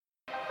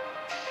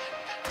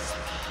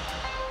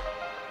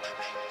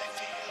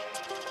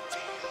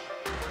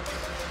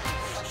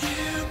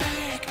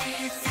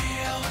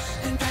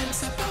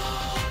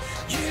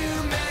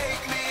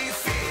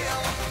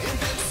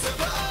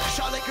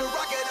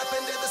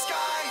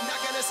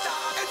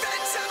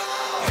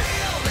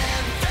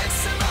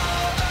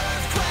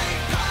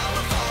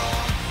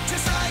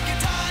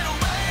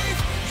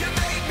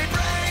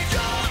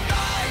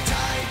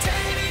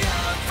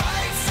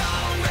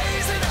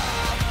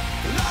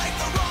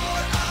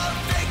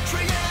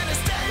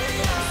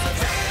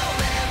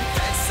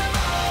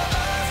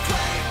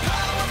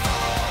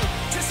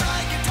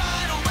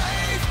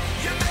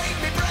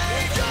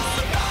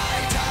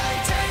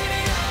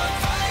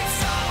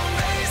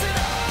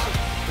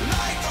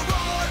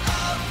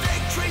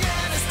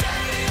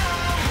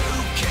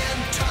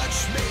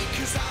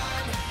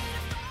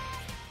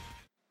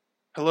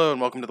Hello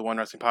and welcome to the One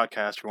Wrestling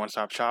Podcast, your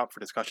one-stop shop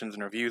for discussions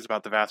and reviews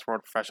about the vast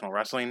world of professional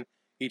wrestling.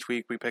 Each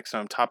week we pick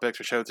some topics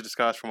or shows to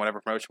discuss from whatever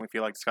promotion we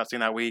feel like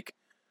discussing that week.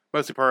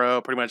 Mostly Pro,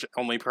 pretty much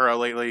only Pro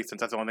lately since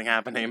that's the only thing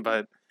happening,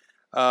 but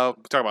we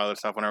talk about other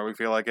stuff whenever we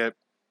feel like it.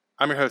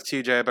 I'm your host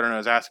TJ, better known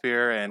as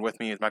Aspir, and with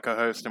me is my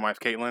co-host and wife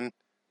Caitlin.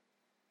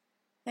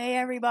 Hey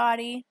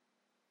everybody.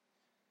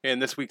 In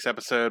this week's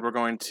episode, we're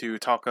going to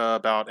talk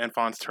about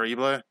Enfants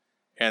Terribles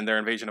and their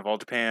invasion of All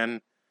Japan,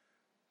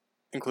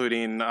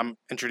 including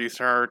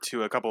introducing her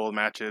to a couple of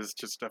matches,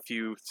 just a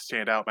few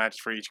standout matches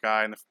for each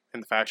guy in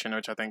the faction,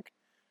 which I think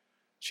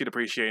she'd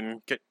appreciate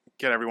and get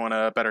everyone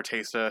a better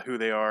taste of who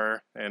they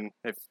are. And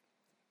if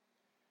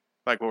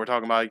like what we're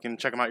talking about, you can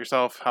check them out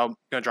yourself. I'm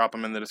going to drop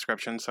them in the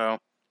description, so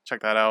check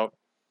that out.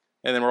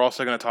 And then we're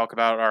also going to talk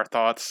about our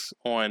thoughts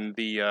on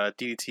the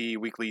DDT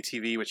Weekly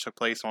TV, which took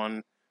place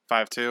on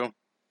 5/2.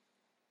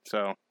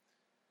 So,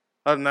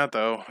 other than that,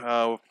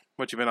 though,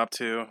 what you been up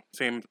to?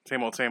 Same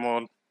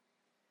old.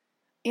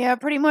 Yeah,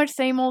 pretty much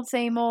same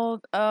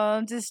old.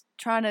 Just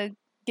trying to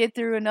get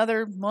through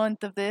another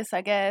month of this,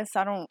 I guess.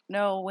 I don't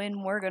know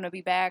when we're going to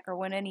be back or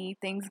when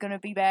anything's going to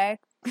be back.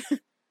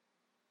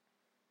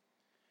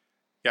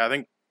 Yeah, I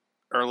think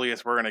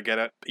earliest we're going to get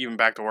it even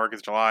back to work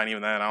is July, and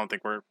even then I don't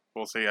think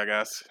we'll see, I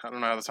guess. I don't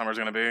know how the summer's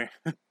going to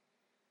be.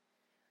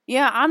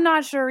 Yeah, I'm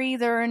not sure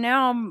either. And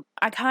now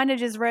I kind of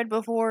just read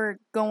before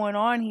going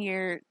on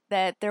here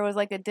that there was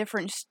like a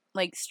different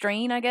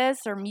strain, I guess,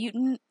 or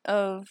mutant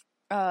of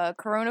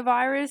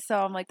coronavirus. So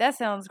I'm like, that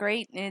sounds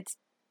great. And it's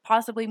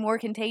possibly more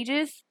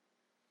contagious.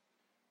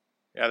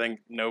 Yeah, I think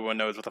no one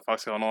knows what the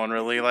fuck's going on,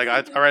 really. Like,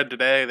 I read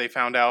today they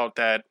found out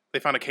that they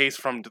found a case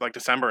from, like,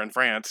 December in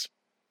France.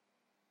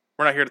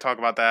 We're not here to talk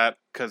about that,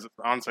 because,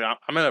 honestly,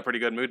 I'm in a pretty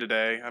good mood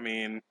today. I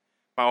mean,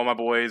 all my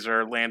boys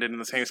are landed in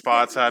the same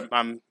spots.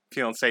 I'm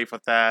feeling safe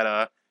with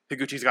that.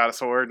 Higuchi's got a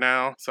sword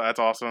now, so that's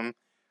awesome.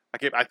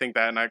 I think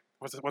that, and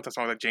what's the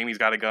song, like, Jamie's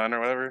got a gun or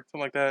whatever?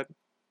 Something like that?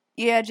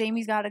 Yeah,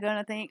 Jamie's got a gun,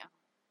 I think.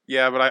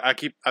 Yeah, but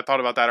I thought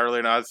about that earlier,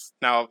 and I was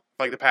now,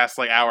 like, the past,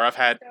 like, hour I've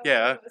had,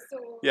 yeah,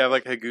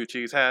 like,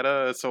 Higuchi's had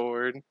a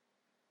sword.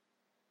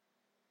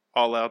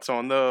 All Out's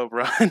on the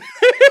run.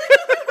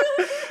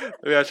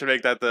 Maybe I should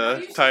make that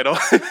the title.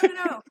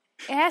 No.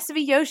 It has to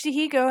be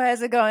Yoshihiko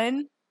has a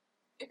gun.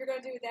 If you're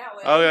going to do it that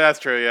way. Oh, yeah, that's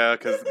true, yeah,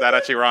 because that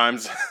actually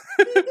rhymes.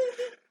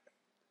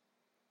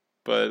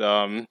 But,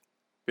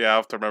 yeah, I'll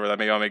have to remember that.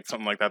 Maybe I'll make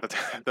something like that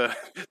the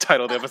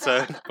title of the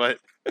episode. But,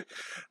 and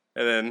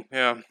then,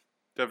 yeah,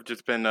 I've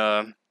just been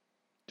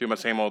doing my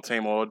same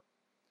old,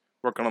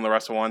 working on the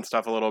Wrestle One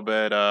stuff a little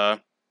bit.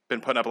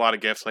 Been putting up a lot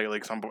of GIFs lately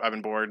because I've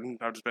been bored.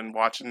 I've just been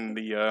watching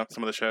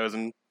some of the shows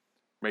and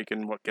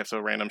making GIFs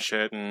of random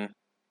shit and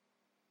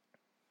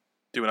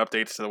doing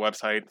updates to the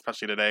website,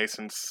 especially today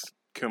since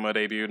Kuma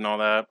debuted and all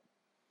that.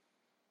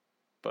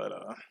 But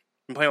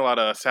I'm playing a lot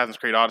of Assassin's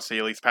Creed Odyssey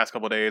at least the past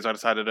couple of days. I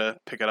decided to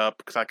pick it up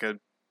because I could,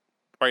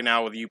 right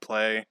now with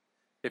Uplay,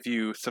 if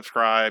you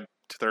subscribe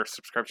to their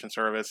subscription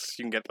service,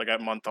 you can get like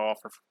a month off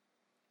or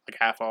like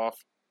half off,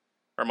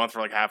 or a month for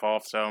like half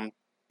off. So I'm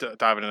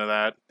diving into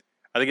that.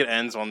 I think it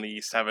ends on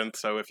the 7th,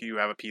 so if you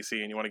have a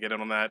PC and you want to get in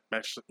on that,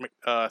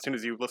 as soon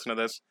as you listen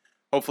to this,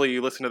 hopefully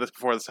you listen to this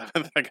before the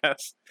 7th, I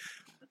guess.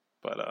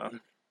 But I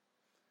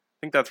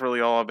think that's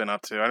really all I've been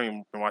up to. I haven't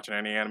even been watching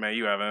any anime.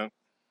 You haven't?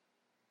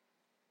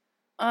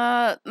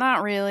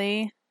 Not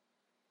really.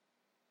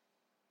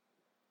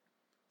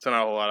 So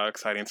not a whole lot of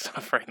exciting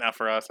stuff right now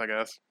for us, I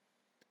guess.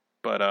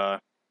 But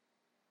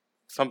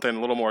something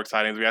a little more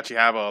exciting is we actually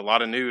have a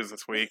lot of news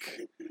this week,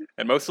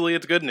 and mostly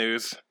it's good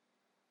news.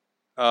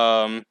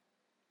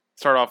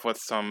 Start off with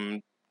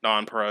some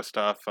non-pro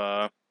stuff.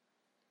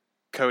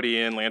 Cody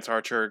and Lance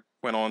Archer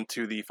went on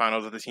to the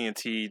finals of the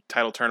TNT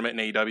title tournament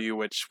in AEW,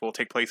 which will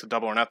take place at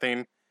Double or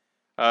Nothing.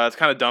 It's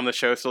kind of dumb the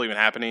show's still even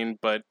happening,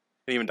 but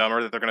even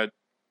dumber that they're going to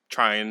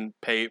try and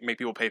make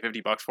people pay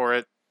 $50 for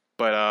it.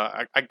 But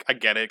I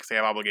get it because they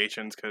have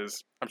obligations,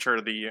 because I'm sure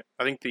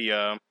I think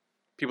the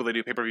people they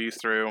do pay-per-views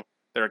through,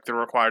 they're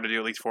required to do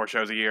at least 4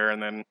 shows a year,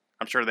 and then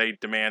I'm sure they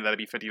demand that it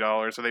be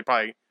 $50, so they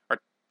probably are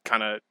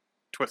kind of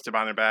twisted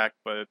behind their back,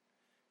 but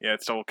yeah,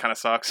 it still kind of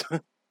sucks.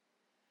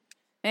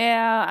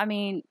 Yeah, I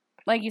mean,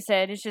 like you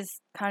said, it's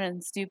just kind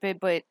of stupid,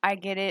 but I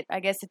get it.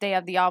 I guess if they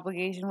have the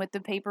obligation with the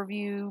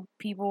pay-per-view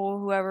people,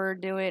 whoever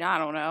do it, I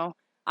don't know.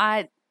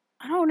 I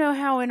don't know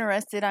how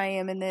interested I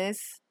am in this.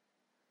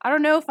 I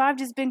don't know if I've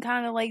just been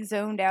kind of like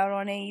zoned out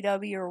on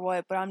AEW or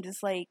what, but I'm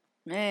just like,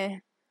 eh.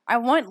 I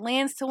want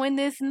Lance to win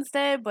this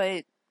instead,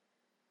 but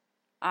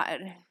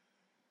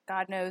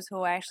God knows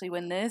who'll actually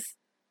win this.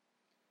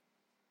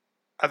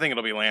 I think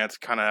it'll be Lance,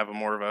 kind of have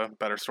more of a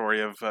better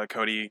story of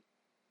Cody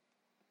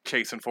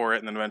chasing for it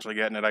and then eventually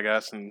getting it, I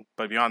guess.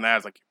 But beyond that,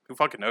 it's like, who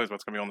fucking knows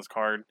what's going to be on this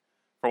card?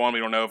 For one, we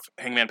don't know if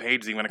Hangman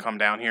Page is even going to come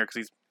down here, because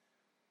he's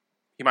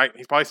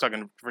probably stuck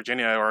in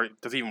Virginia, or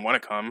does he even want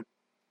to come?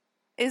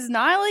 Is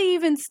Nyla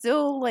even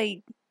still, like,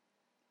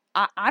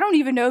 I don't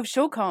even know if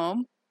she'll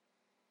come.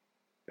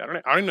 I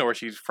don't even know where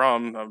she's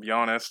from, I'll be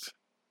honest.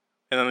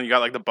 And then you got,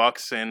 like, the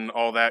Bucks and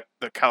all that,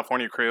 the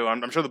California crew.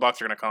 I'm sure the Bucks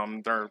are going to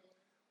come,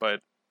 but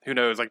who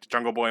knows? Like the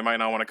Jungle Boy might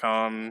not want to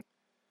come.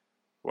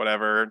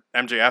 Whatever.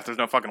 MJF, there's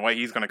no fucking way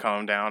he's gonna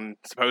come down.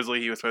 Supposedly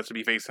he was supposed to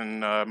be facing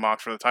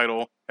Mox for the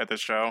title at this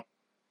show.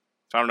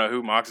 So I don't know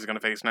who Mox is gonna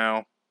face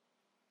now.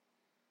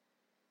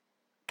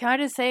 Can I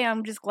just say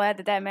I'm just glad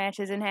that match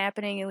isn't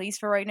happening, at least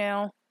for right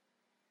now.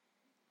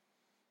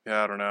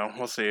 Yeah, I don't know.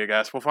 We'll see. I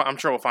guess I'm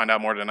sure we'll find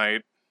out more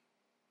tonight.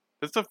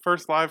 This is the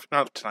first live,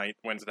 not tonight,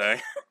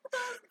 Wednesday.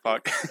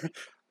 Fuck.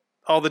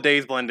 All the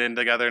days blend in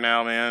together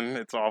now, man.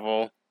 It's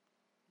awful.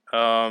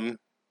 And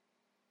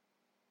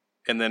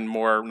then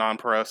more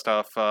non-pro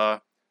stuff,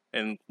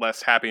 and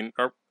less happy,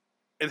 or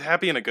it's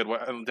happy in a good way,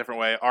 in a different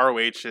way.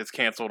 ROH has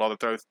canceled all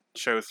the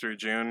shows through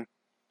June,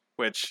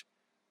 which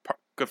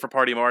good for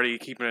Party Marty,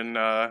 keeping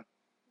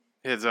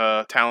his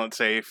talent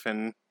safe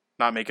and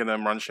not making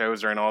them run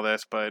shows during all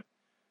this. But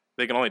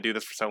they can only do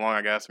this for so long,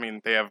 I guess. I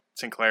mean, they have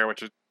Sinclair,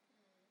 which is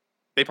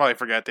they probably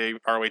forget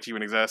ROH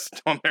even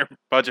exists on their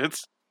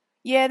budgets.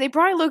 Yeah, they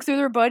probably look through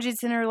their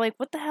budgets and are like,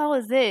 "What the hell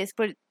is this?"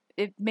 But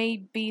it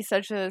may be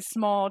such a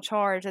small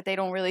charge that they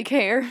don't really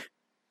care.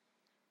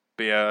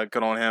 But yeah,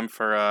 good on him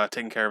for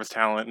taking care of his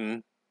talent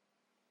and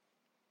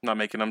not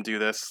making them do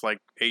this like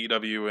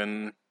AEW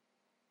and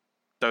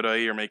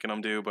WWE are making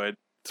them do, but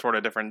sort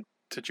of different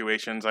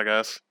situations, I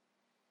guess.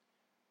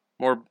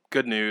 More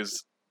good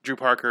news. Drew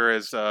Parker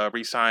has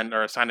signed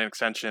an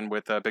extension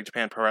with Big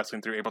Japan Pro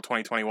Wrestling through April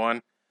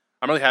 2021.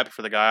 I'm really happy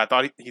for the guy. I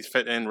thought he's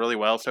fit in really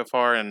well so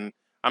far, and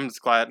I'm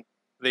just glad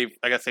I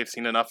guess they've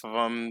seen enough of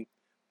him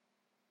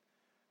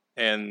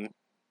and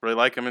really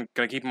like him and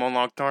going to keep him on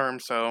long term,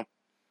 so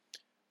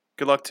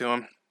good luck to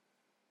him.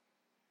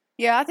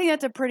 Yeah, I think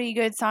that's a pretty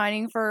good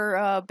signing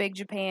for Big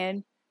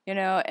Japan. You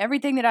know,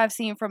 everything that I've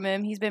seen from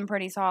him, he's been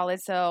pretty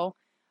solid, so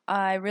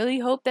I really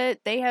hope that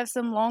they have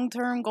some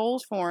long-term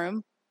goals for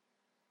him.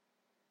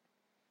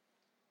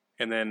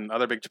 And then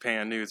other Big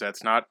Japan news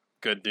that's not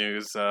good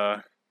news.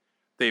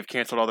 They've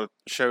canceled all the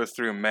shows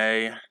through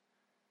May,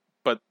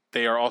 but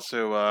they are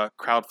also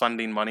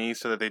crowdfunding money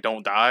so that they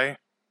don't die.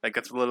 Like,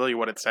 that's literally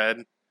what it said.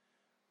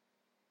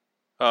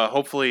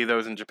 Hopefully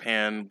those in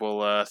Japan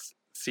will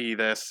see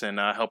this and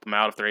help them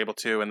out if they're able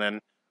to. And then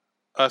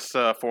us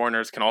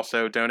foreigners can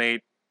also donate.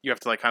 You have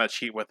to like kind of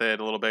cheat with it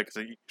a little bit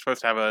because you're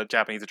supposed to have a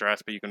Japanese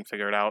address, but you can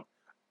figure it out.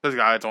 There's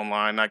guides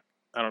online. I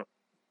don't,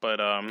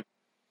 but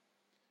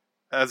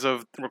as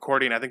of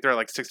recording, I think they're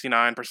like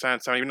 69%,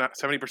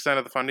 70%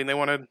 of the funding they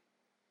wanted. I'm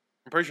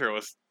pretty sure it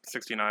was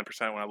 69%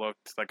 when I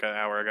looked like an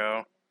hour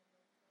ago.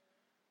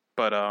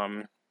 But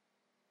like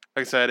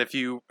I said, if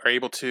you are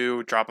able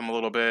to drop them a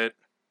little bit,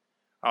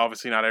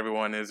 obviously not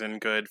everyone is in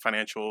good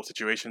financial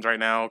situations right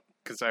now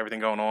because of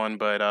everything going on.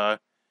 But I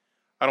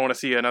don't want to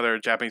see another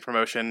Japanese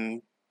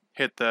promotion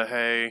hit the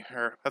hay,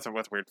 or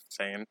what's weird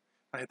saying.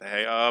 I hit the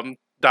hay.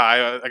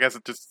 Die. I guess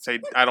just say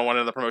I don't want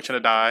another promotion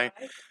to die.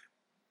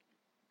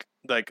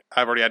 Like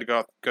I've already had to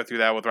go through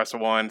that with Wrestle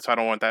One, so I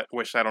don't want that.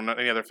 Wish that on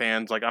any other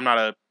fans. Like I'm not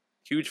a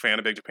huge fan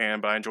of Big Japan,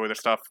 but I enjoy their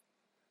stuff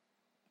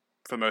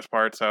for the most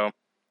part. So,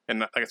 and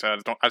like I said, I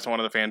just don't want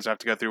other fans to have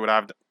to go through what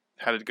I've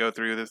had to go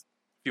through this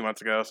few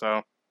months ago.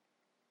 So,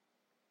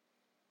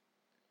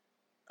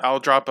 I'll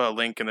drop a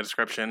link in the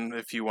description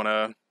if you want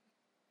to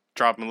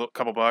drop them a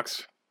couple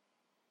bucks.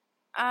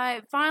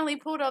 I finally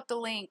pulled up the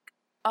link.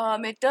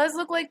 It does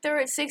look like they're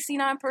at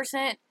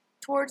 69%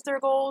 towards their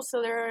goals,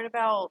 so they're at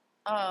about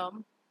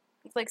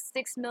it's like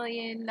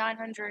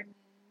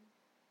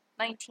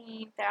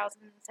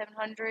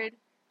 6,919,700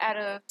 out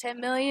of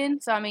 10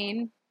 million. So I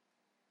mean,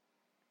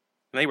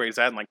 and they raised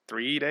that in like 4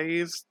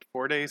 days,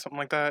 something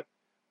like that.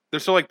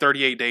 There's still like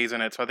 38 days in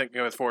it, so I think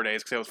it was 4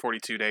 days because it was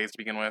 42 days to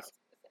begin with.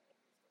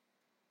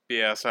 But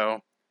yeah,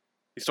 so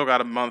you still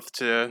got a month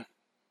to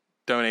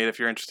donate if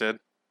you're interested.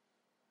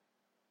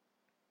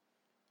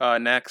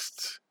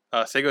 Next,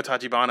 Seigo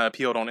Tachibana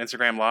appealed on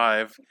Instagram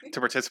Live to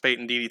participate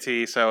in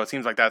DDT, so it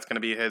seems like that's going to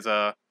be his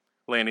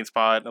landing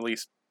spot, at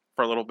least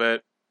for a little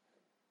bit.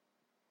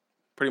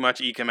 Pretty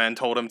much Ikemen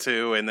told him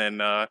to, and then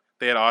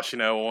they had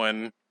Ashino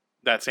on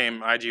that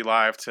same IG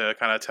Live to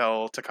kind of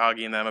tell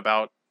Takagi and them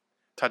about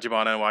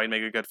Tachibana and why he'd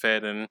make a good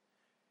fit, and I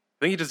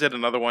think he just did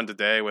another one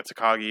today with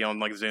Takagi on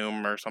like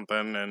Zoom or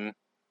something, and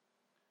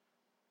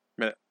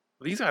man,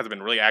 these guys have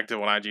been really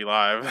active on IG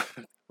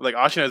Live. Like,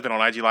 Ashino's been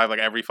on IG Live, like,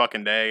 every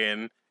fucking day,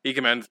 and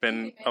Ikemen's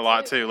been a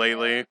lot, too,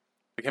 lately.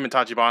 Like, him and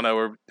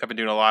Tachibana have been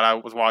doing a lot. I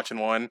was watching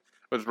one. It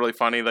was really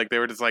funny. Like, they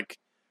were just, like,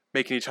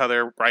 making each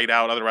other write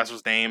out other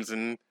wrestlers' names,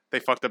 and they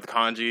fucked up the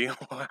kanji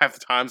half the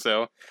time,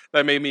 so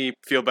that made me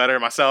feel better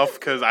myself,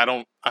 because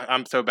I'm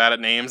so bad at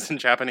names in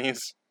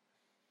Japanese.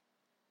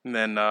 And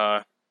then,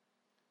 as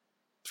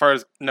far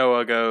as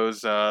Noah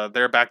goes,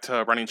 they're back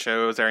to running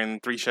shows. They're in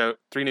three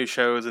new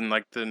shows in,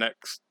 like, the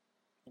next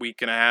week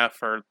and a half,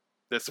 or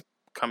this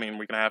coming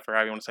week and a half, or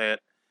however you want to say it.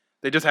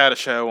 They just had a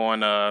show on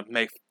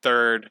May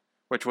 3rd,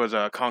 which was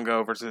a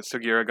Kongo versus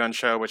Sugiura Gun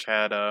show, which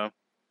had all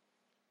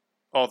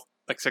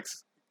like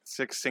six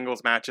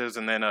singles matches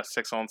and then a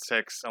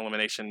 6-on-6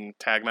 elimination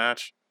tag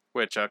match,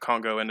 which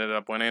Kongo ended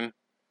up winning.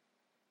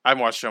 I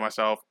haven't watched the show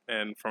myself,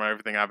 and from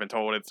everything I've been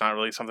told, it's not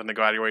really something to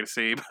go out of your way to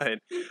see. But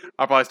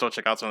I'll probably still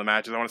check out some of the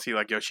matches. I want to see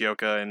like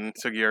Yoshioka and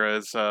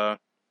Sugiura's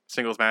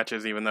singles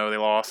matches, even though they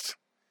lost.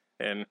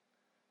 And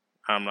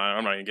I'm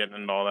not even getting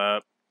into all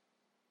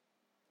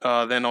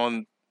that. Then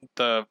on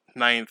the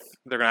 9th,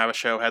 they're gonna have a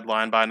show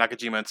headlined by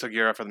Nakajima and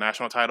Sugiura for the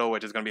national title,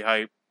 which is gonna be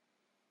hype.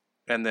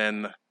 And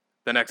then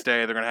the next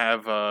day, they're gonna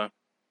have a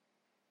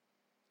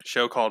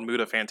show called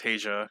Muda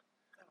Fantasia.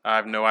 I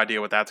have no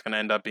idea what that's gonna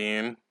end up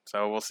being,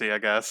 so we'll see, I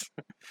guess.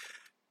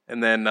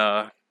 And then,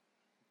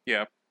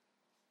 yeah.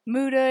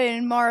 Muda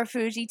and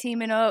Marufuji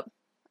teaming up.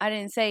 I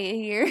didn't say it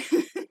here.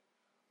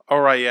 Oh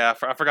right, yeah,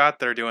 I forgot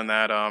they're doing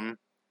that.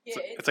 Yeah,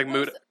 It's like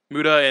Muda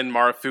and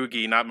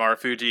Marufuji, not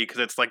Marufuji, because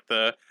it's like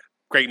the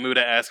Great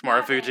Muda-esque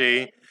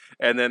Marufuji.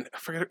 And then I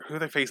forget who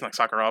they're facing, like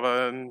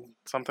Sakuraba and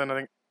something. I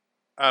think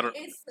I don't. I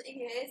think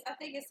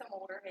it's some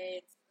older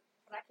heads,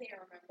 but I can't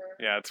remember.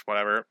 Yeah, it's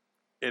whatever.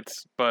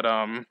 But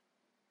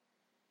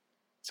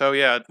So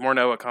yeah, more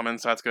Noah coming,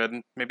 so that's good.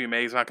 Maybe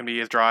May's not gonna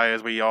be as dry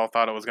as we all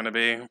thought it was gonna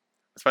be,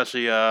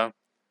 especially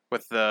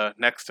with the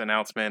next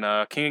announcement.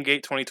 King of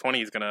Gate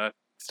 2020 is gonna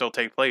still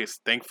take place,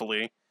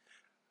 thankfully.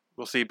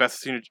 We'll see.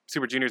 Best of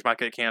Super Juniors might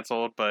get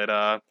canceled,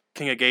 but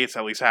King of Gate's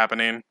at least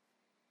happening.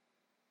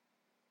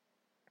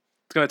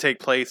 It's gonna take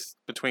place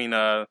between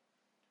or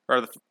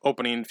the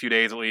opening few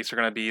days at least are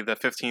gonna be the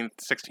 15th,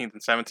 16th,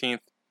 and 17th.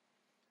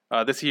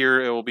 This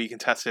year, it will be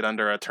contested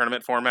under a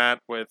tournament format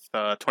with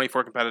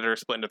 24 competitors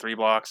split into 3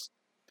 blocks,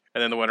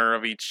 and then the winner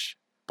of each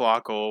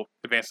block will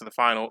advance to the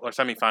final or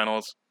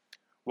semifinals.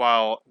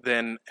 While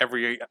then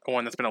everyone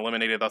that's been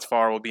eliminated thus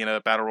far will be in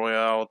a battle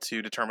royale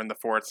to determine the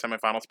 4th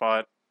semifinal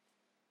spot.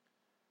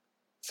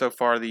 So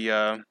far,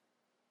 the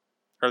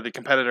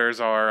competitors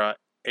are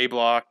A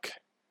Block,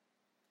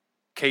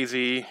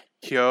 KZ,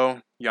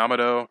 Hyo,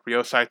 Yamato,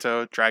 Ryo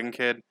Saito, Dragon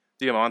Kid,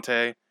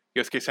 Diamante,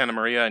 Yosuke Santa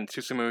Maria, and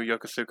Tsusumu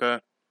Yokosuka.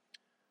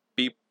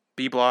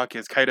 B Block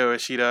is Kaito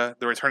Ishida,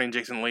 the returning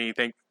Jason Lee,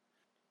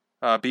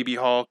 BB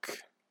Hulk,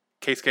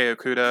 Keisuke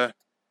Okuda,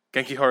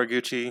 Genki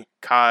Horiguchi,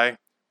 Kai,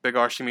 Big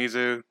R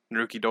Shimizu,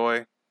 Naruki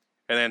Doi.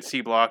 And then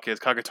C Block is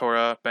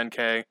Kagetora,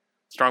 Benkei,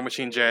 Strong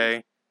Machine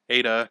J,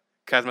 Ada,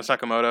 Kazuma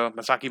Sakamoto,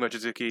 Masaki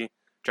Mochizuki,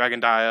 Dragon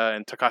Dia,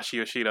 and Takashi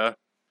Yoshida.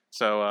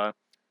 So,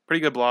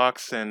 pretty good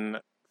blocks and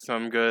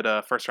some good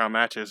first round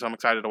matches. So I'm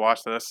excited to watch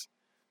this.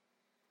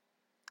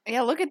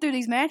 Yeah, looking through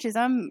these matches,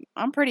 I'm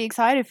pretty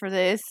excited for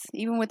this,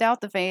 even without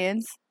the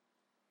fans.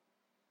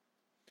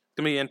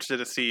 Gonna be interested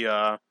to see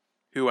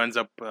who ends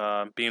up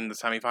being in the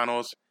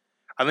semifinals.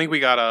 I think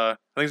it's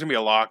gonna be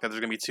a lock that there's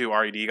gonna be 2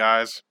 RED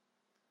guys.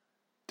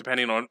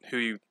 Depending on who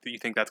you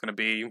think that's gonna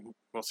be,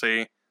 we'll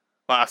see.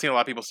 Well, I've seen a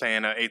lot of people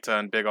saying Eita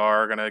and Big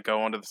R are gonna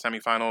go on to the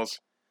semifinals.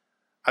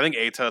 I think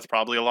Eita is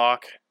probably a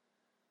lock.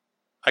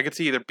 I could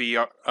see either Big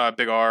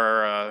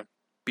R or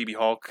BB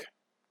Hulk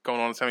going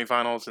on to the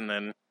semifinals, and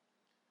then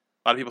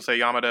a lot of people say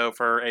Yamato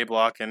for A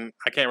Block, and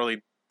I can't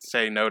really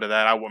say no to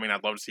that. I mean,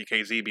 I'd love to see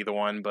KZ be the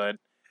one, but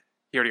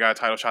he already got a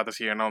title shot this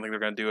year, and I don't think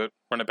they're going to do it,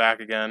 run it back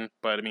again.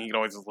 But, I mean, he could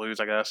always lose,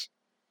 I guess.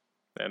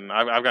 And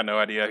I've got no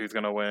idea who's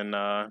going to win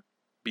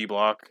B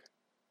Block.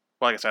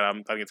 Well, like I said, I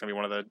think it's going to be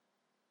one of the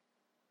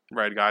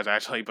red guys,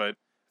 actually. But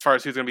as far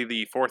as who's going to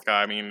be the 4th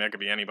guy, I mean, that could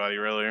be anybody,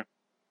 really.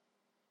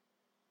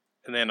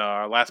 And then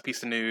our last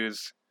piece of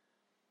news,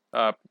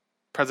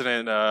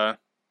 President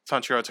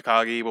Sanshiro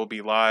Takagi will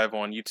be live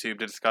on YouTube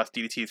to discuss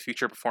DDT's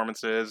future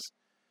performances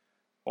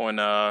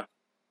on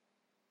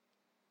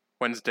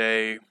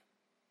Wednesday,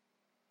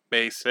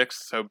 May 6th.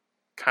 So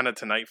kind of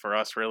tonight for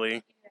us, really.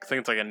 I think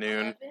it's like at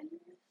noon.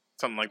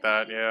 Something like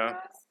that, yeah.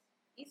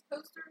 East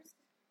Coasters?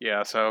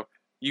 Yeah, so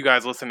you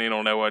guys listening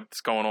don't know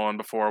what's going on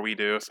before we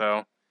do,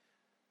 so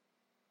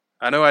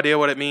I have no idea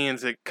what it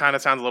means. It kind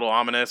of sounds a little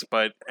ominous,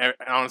 but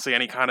honestly,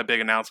 any kind of big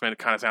announcement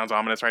kind of sounds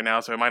ominous right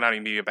now, so it might not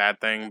even be a bad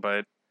thing,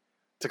 but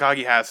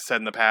Takagi has said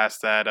in the past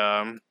that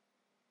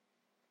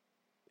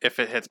if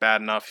it hits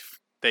bad enough,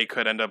 they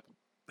could end up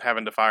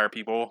having to fire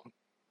people.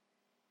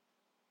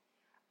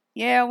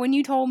 Yeah, when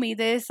you told me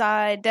this,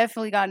 I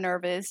definitely got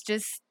nervous.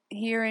 Just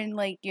hearing,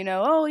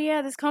 oh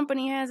yeah, this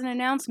company has an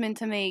announcement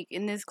to make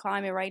in this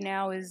climate right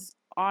now is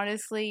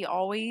honestly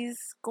always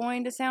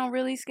going to sound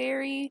really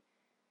scary.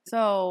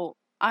 So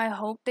I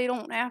hope they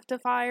don't have to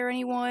fire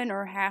anyone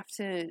or have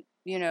to,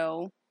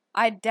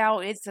 I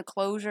doubt it's a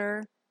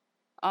closure.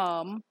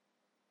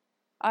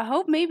 I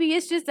hope maybe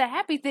it's just a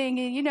happy thing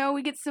and,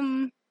 we get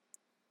some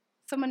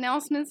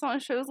announcements on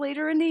shows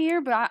later in the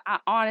year, but I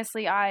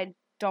honestly, I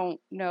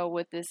don't know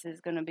what this is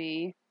going to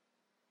be.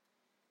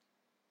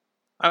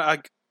 I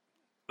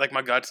like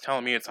my gut's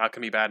telling me it's not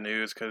going to be bad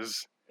news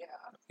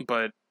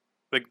but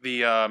like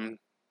the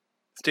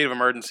state of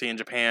emergency in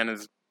Japan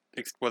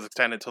was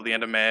extended till the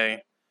end of May,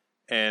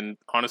 and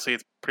honestly,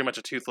 it's pretty much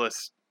a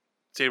toothless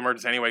state of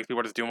emergency anyway. People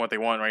are just doing what they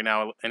want right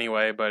now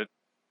anyway, but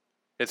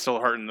it's still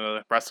hurting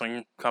the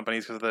wrestling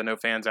companies because of the no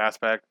fans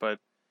aspect, but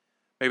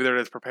maybe they're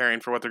just preparing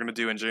for what they're going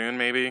to do in June,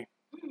 maybe.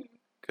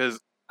 Because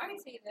I can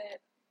see that.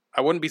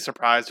 I wouldn't be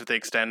surprised if they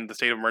extend the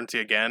state of emergency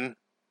again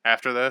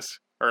after this,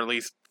 or at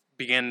least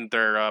begin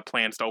their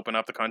plans to open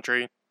up the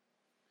country.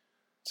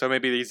 So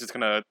maybe he's just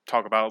gonna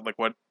talk about like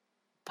what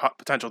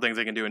potential things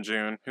they can do in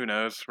June. Who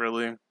knows,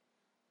 really?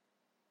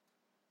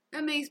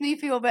 That makes me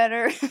feel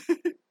better.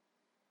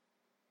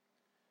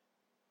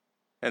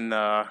 And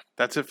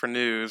that's it for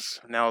news.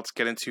 Now let's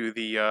get into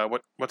the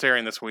what's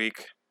airing this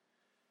week.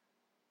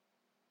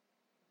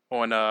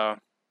 On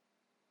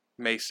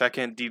May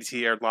 2nd,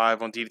 DDT aired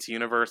live on DDT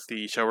Universe,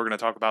 the show we're going to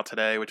talk about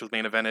today, which was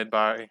main evented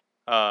by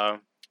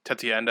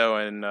Tetsuya Endo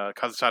and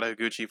Kazusada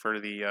Higuchi for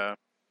the...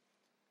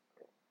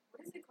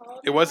 What is it called?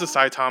 it was a now?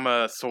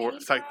 Saitama sword...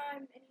 Anytime,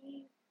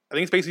 I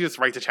think it's basically just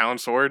Right to Challenge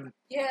sword,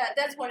 Yeah,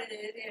 that's what it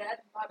is. Yeah,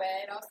 that's my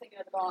bad. I was thinking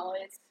of the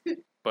gauntlets.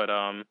 but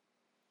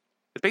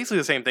it's basically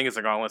the same thing as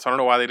the Gauntlet, so I don't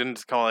know why they didn't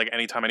just call it like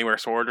Anytime Anywhere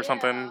sword or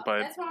something,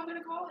 but that's why I'm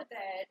gonna call it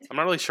that. I'm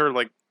not really sure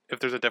like if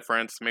there's a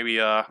difference. Maybe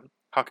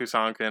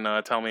Haku-san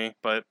can tell me,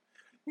 but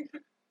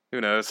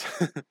who knows.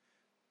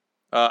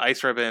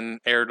 Ice Ribbon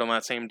aired on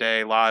that same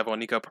day live on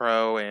Nico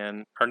Pro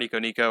and Nico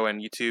Nico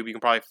and YouTube. You can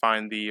probably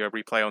find the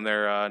replay on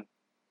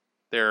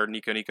their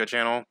Nico Nico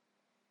channel.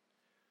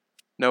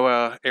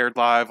 Noah aired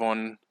live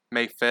on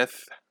May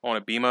 5th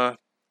on Abema,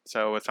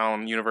 so it's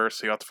on Universe,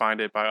 so you have to find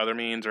it by other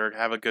means or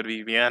have a good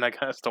VPN, I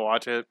guess, to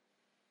watch it.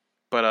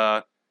 But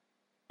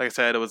like I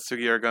said, it was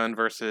Sugiura Gun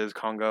versus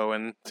Kongo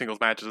in singles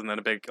matches and then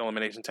a big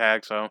elimination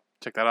tag, so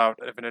check that out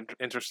if it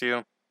interests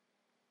you.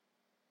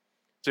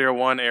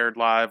 01 aired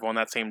live on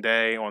that same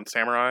day on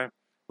Samurai,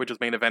 which was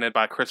main evented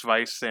by Chris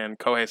Weiss and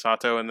Kohei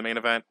Sato in the main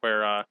event,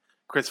 where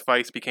Chris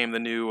Weiss became the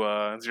new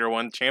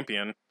 01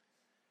 champion.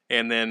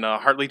 And then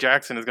Hartley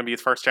Jackson is going to be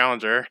his first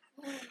challenger.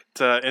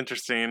 It's an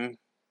interesting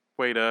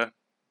way to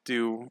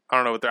do.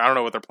 I don't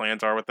know what their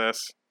plans are with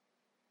this.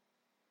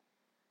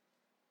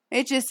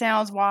 It just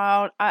sounds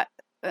wild. I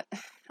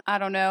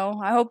don't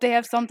know. I hope they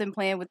have something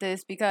planned with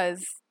this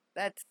because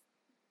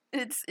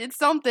it's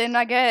something,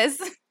 I guess.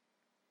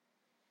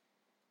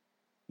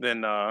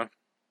 Then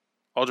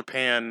All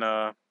Japan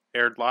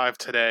aired live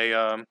today,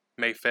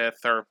 May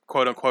 5th, or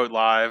quote unquote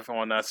live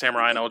on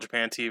Samurai and All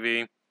Japan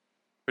TV,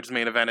 which is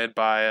main evented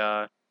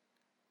by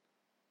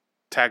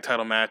tag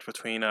title match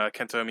between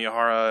Kento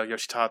Miyahara,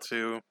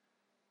 Yoshitatsu,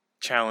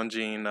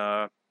 challenging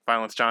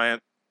Violence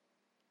Giant.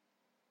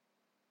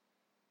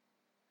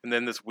 And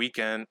then this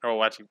weekend,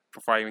 actually,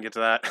 before I even get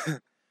to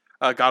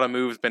that, Gotta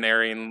Move's been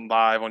airing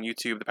live on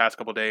YouTube the past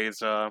couple days,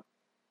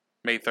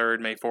 May 3rd,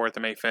 May 4th,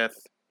 and May 5th.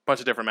 Bunch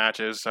of different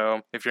matches,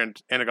 so if you're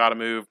in a Gotta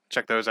Move,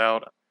 check those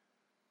out.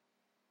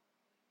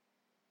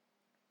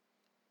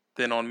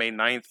 Then on May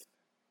 9th,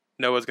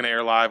 Noah's going to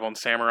air live on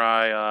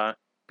Samurai,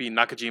 be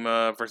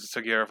Nakajima versus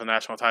Sugiura for the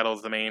national title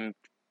is the main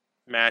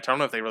match. I don't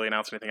know if they really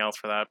announced anything else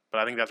for that,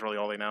 but I think that's really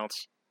all they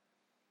announced.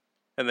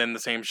 And then the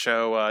same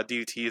show,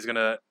 DDT is going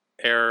to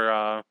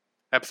air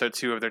episode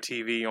 2 of their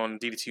TV on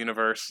DDT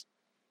Universe.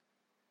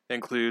 It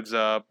includes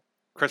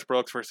Chris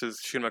Brooks versus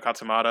Shunma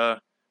Katsumata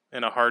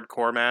in a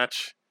hardcore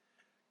match.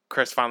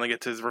 Chris finally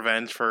gets his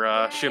revenge for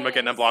Shunma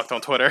getting unblocked on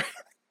Twitter.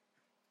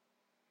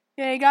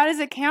 Yeah, he got his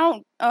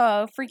account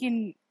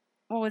freaking,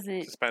 what was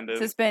it?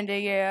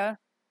 Suspended, yeah.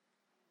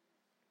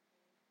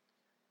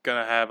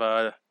 Gonna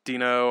have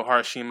Dino,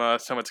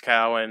 Harashima,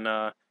 Somitsukawa, and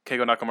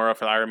Keigo Nakamura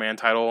for the Iron Man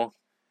title.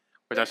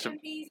 Which I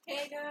should... Peace,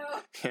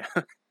 yeah.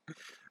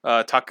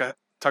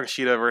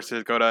 Takashita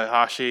versus Goda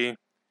Hashi.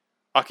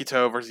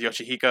 Akito versus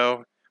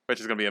Yoshihiko,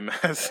 which is gonna be a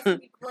mess. That's gonna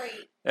be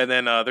great. And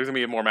then there's gonna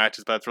be more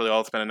matches, but that's really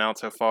all that's been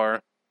announced so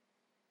far.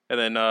 And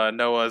then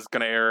Noah's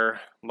gonna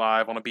air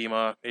live on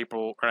Abema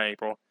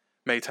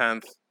May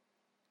 10th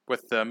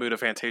with the Muda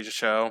Fantasia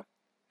show.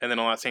 And then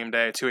on that same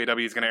day,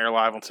 2AW is gonna air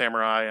live on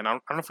Samurai, and I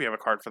don't know if we have a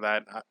card for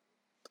that.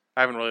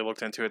 I haven't really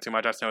looked into it too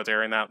much. I just know it's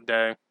airing that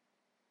day.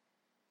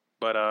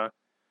 But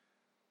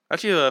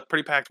actually a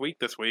pretty packed week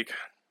this week.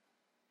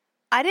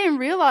 I didn't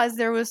realize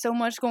there was so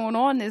much going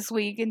on this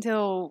week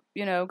until,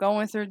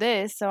 going through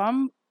this, so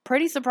I'm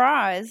pretty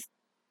surprised.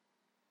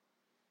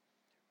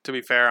 To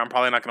be fair, I'm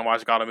probably not going to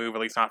watch Gotta Move,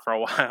 at least not for a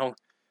while.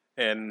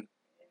 And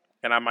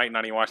I might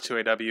not even watch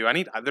 2AW.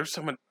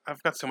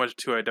 I've got so much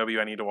 2AW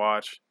I need to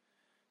watch.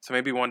 So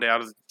maybe one day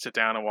I'll just sit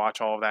down and watch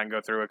all of that and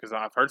go through it, because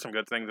I've heard some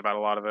good things about a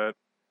lot of it.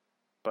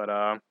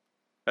 But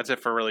that's it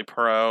for really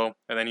pro.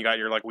 And then you got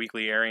your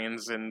weekly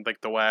airings in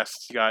the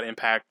West. You got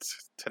Impact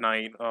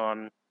tonight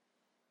on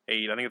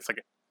 8. I think it's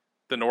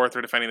the North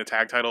are defending the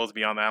tag titles.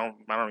 Beyond that,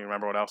 I don't even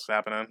remember what else is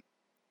happening.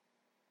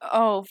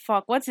 Oh,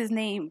 fuck. What's his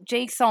name?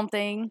 Jake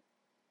something.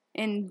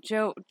 And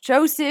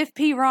Joseph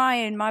P.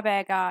 Ryan. My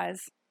bad,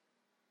 guys.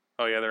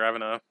 Oh, yeah, they're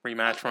having a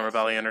rematch from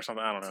Rebellion or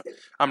something. I don't know.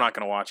 I'm not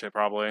going to watch it,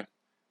 probably.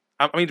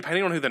 I mean,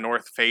 depending on who the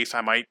North face, I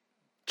might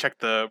check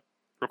the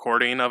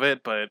recording of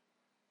it, but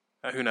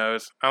who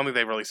knows? I don't think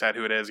they've really said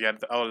who it is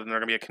yet, other than they're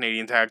going to be a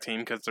Canadian tag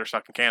team because they're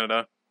stuck in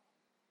Canada.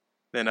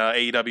 Then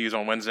AEW is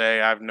on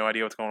Wednesday. I have no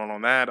idea what's going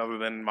on that, other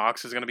than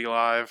Mox is going to be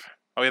live.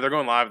 Oh, yeah, they're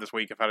going live this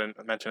week, if I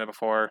didn't mention it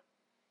before.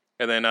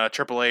 And then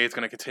AAA is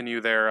going to continue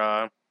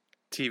their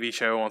TV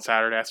show on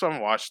Saturday. I still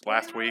haven't watched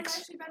last week's. I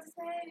was actually about to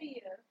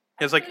say.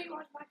 It's I really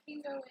watched my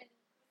Kingo and...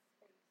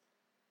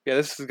 Yeah,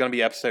 this is going to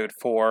be episode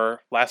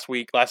 4. Last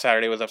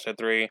Saturday was episode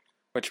 3,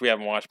 which we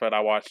haven't watched, but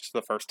I watched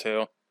the first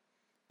 2.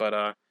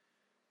 But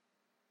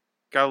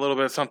got a little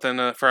bit of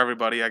something for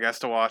everybody, I guess,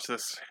 to watch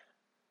this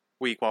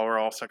week while we're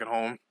all stuck at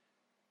home.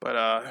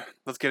 But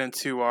let's get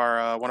into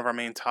our one of our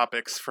main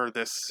topics for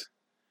this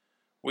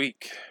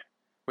week,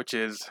 which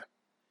is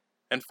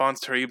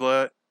Enfants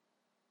Terribles.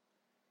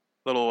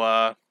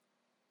 Little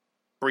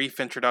brief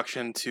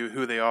introduction to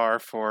who they are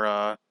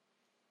for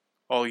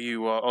all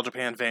you All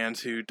Japan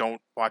fans who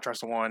don't watch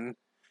Wrestle 1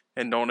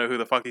 and don't know who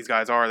the fuck these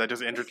guys are that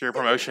just entered your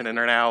promotion and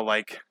are now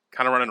like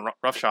kind of running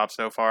roughshod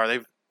so far.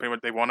 They've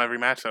won every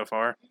match so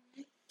far.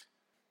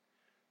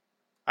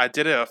 I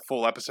did a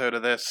full episode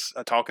of this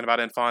talking about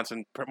Enfants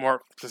and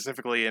more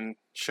specifically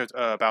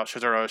about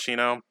Shizuru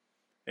Ashino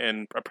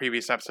in a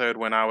previous episode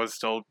when I was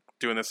still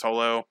doing this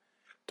solo.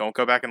 Don't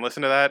go back and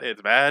listen to that.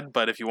 It's bad,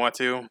 but if you want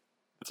to,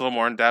 it's a little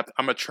more in depth.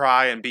 I'm going to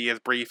try and be as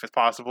brief as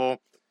possible.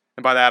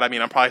 And by that, I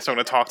mean I'm probably still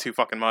going to talk too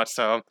fucking much,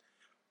 so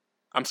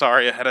I'm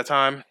sorry ahead of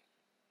time.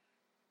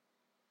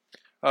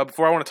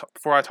 Before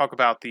I talk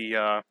about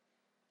the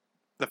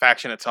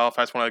faction itself,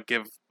 I just want to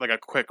give like a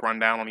quick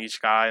rundown on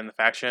each guy in the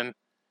faction.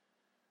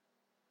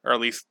 Or at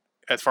least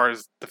as far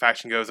as the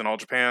faction goes in All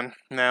Japan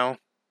now.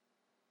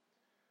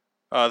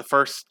 The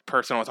first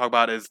person I want to talk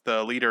about is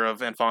the leader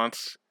of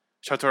Enfants,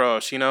 Shotaro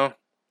Ashino.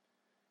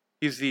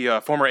 He's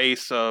the former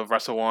ace of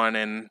Wrestle 1,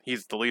 and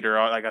he's the leader,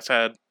 like I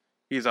said.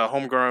 He's a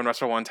homegrown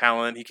Wrestle 1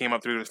 talent. He came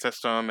up through the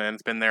system and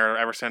has been there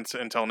ever since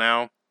until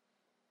now.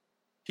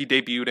 He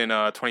debuted in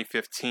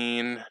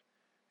 2015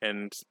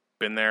 and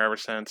been there ever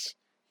since.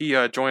 He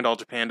joined All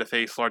Japan to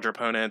face larger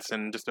opponents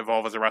and just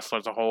evolve as a wrestler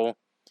as a whole.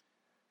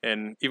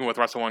 And even with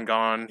Wrestle 1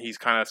 gone, he's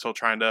kind of still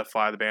trying to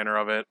fly the banner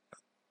of it.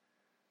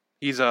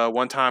 He's a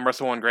one-time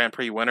Wrestle 1 Grand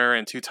Prix winner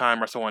and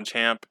two-time Wrestle 1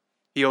 champ.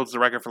 He holds the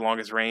record for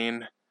longest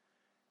reign,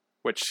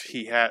 which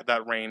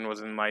that reign was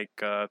in like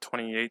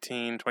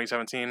 2018,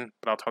 2017,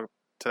 but I'll talk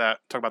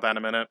about that in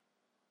a minute.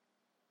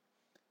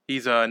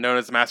 He's known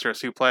as the Master of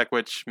Suplex,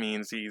 which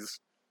means he's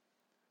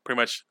pretty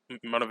much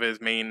one of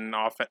his main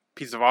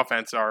pieces of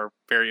offense are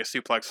various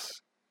suplex.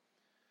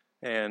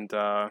 And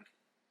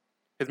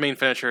his main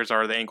finishers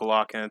are the ankle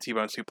lock and the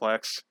T-bone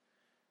suplex.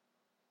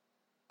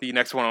 The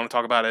next one I want to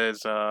talk about is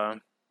Yusuke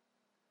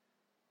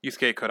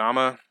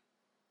Kodama.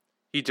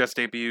 He just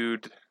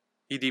debuted.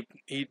 He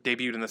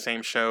debuted in the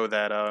same show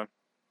that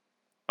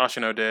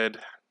Ashino did,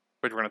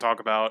 which we're going to talk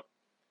about.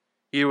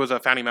 He was a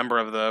founding member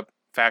of the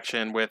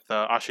faction with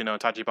Ashino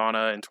and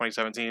Tachibana in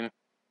 2017.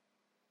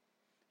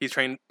 He's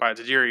trained by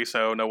Tajiri,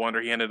 so no wonder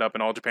he ended up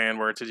in All Japan,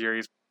 where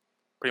Tajiri's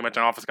pretty much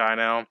an office guy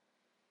now.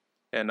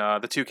 And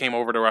the two came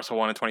over to Wrestle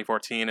 1 in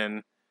 2014,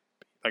 and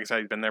like I said,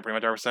 he's been there pretty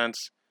much ever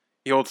since.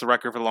 He holds the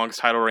record for the longest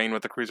title reign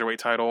with the Cruiserweight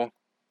title,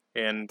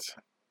 and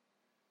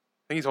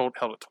I think he's held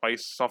it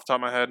twice off the top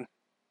of my head.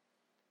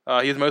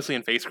 He was mostly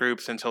in face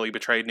groups until he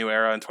betrayed New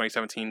Era in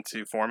 2017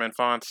 to form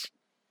Enfants,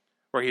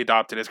 where he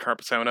adopted his current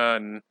persona,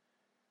 and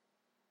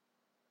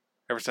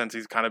ever since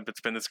he's kind of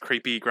been this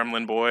creepy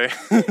gremlin boy.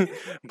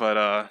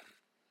 But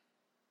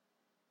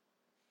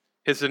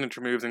his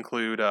signature moves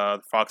include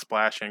Frog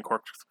Splash and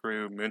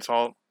Corkscrew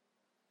Moonsault.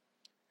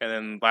 And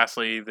then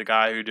lastly, the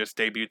guy who just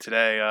debuted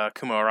today,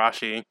 Kuma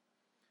Arashi.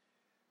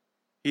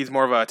 He's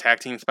more of a tag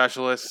team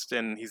specialist,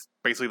 and he's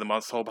basically the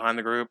muscle behind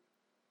the group.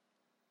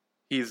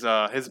 He's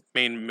his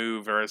main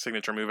move, or his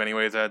signature move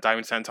anyway, is a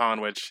Diving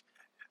Senton, which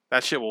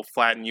that shit will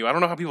flatten you. I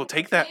don't know how people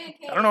take that.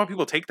 I don't know how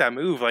people take that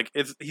move. Like,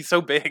 he's so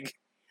big.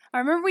 I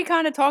remember we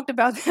kind of talked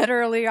about that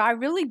earlier. I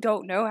really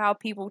don't know how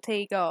people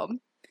take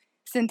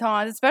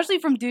sentons, especially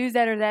from dudes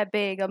that are that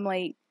big. I'm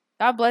like,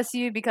 God bless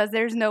you, because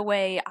there's no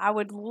way I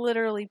would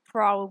literally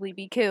probably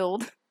be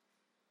killed.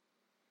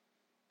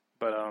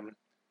 But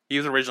he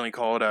was originally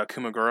called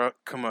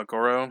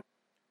Kumagoro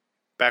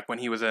back when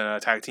he was in a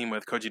tag team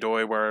with Koji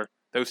Doi, where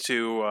those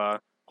two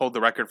hold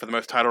the record for the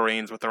most title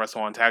reigns with the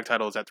Wrestle 1 tag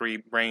titles at 3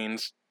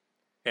 reigns.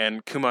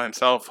 And Kuma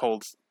himself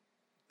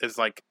is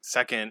like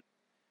second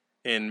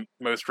in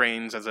most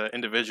reigns as an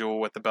individual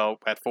with the belt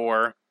at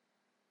 4.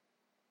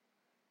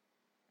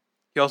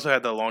 He also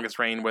had the longest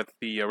reign with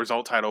the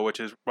Result title, which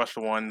is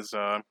Wrestle 1's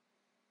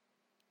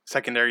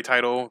secondary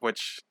title,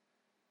 which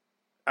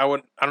I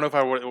don't know if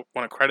I would want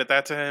to credit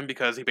that to him,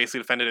 because he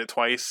basically defended it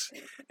twice,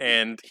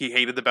 and he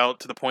hated the belt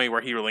to the point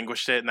where he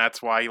relinquished it, and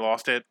that's why he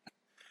lost it.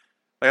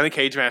 Like, I think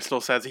Cage Match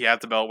still says he has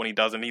the belt when he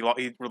doesn't. He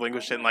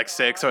relinquished it in like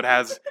 6, so it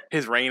has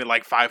his reign at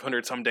like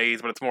 500 some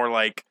days, but it's more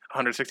like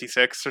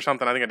 166 or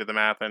something. I think I did the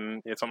math,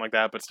 and it's something like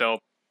that, but still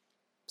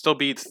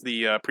beats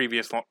the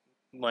previous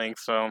length,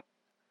 so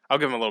I'll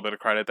give him a little bit of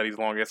credit that he's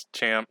longest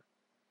champ.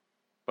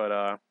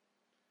 But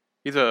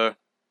he's a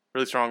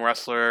really strong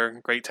wrestler,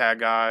 great tag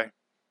guy,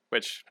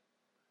 which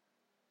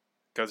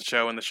goes to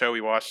show in the show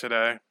we watched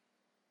today.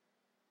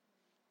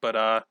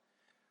 But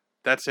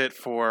that's it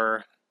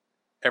for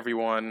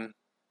everyone.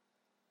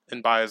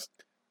 And Bias,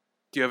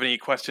 do you have any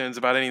questions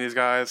about any of these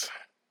guys?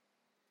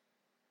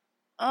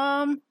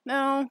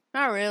 No,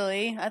 not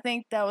really. I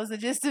think that was the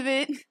gist of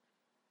it.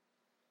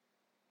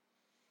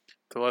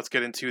 So let's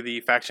get into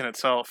the faction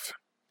itself.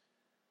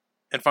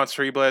 Enfants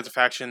Terrible is a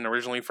faction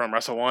originally from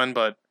Wrestle One,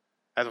 but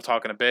as we'll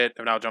talk in a bit,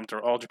 have now jumped to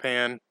All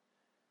Japan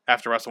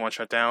after Wrestle One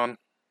shut down.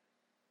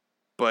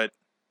 But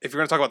if you're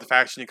going to talk about the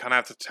faction, you kind of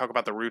have to talk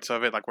about the roots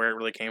of it, like where it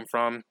really came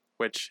from,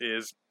 which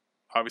is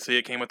obviously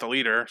it came with the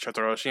leader,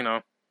 Shotaro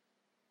Ashino.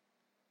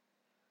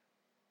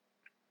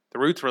 The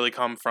roots really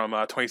come from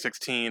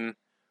 2016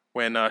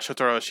 when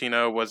Shotaro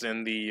Ashino was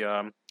in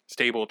the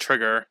stable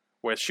Trigger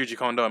with Shuji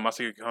Kondo and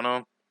Masayuki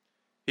Kono.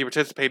 He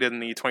participated in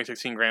the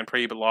 2016 Grand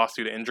Prix but lost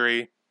due to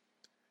injury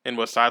and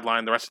was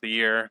sidelined the rest of the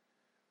year,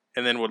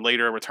 and then would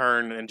later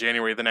return in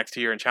January of the next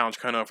year and challenge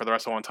Kono for the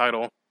Wrestle One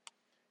title.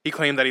 He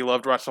claimed that he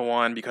loved Wrestle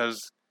One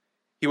because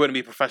he wouldn't be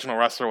a professional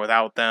wrestler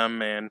without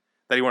them, and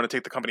that he wanted to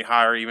take the company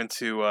higher, even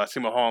to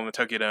Sumo Hall in the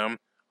Tokyo Dome.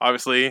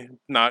 Obviously,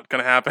 not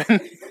going to happen.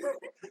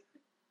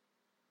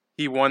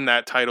 He won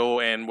that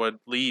title and would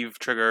leave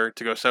Trigger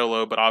to go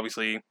solo, but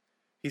obviously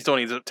he still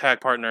needs a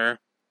tag partner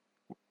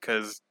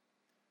because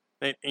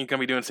he ain't going to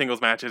be doing singles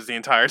matches the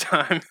entire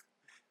time.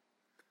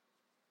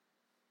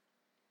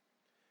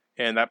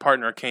 And that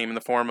partner came in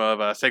the form of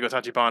Seigo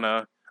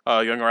Tachibana,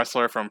 a young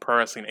wrestler from Pro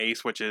Wrestling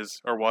Ace, which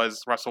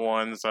was Wrestle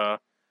One's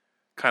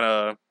kind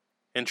of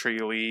entry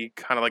league,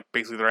 kind of like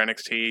basically their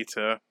NXT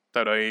to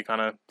WWE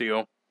kind of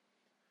deal.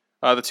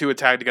 The two would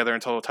tag together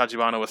until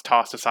Tachibana was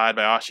tossed aside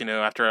by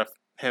Ashino after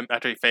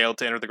he failed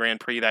to enter the Grand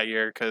Prix that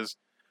year, because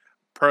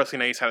Pro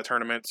Wrestling Ace had a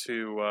tournament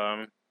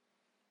to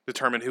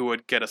determine who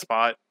would get a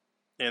spot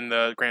in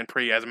the Grand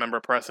Prix as a member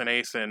of Pro Wrestling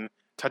Ace, and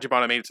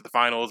Tachibana made it to the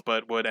finals,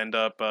 but would end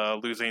up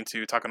losing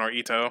to Takanori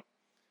Ito.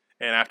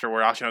 And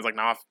afterward, Ashino was like,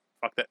 "Nah,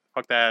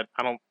 fuck that.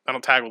 I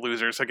don't tag with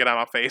losers, so get out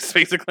of my face,"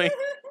 basically.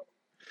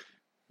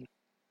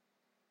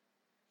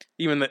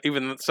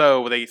 Even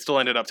so, they still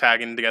ended up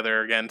tagging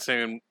together again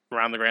soon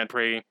around the Grand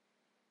Prix.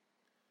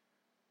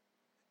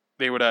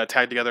 They would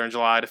tag together in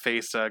July to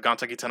face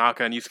Gansaki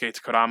Tanaka and Yusuke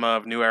Kodama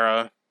of New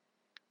Era.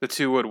 The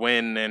two would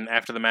win, and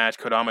after the match,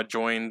 Kodama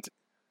joined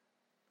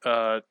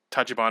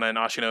Tachibana and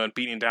Ashino in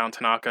beating down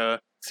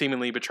Tanaka,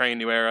 seemingly betraying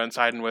New Era and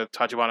siding with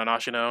Tachibana and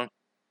Ashino.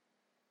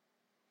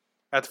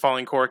 At the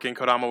following Korakuen,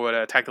 Kodama would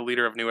attack the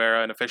leader of New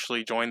Era and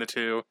officially join the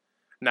two,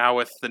 now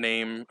with the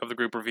name of the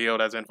group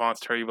revealed as Enfants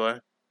Terrible.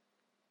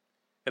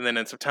 And then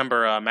in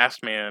September,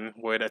 Masked Man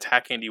would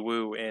attack Andy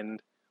Wu, and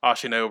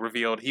Ashino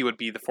revealed he would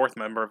be the fourth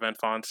member of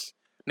Enfants,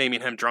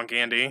 naming him Drunk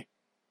Andy.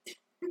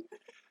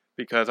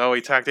 Because, he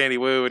attacked Andy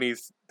Wu, and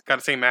he's got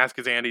the same mask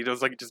as Andy.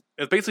 It's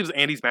basically just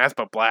Andy's mask,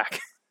 but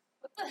black.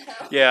 What the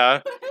hell?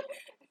 Yeah.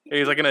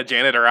 He's like in a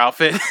janitor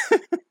outfit.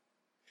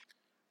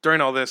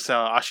 During all this,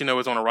 Ashino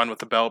was on a run with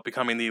the belt,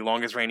 becoming the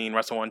longest reigning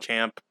Wrestle One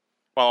champ,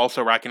 while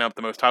also racking up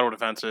the most title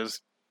defenses.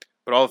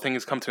 But all the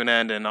things come to an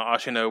end, and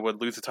Ashino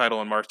would lose the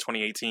title in March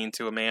 2018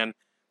 to a man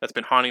that's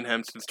been haunting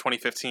him since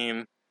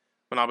 2015,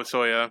 Manabu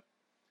Soya.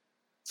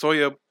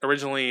 Soya,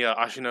 originally,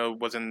 Ashino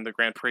was in the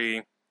Grand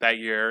Prix that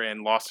year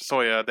and lost to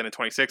Soya. Then in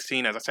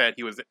 2016, as I said,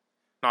 he was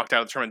knocked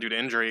out of the tournament due to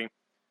injury.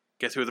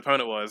 Guess who his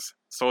opponent was?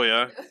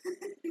 Soya.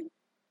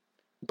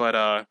 But,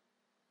 as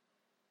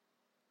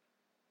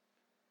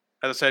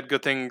I said,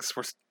 good things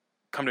were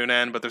come to an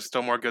end, but there's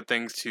still more good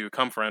things to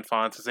come for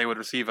Enfants, as they would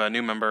receive a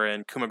new member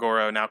in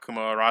Kumagoro, now Kuma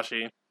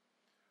Arashi.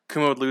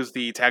 Kuma would lose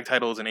the tag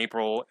titles in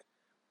April,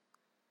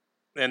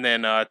 and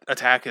then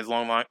attack his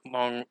long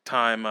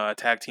time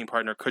tag team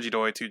partner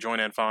Kujidoi to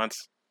join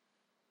Enfants.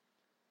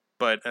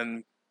 But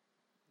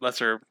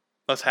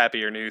less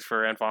happier news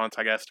for Enfants,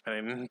 I guess,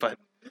 depending. But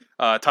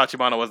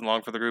Tachibana wasn't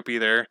long for the group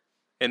either.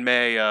 In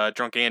May,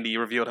 Drunk Andy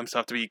revealed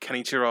himself to be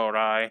Kenichiro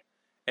Arai,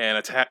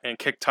 and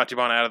kicked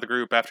Tachibana out of the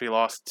group after he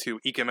lost to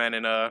Ikemen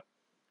in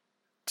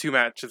 2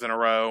 matches in a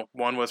row.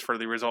 One was for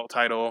the result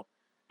title,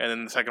 and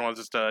then the second one was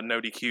just a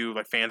no DQ,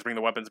 like fans bring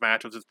the weapons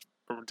match, which is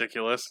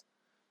ridiculous.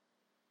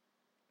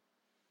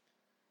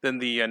 Then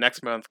the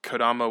next month,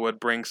 Kodama would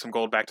bring some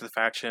gold back to the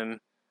faction,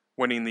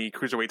 winning the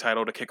Cruiserweight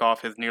title to kick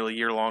off his nearly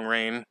year-long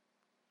reign.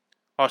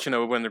 Ashino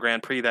would win the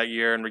Grand Prix that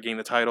year and regain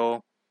the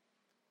title.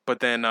 But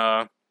then,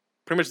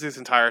 pretty much this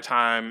entire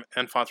time,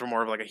 Enfants were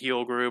more of like a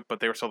heel group, but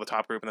they were still the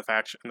top group in the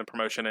faction, in the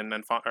promotion, and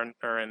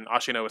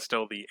Ashino was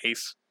still the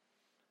ace.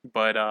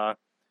 But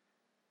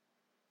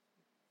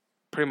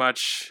pretty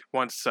much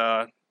once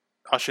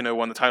Ashino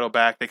won the title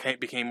back, they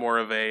became more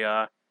of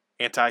a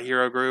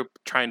anti-hero group,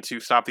 trying to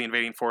stop the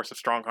invading force of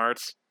Strong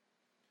Hearts.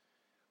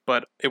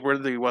 But it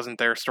really wasn't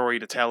their story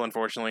to tell,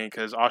 unfortunately,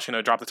 because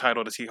Ashino dropped the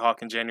title to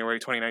T-Hawk in January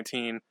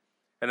 2019,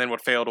 and then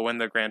would fail to win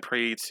the Grand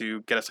Prix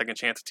to get a second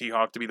chance at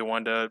T-Hawk to be the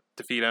one to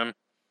defeat him.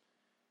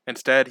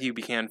 Instead, he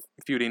began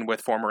feuding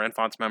with former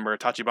Enfants member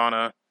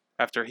Tachibana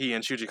after he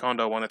and Shuji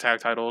Kondo won the tag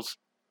titles.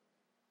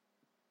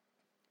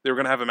 They were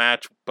going to have a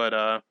match,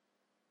 but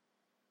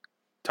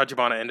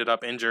Tachibana ended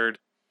up injured.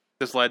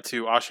 This led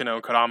to Ashino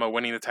and Kodama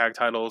winning the tag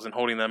titles and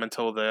holding them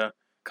until the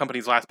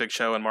company's last big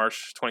show in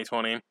March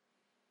 2020.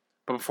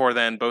 But before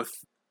then, both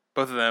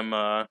of them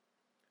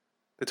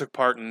they took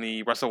part in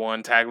the Wrestle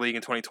One Tag League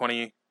in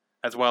 2020,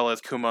 as well as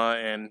Kuma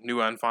and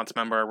new Enfants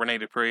member Rene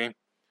Dupree,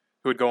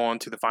 who would go on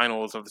to the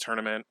finals of the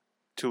tournament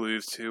to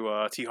lose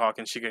to T-Hawk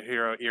and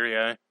Shigehiro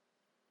Irie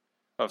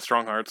of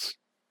Strong Hearts.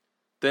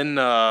 Then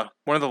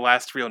one of the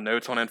last real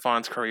notes on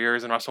Enfon's career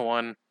is in Wrestle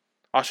 1.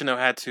 Ashino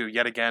had to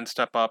yet again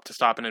step up to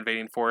stop an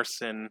invading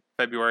force in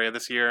February of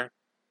this year.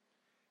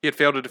 He had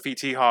failed to defeat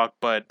T-Hawk,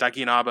 but Daiki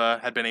Inaba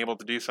had been able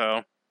to do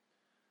so.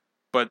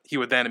 But he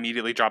would then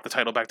immediately drop the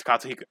title back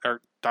to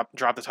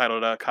drop the title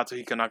to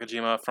Katsuhiko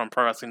Nakajima from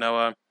Pro Wrestling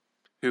Noah,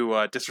 who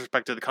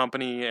disrespected the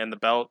company and the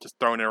belt, just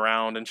throwing it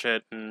around and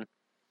shit. And of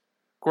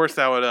course,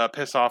 that would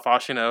piss off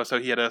Ashino, so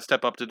he had to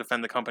step up to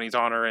defend the company's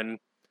honor,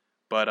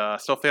 but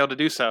still failed to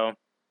do so.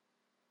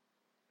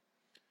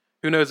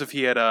 Who knows if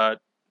he had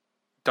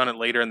done it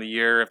later in the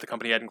year, if the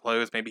company hadn't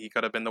closed, maybe he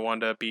could have been the one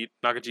to beat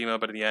Nakajima,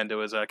 but in the end, it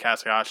was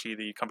Kazuhashi,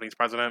 the company's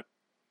president.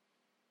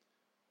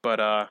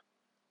 But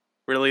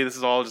really, this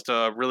is all just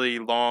a really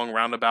long,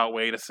 roundabout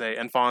way to say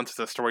Enfon's is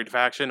a storied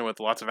faction with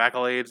lots of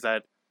accolades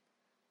that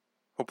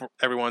hope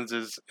everyone's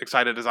as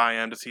excited as I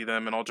am to see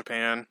them in All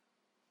Japan.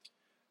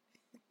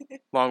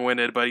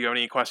 Long-winded, but you have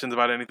any questions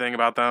about anything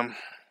about them?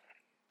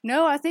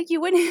 No, I think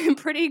you went in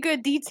pretty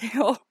good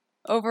detail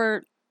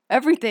over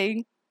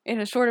everything in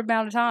a short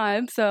amount of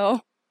time,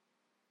 so...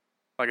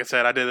 Like I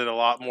said, I did it a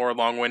lot more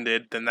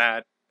long-winded than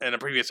that in a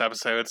previous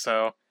episode,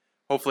 so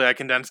hopefully I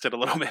condensed it a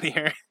little bit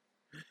here.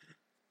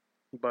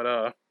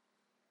 But,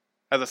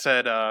 as I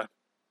said,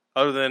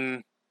 other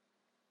than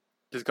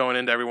just going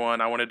into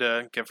everyone, I wanted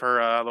to give her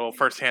a little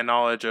first-hand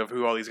knowledge of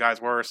who all these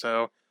guys were,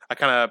 so I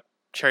kind of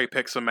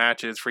cherry-picked some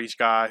matches for each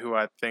guy who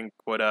I think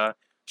would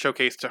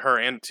showcase to her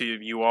and to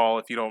you all,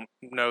 if you don't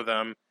know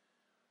them,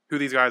 who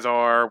these guys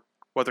are,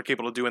 what they're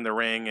capable of doing in the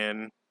ring,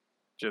 and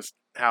just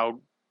how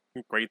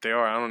great they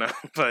are. I don't know.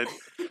 But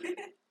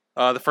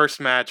the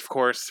first match, of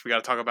course, we got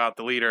to talk about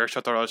the leader,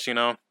 Shotaro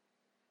Ashino.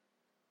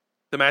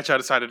 The match I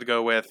decided to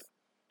go with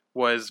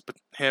was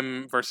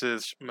him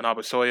versus Manabu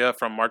Soya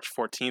from March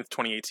 14th,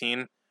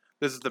 2018.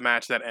 This is the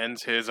match that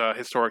ends his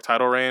historic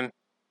title reign.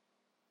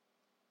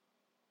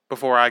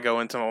 Before I go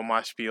into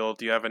my spiel,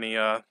 do you have any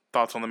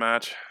thoughts on the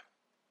match?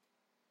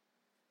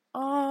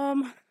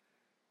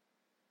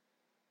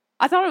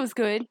 I thought it was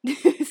good.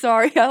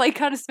 Sorry, I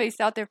kind of spaced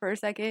out there for a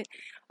second.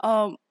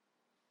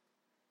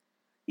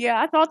 Yeah,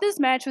 I thought this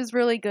match was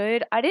really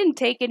good. I didn't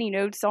take any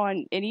notes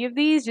on any of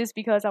these just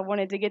because I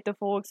wanted to get the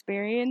full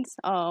experience.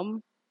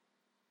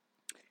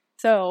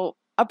 So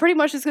I'm pretty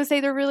much just gonna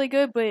say they're really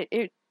good, but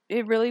it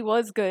really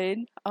was good.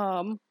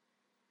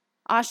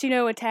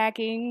 Ashino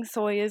attacking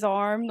Soya's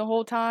arm the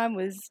whole time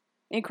was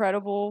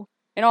incredible,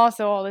 and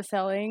also all the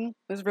selling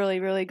was really,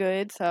 really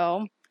good.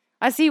 So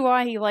I see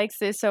why he likes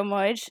this so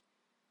much.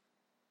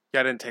 Yeah,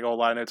 I didn't take a whole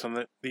lot of notes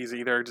on these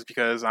either, just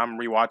because I'm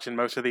rewatching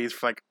most of these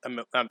for like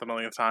not the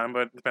millionth time,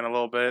 but it's been a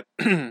little bit.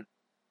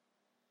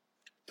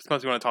 Just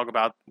mostly want to talk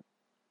about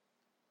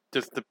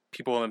just the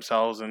people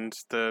themselves and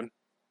just the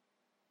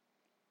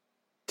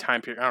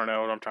time period. I don't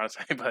know what I'm trying to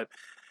say, but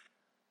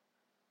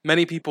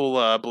many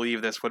people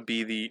believe this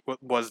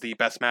was the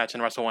best match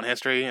in Wrestle 1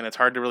 history, and it's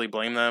hard to really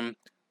blame them.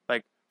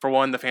 Like, for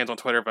one, the fans on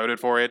Twitter voted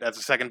for it as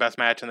the second best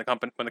match in the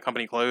company when the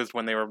company closed,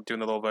 when they were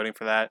doing the little voting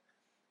for that.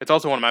 It's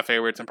also one of my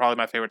favorites, and probably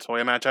my favorite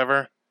Soya match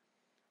ever.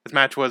 This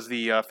match was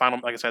the final,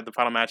 like I said, the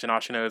final match in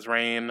Ashino's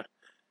reign.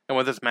 And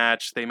with this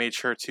match, they made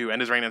sure to end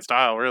his reign in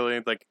style, really.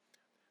 Like,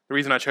 the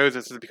reason I chose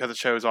this is because it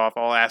shows off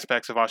all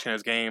aspects of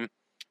Ashino's game. It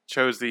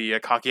shows the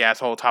cocky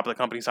asshole top of the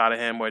company side of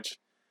him, which,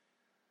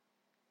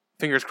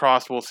 fingers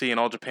crossed, we'll see in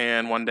All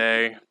Japan one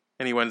day.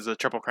 And he wins the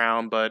Triple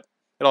Crown, but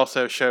it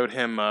also showed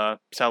him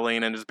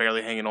selling and just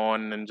barely hanging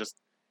on and just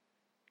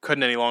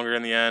couldn't any longer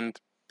in the end.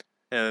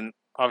 And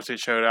obviously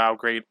it showed how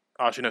great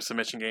Ashino's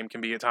submission game can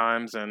be at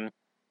times, and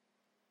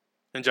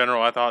in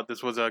general, I thought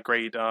this was a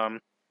great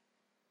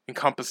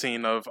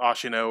encompassing of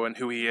Ashino and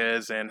who he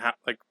is and how,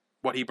 like,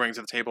 what he brings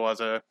to the table as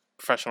a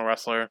professional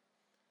wrestler.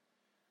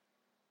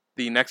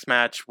 The next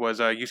match was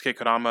Yusuke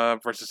Kodama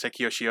versus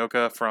Seiki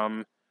Yoshioka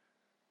from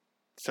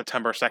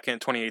September 2nd,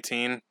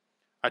 2018.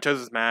 I chose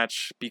this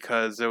match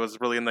because it was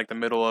really in like the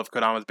middle of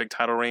Kodama's big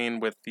title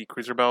reign with the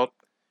Cruiser Belt,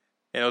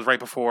 and it was right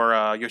before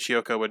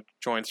Yoshioka would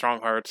join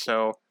Strong Hearts,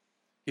 so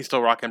he's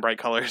still rocking bright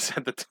colors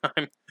at the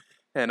time.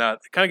 And it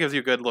kind of gives you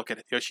a good look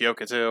at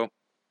Yoshioka, too.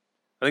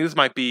 I think this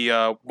might be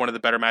one of the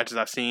better matches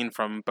I've seen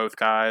from both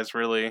guys,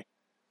 really.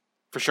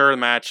 For sure, the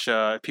match,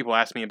 if people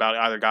ask me about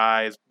either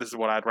guys, this is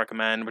what I'd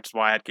recommend, which is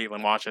why I had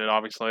Caitlin watch it,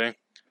 obviously.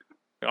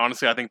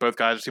 Honestly, I think both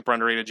guys are super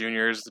underrated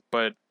juniors,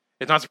 but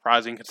it's not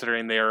surprising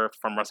considering they are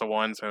from Wrestle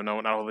 1, so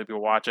not all the people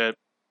watch it.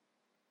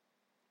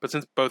 But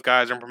since both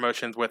guys are in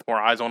promotions with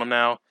more eyes on them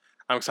now,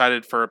 I'm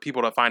excited for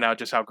people to find out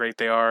just how great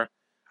they are.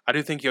 I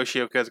do think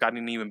Yoshioka has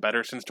gotten even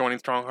better since joining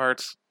Strong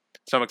Hearts,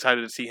 so I'm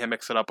excited to see him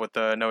mix it up with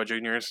the Noah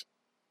Juniors.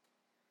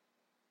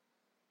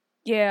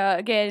 Yeah,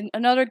 again,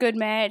 another good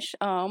match.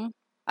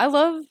 I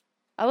love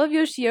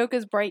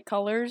Yoshioka's bright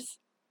colors,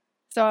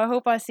 so I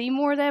hope I see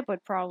more of that.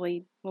 But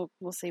probably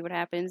we'll see what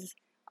happens.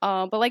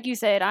 But like you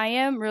said, I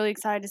am really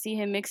excited to see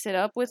him mix it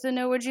up with the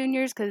Noah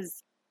Juniors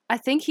because I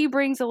think he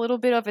brings a little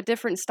bit of a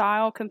different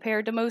style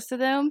compared to most of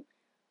them.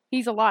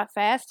 He's a lot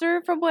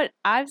faster from what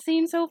I've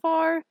seen so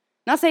far.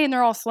 Not saying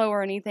they're all slow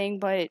or anything,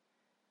 but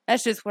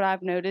that's just what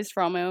I've noticed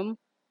from him.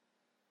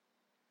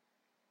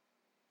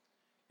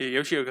 Yeah,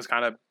 Yoshioka's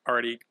kind of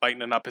already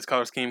lightening up his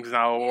color scheme because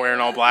now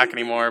wearing all black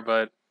anymore.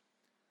 But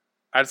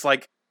I just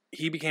like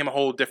he became a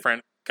whole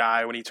different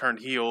guy when he turned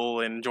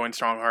heel and joined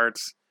Strong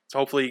Hearts. So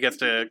hopefully he gets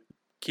to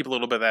keep a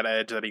little bit of that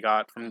edge that he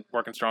got from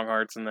working Strong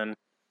Hearts. And then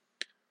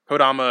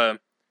Kodama,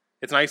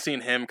 it's nice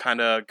seeing him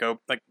kind of go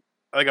like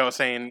I was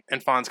saying.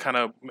 Enfant's kind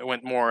of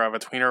went more of a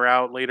tweener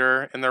route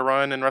later in their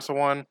run in Wrestle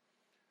One,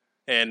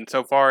 and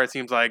so far it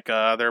seems like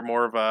they're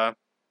more of a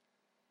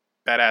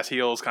badass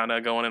heels kind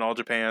of going in All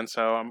Japan.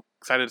 So I'm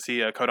excited to see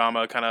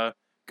Kodama kind of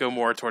go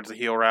more towards the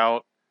heel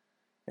route,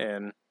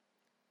 and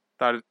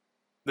thought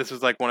this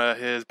was like one of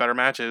his better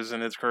matches in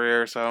his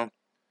career. So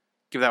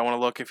give that one a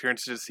look if you're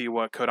interested to see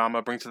what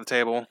Kodama brings to the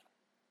table.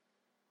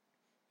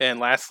 And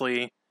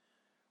lastly,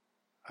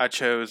 I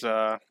chose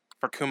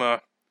for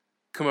Kuma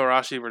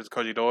Arashi versus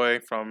Koji Doi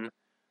from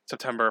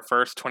September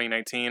 1st,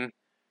 2019.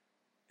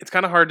 It's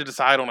kind of hard to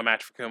decide on a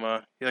match for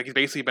Kuma. He's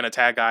basically been a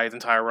tag guy his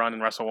entire run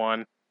in Wrestle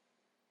One.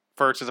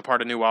 First as a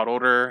part of New Wild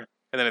Order,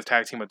 and then his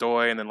tag team with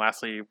Doi, and then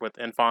lastly with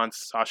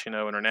Enfants,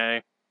 Ashino, and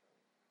Renee.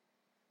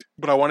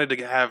 But I wanted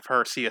to have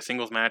her see a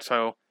singles match,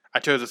 so I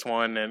chose this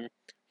one. And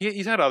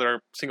he's had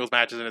other singles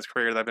matches in his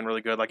career that have been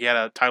really good. Like he had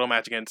a title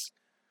match against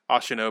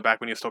Ashino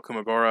back when he was still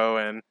Kumagoro,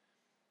 and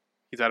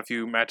he's had a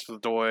few matches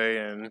with Doi,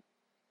 and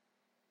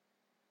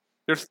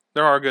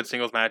there are good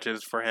singles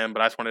matches for him.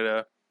 But I just wanted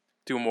to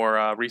do a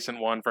more recent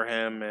one for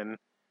him, and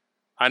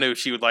I knew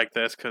she would like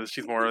this because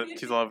she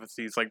loves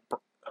these like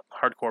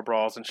hardcore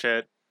brawls and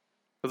shit.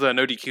 It was a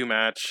no DQ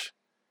match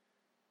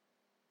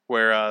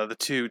where the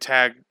two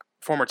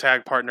former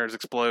tag partners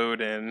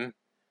explode, and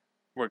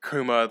where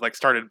Kuma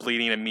started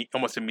bleeding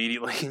almost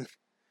immediately,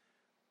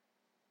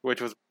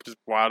 which was just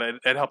wild.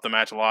 It helped the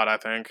match a lot, I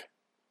think.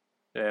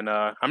 And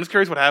I'm just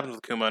curious what happens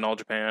with Kuma in All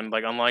Japan.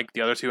 Unlike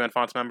the other two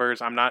Enfants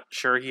members, I'm not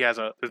sure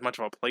there's much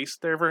of a place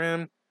there for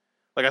him.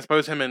 I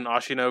suppose him and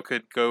Ashino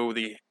could go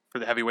for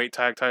the heavyweight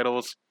tag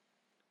titles,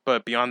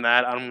 but beyond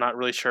that, I'm not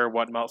really sure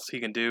what else he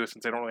can do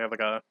since they don't really have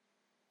a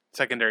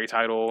secondary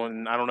title,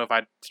 and I don't know if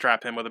I'd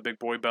strap him with a big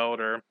boy belt,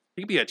 or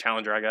he could be a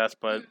challenger, I guess.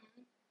 But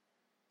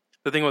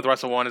the thing with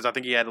Wrestle One is I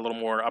think he had a little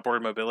more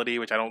upward mobility,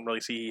 which I don't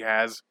really see he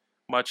has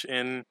much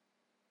in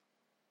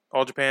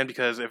All Japan,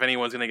 because if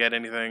anyone's going to get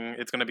anything,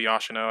 it's going to be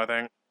Ashino, I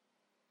think.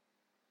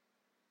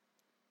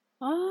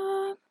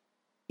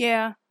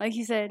 Yeah, like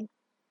you said,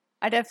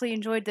 I definitely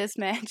enjoyed this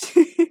match.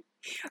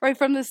 Right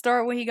from the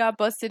start when he got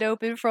busted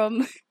open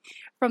from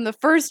the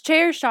first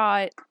chair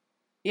shot.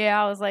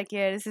 Yeah, I was like,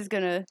 yeah, this is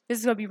gonna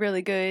be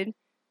really good.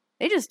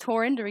 They just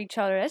tore into each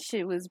other. That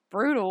shit was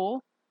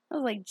brutal. I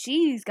was like,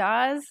 geez,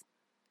 guys.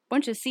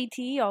 Bunch of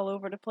CT all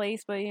over the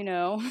place, but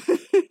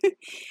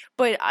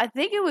But I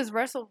think it was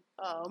wrestled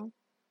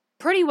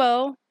pretty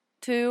well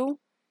too.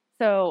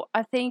 So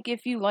I think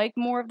if you like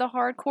more of the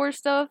hardcore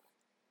stuff,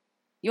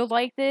 you'll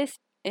like this.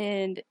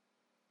 And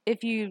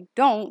if you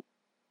don't,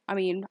 I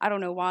mean, I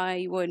don't know why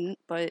you wouldn't,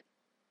 but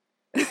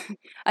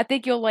I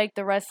think you'll like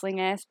the wrestling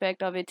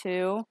aspect of it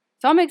too.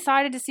 So I'm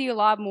excited to see a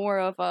lot more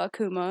of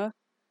Kuma.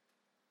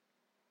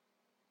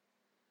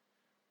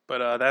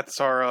 But that's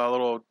our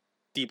little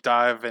deep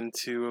dive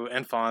into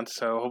Enfants.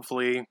 So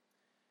hopefully,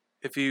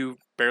 if you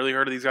barely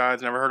heard of these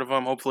guys, never heard of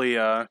them, hopefully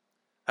I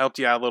helped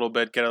you out a little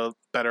bit, get a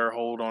better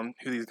hold on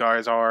who these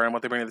guys are and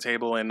what they bring to the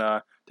table, and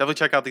definitely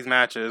check out these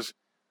matches.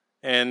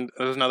 And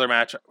there's another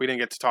match we didn't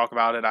get to talk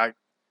about it.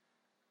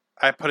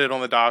 I put it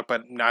on the dock,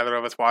 but neither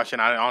of us watched it.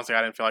 I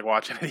didn't feel like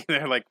watching it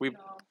either.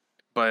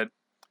 But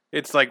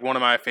it's one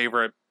of my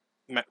favorite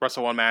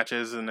Wrestle One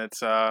matches, and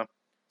it's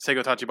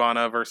Seigo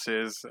Tachibana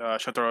versus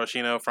Shotaro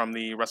Ashino from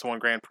the Wrestle One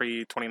Grand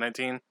Prix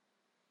 2019.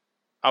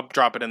 I'll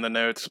drop it in the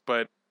notes,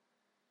 but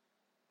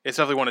it's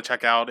definitely one to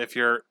check out if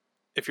you're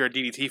a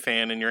DDT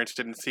fan and you're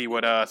interested in see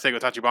what Seigo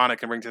Tachibana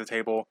can bring to the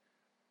table.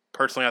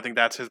 Personally, I think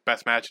that's his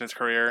best match in his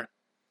career,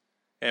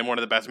 and one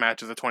of the best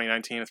matches of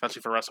 2019,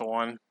 especially for Wrestle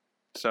One.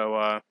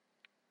 So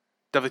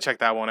definitely check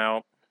that one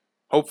out.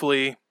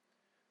 Hopefully,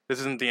 this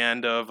isn't the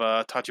end of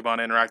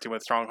Tachibana interacting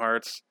with Strong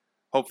Hearts.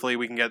 Hopefully,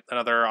 we can get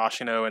another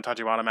Ashino and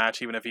Tachibana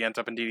match, even if he ends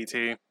up in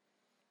DDT.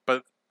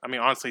 But, I mean,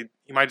 honestly,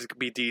 he might just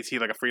be DDT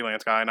like a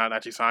freelance guy, not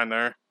actually signed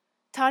there.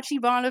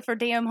 Tachibana for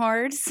damn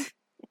hearts.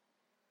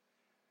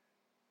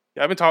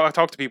 Yeah, I've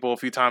talked to people a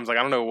few times. I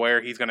don't know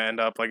where he's going to end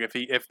up.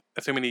 If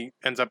assuming he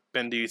ends up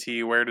in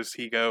DDT, where does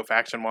he go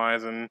faction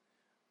wise? And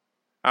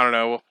I don't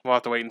know. We'll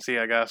have to wait and see,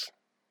 I guess.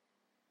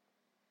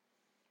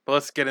 But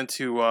let's get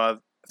into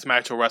some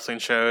actual wrestling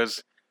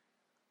shows.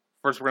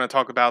 First, we're going to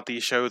talk about the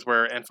shows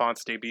where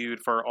Enfants debuted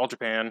for All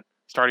Japan,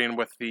 starting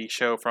with the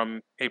show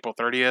from April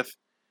 30th.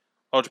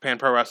 All Japan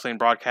Pro Wrestling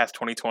Broadcast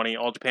 2020.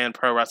 All Japan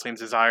Pro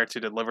Wrestling's desire to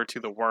deliver to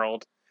the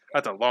world.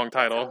 That's a long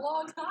title. That's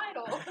a long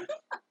title.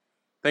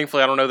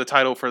 Thankfully, I don't know the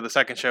title for the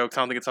second show because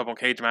I don't think it's up on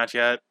Cage Match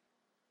yet.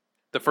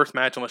 The first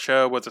match on the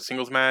show was a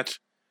singles match.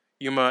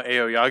 Yuma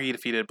Aoyagi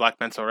defeated Black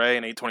Mensoure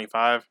in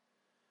 825.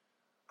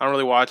 I don't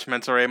really watch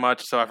Mensoure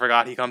much, so I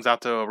forgot he comes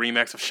out to a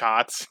remix of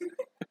Shots.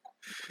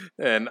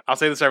 And I'll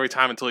say this every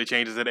time until he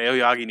changes it.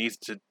 Aoyagi needs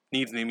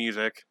new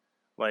music.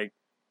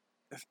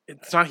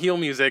 It's not heel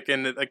music,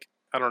 and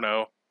I don't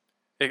know.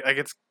 I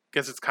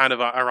guess it's kind of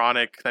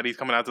ironic that he's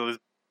coming out to this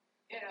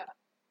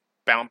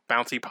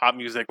bouncy pop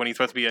music when he's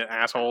supposed to be an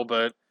asshole,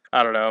 but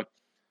I don't know.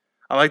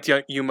 I liked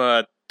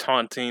Yuma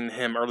taunting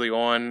him early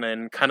on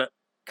and kind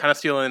of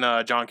stealing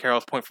John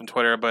Carroll's point from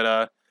Twitter,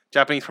 but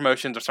Japanese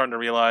promotions are starting to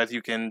realize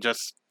you can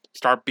just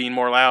start being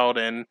more loud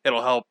and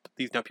it'll help.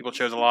 These people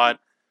shows a lot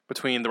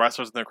between the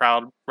wrestlers in the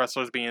crowd,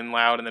 wrestlers being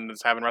loud and then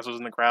just having wrestlers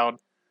in the crowd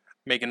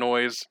making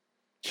noise,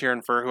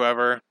 cheering for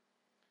whoever,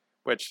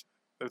 which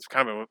is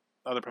kind of what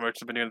other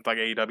promotions have been doing, like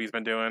AEW's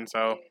been doing,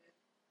 so.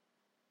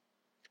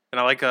 And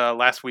I like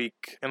last week,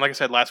 and like I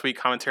said, last week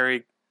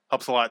commentary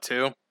helps a lot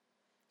too.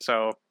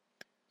 So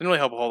didn't really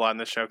help a whole lot in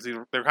this show because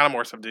they're kind of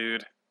more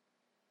subdued.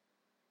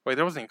 Wait,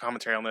 there wasn't any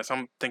commentary on this.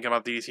 I'm thinking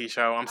about the DDT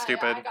show. I'm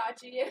stupid. I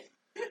got you.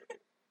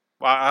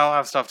 Well, I'll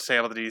have stuff to say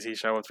about the DDT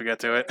show once we get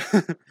to it.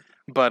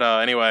 But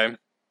anyway, as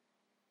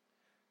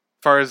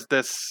far as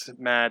this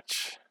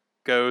match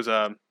goes,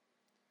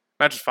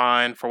 match is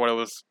fine for what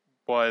it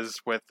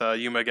was with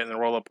Yuma getting the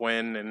roll-up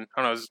win, and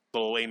I don't know, it was a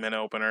little 8-minute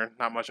opener.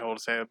 Not much I hold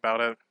to say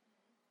about it.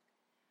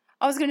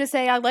 I was gonna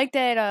say I like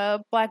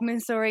that Black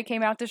Story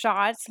came out to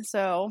shots,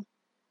 so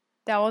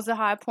that was a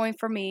high point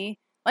for me.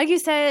 Like you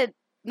said,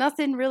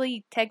 nothing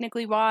really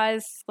technically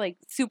wise, like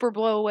super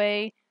blow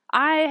away.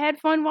 I had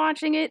fun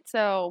watching it,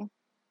 so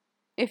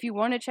if you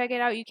want to check it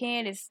out, you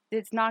can. It's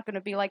not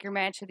gonna be like your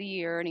match of the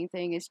year or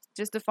anything. It's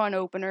just a fun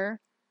opener.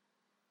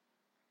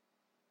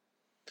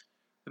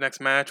 The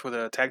next match was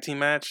a tag team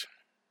match.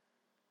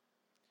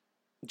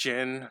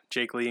 Jin,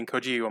 Jake Lee, and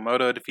Koji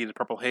Iwamoto defeated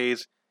Purple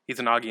Haze,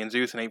 Izanagi, and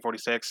Zeus in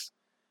 8:46.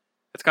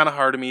 It's kind of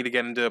hard to me to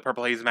get into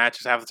Purple Haze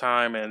matches half the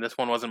time, and this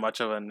one wasn't much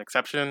of an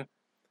exception.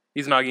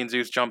 Izanagi and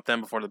Zeus jumped them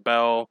before the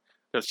bell.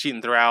 There was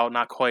cheating throughout,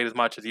 not quite as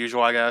much as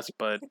usual, I guess,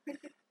 but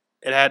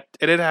it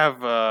did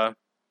have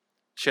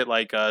shit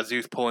like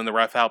Zeus pulling the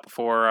ref out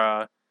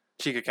before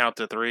she could count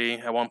to 3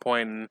 at one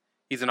point, and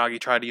Izanagi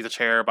tried to use a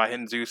chair by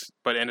hitting Zeus,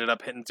 but ended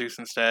up hitting Zeus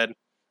instead.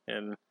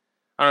 And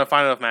I don't know,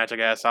 fine enough match, I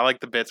guess. I like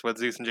the bits with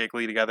Zeus and Jake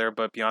Lee together,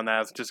 but beyond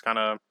that, it's just kind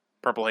of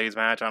Purple Haze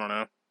match. I don't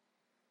know.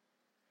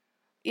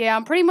 Yeah,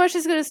 I'm pretty much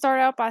just gonna start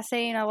out by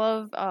saying I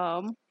love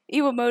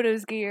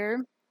Iwamoto's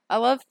gear. I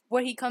love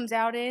what he comes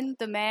out in.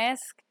 The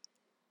mask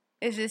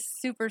is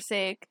just super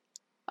sick.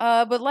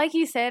 But like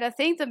you said, I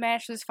think the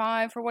match was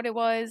fine for what it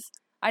was.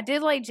 I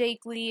did like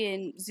Jake Lee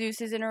and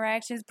Zeus's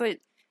interactions, but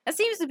that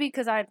seems to be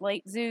because I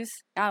like Zeus.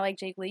 I like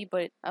Jake Lee,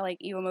 but I like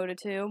Iwamoto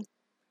too.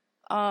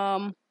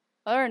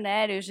 Other than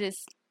that, it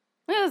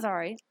was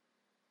alright.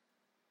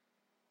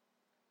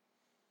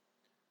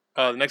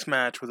 The next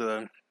match was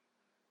a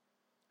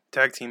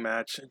tag team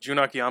match. Jun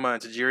Akiyama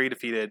and Tajiri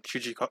defeated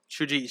Shuji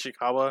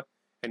Ishikawa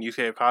and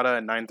Yusuke Okada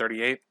in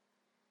 9:38.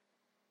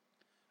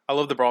 I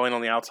love the brawling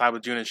on the outside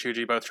with Jun and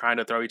Shuji both trying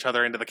to throw each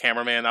other into the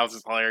cameraman. That was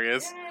just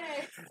hilarious.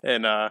 Yes.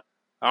 And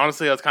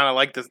honestly, I was kind of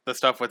like the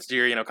stuff with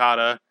Tajiri and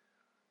Okada,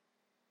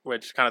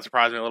 which kind of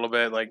surprised me a little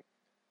bit. Like,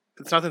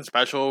 it's nothing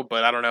special,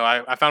 but I don't know.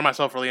 I found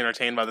myself really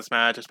entertained by this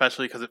match,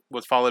 especially because it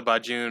was followed by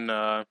Jun.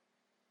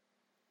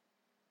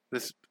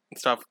 This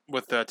stuff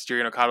with Tajiri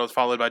and Okada was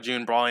followed by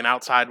Jun brawling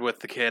outside with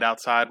the kid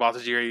outside while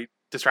Tajiri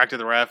distracted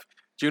the ref.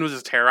 Jun was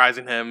just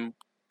terrorizing him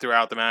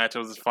throughout the match. It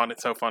was just fun.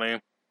 It's so funny.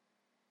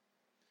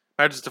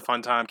 Match just a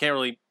fun time.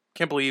 Can't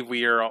believe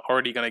we are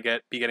already gonna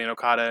be getting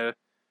Okada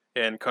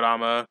and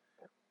Kodama,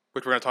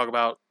 which we're gonna talk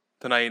about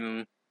tonight.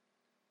 And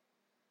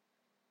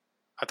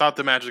I thought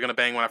the match was gonna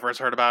bang when I first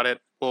heard about it.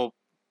 We'll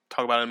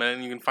talk about it in a minute,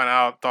 and you can find out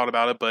how I thought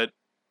about it. But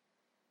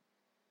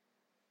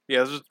yeah,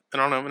 it was just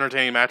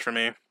entertaining match for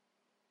me.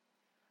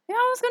 Yeah,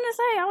 I was gonna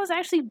say I was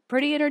actually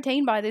pretty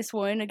entertained by this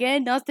one.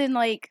 Again, nothing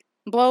like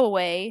blow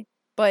away,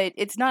 but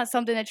it's not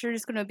something that you're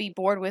just gonna be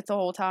bored with the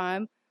whole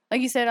time.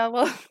 Like you said, I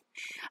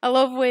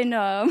love when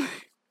Jun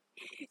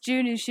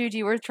and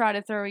Shuji were trying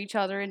to throw each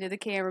other into the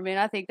cameraman.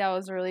 I think that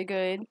was really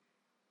good.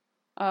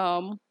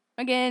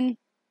 Again,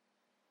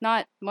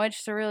 not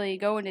much to really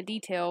go into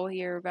detail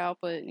here about,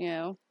 but you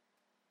know.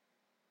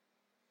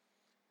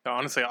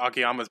 Honestly,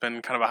 Akiyama's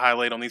been kind of a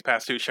highlight on these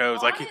past 2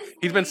 shows. Like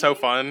he's been so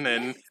fun,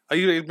 and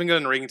he's been good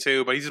in the ring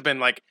too. But he's just been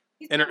like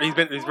he's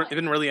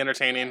been really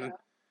entertaining,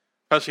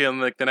 especially on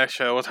like the next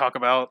show we'll talk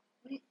about.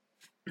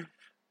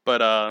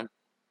 But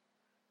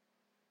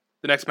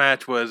the next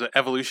match was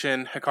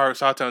Evolution. Hikaru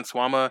Sato and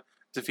Suwama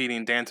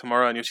defeating Dan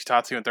Tamura and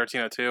Yoshitatsu in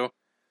 13:02.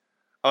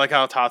 I like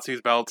how Tatsu's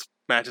belt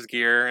matches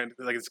gear and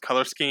like his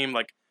color scheme.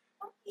 Like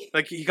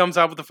he comes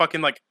out with the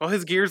fucking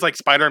his gear's like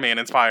Spider-Man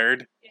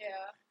inspired.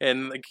 Yeah.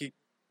 And like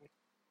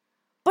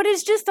But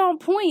it's just on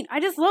point. I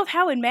just love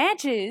how it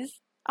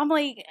matches. I'm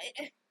like,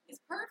 It's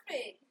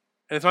perfect.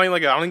 and it's not even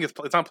like I don't think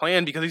it's not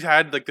planned because he's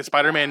had like the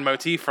Spider-Man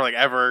motif for like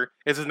ever.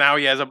 It's just now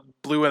he has a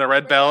blue and a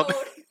red belt.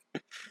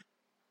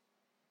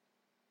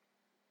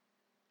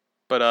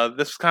 But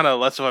this was kind of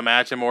less of a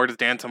match and more just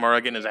Dan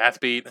Tamura getting his ass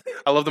beat.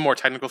 I love the more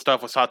technical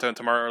stuff with Sato and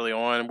Tamura early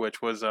on, which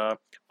was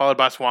followed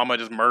by Suwama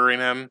just murdering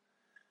him.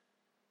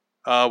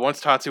 Once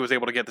Tatsu was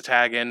able to get the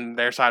tag in,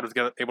 their side was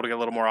able to get a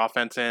little more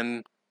offense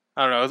in.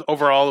 I don't know.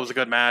 Overall, it was a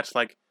good match.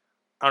 Like,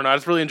 I don't know. I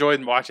just really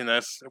enjoyed watching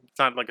this. It's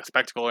not like a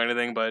spectacle or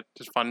anything, but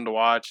just fun to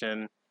watch.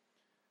 And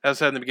as I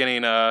said in the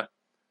beginning,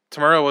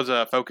 Tamura was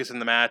a focus in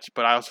the match,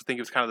 but I also think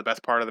it was kind of the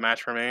best part of the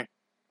match for me.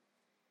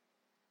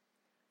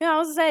 Yeah, I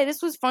was gonna say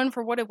this was fun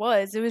for what it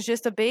was. It was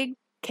just a big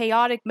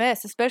chaotic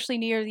mess, especially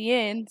near the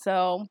end.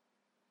 So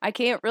I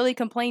can't really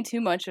complain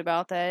too much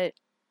about that.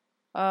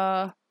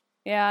 Yeah,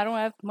 I don't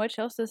have much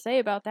else to say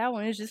about that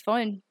one. It's just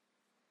fun.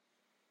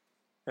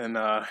 And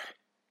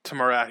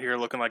Tamura out here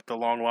looking like the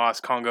long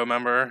lost Congo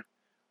member,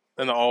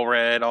 in the all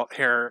red,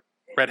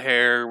 red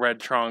hair, red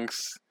trunks.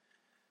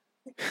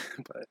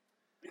 But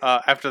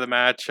after the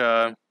match,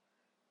 Suwama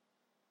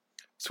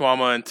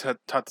and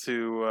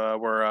Tatsu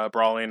were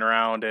brawling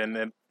around, and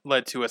it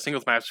led to a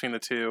singles match between the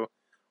two,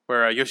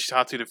 where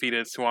Yoshitatsu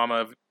defeated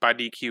Suwama by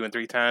DQ in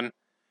 3:10.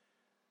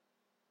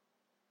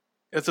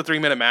 It's a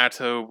 3-minute match,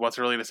 so what's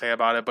really to say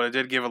about it, but it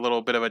did give a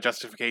little bit of a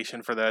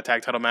justification for the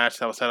tag title match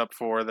that was set up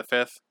for the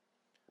 5th.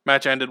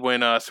 Match ended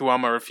when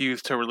Suwama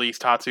refused to release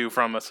Tatsu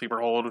from a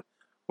sleeper hold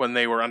when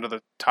they were under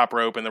the top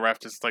rope, and the ref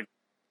just like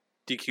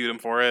DQ'd him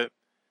for it.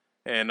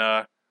 And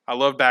I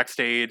love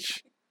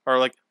backstage, or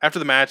like after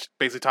the match,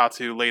 basically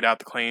Tatsu laid out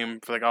the claim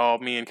for like, oh,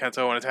 me and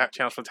Kento want to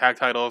challenge for the tag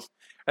titles,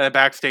 and then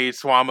backstage,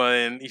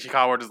 Suwama and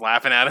Ishikawa were just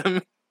laughing at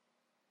him.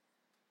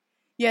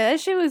 Yeah, that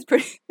shit was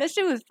pretty. That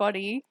shit was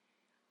funny.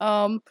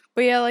 But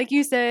yeah, like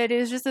you said, it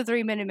was just a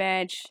 3-minute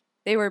match.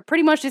 They were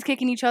pretty much just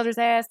kicking each other's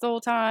ass the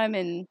whole time,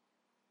 and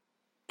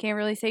can't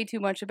really say too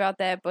much about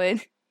that. But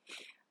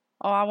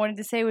all I wanted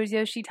to say was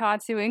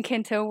Yoshitatsu and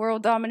Kento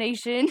World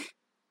Domination.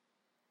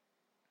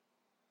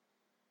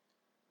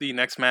 The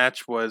next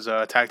match was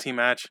a tag team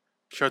match.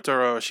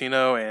 Shotaro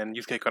Oshino and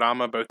Yusuke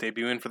Kodama, both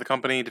debuting for the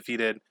company,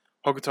 defeated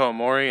Hokuto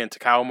Omori and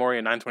Takao Omori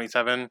in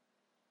 9:27.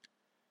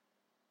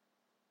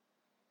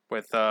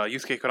 With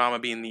Yusuke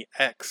Kodama being the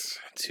X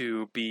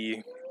to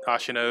be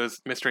Ashino's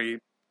mystery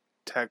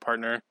tag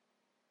partner.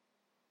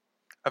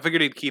 I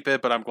figured he'd keep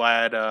it, but I'm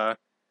glad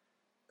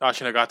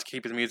Ashino got to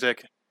keep his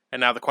music. And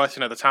now the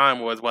question at the time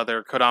was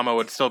whether Kodama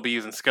would still be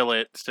using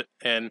Skillet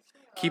and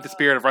keep the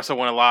spirit of Wrestle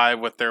One alive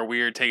with their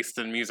weird taste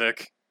in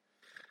music.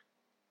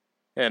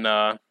 And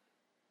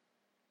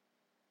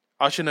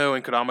Ashino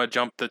and Kodama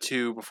jumped the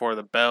 2 before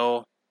the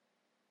bell.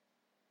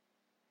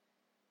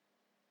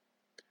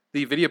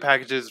 The video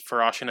packages for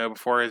Ashino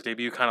before his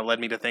debut kind of led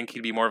me to think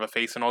he'd be more of a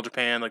face in All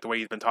Japan, like the way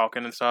he's been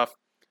talking and stuff.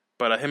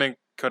 But him and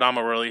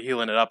Kodama were really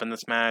healing it up in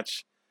this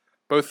match.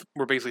 Both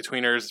were basically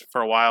tweeners for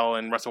a while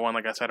in Wrestle One,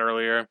 like I said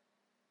earlier.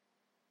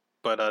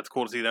 But it's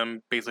cool to see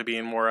them basically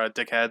being more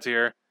dickheads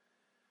here.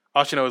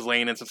 Ashino was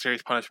laying in some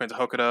serious punishment to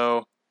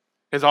Hokuto.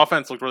 His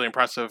offense looked really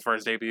impressive for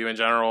his debut in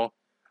general.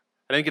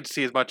 I didn't get to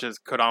see as much as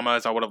Kodama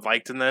as I would have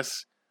liked in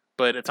this,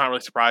 but it's not really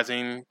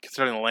surprising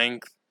considering the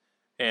length.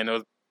 And it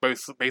was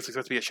basically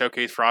supposed to be a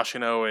showcase for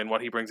Ashino and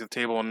what he brings to the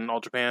table in All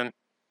Japan.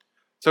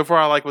 So far,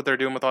 I like what they're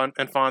doing with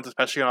Enfants,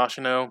 especially on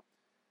Ashino.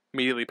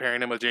 Immediately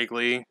pairing him with Jake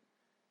Lee,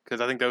 because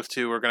I think those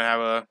two are going to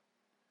have a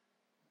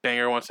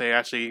banger once they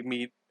actually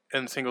meet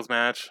in singles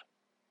match.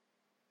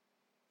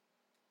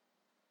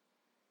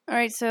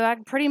 Alright, so I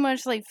pretty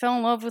much like fell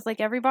in love with like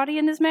everybody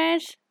in this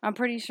match. I'm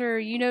pretty sure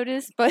you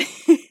noticed, but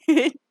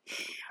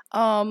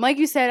like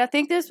you said, I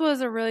think this was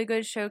a really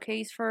good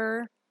showcase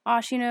for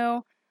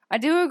Ashino. I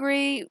do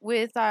agree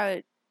with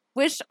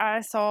wish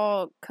I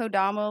saw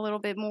Kodama a little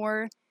bit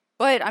more,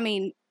 but I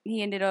mean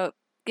he ended up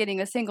getting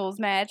a singles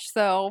match,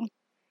 so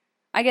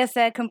I guess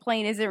that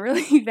complaint isn't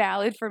really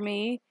valid for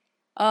me.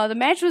 The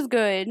match was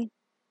good.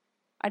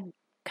 I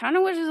kind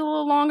of wish it was a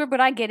little longer, but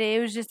I get it. It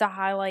was just a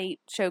highlight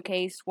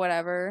showcase,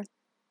 whatever.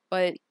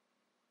 But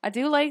I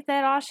do like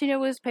that Ashino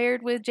was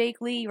paired with Jake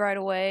Lee right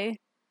away.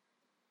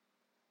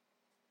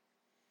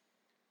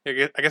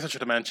 I guess I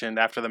should have mentioned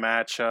after the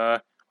match,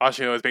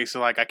 Ashino was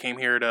basically like, I came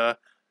here to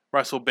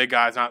wrestle big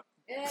guys, not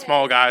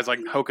small guys like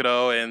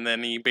Hokuto, and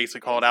then he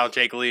basically called out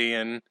Jake Lee,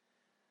 and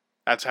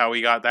that's how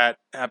we got that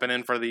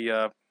happening for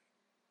the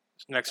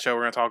next show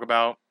we're going to talk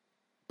about.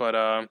 But,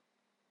 I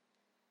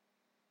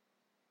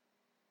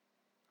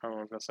don't know what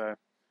I was going to say.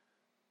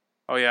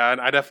 Oh yeah,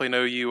 I definitely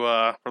know you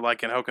were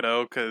liking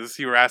Hokuto, because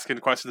you were asking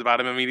questions about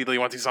him immediately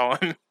once you saw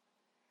him.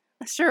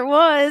 I sure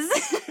was.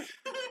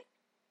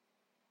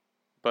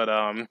 But,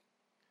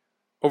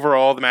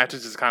 overall, the match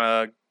is just kind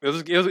of... It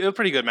was a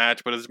pretty good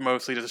match, but it was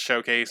mostly just a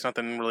showcase,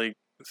 nothing really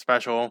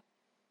special.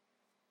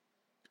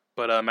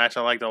 But a match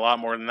I liked a lot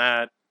more than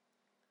that.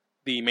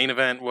 The main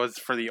event was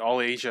for the All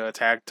Asia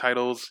tag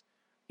titles.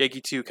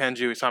 Yaki-2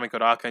 Kenju, Isami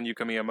Kodaka, and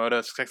Yuka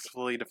Miyamoto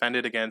successfully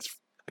defended against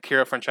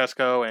Akira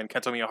Francesco and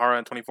Kento Miyahara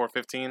in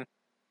 24-15.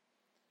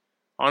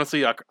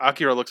 Honestly,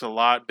 Akira looks a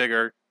lot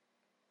bigger.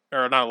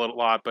 Or not a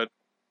lot, but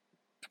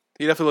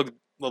he definitely looked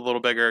a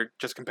little bigger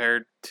just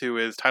compared to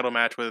his title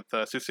match with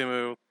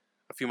Susumu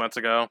a few months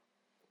ago.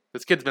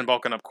 This kid's been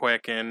bulking up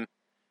quick, and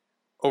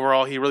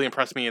overall, he really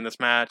impressed me in this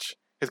match.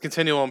 His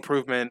continual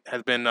improvement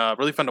has been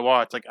really fun to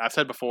watch. Like I've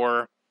said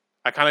before,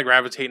 I kind of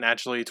gravitate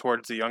naturally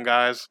towards the young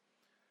guys.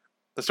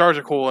 The stars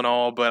are cool and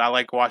all, but I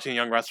like watching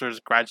young wrestlers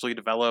gradually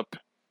develop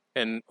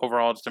and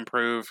overall just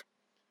improve.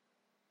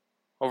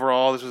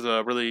 overall, this was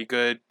a really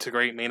good to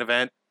great main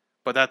event,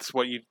 but that's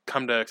what you'd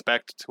come to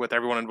expect with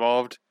everyone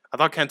involved. I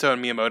thought Kento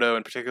and Miyamoto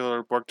in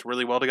particular worked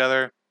really well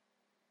together.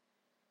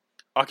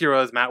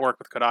 Akira's mat work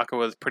with Kodaka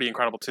was pretty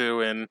incredible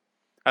too, and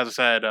as I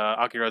said,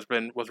 Akira's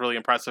was really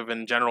impressive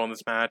in general in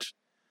this match.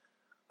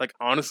 Like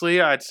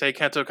honestly, I'd say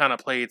Kento kind of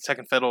played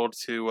second fiddle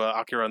to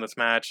Akira in this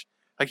match.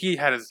 Like he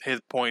had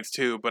his points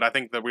too, but I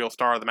think the real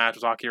star of the match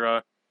was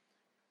Akira,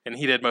 and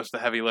he did most of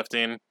the heavy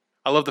lifting.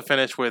 I love the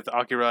finish with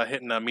Akira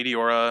hitting a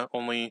Meteora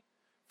only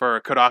for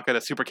Kodaka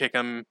to super kick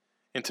him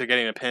into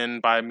getting a pin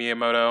by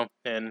Miyamoto,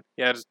 and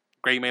yeah, just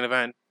great main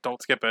event.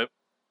 Don't skip it.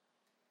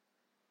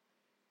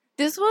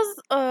 This was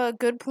a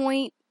good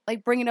point,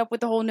 like bringing up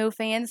with the whole no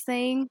fans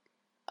thing.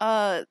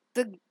 The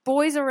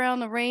boys around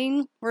the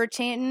ring were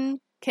chanting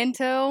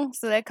Kento,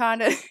 so that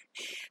kind of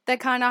that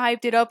kind of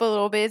hyped it up a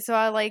little bit. So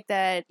I like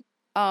that.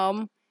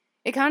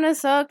 It kind of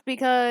sucked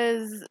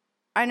because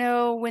I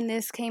know when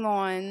this came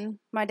on,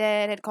 my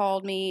dad had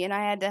called me and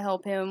I had to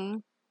help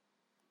him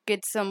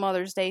get some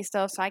Mother's Day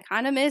stuff, so I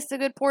kind of missed a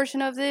good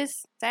portion of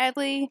this,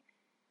 sadly.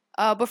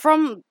 But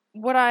from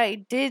what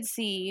I did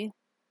see,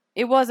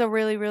 it was a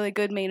really, really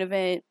good main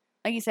event.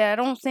 Like you said,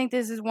 I don't think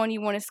this is one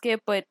you want to skip,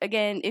 but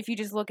again, if you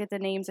just look at the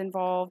names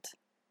involved,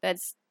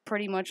 that's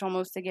pretty much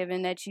almost a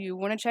given that you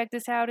want to check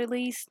this out at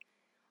least.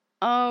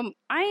 I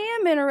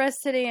am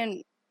interested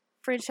in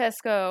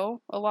Francesco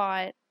a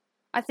lot.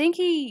 I think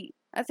he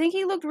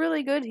looked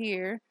really good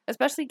here,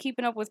 especially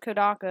keeping up with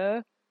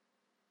Kodaka.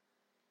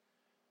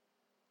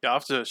 Yeah, I'll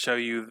have to show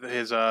you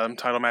his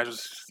title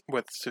matches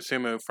with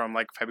Susumu from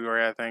like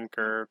February, I think,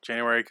 or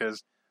January,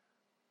 because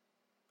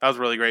that was a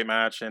really great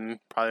match and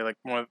probably like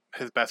one of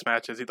his best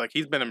matches.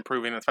 He's been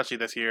improving, especially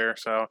this year,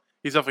 so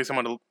he's definitely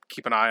someone to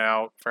keep an eye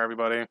out for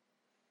everybody.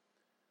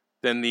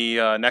 Then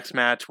the next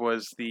match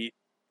was the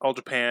All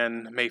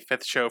Japan May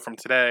 5th show from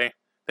today.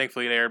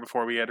 Thankfully, it aired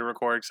before we had to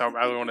record, so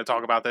I really want to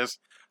talk about this,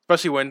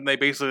 especially when they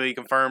basically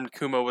confirmed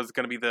Kuma was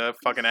going to be the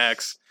fucking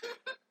X.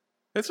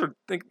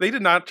 They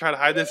did not try to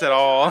hide this at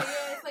all.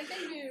 Like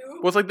they do.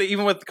 Well, it's like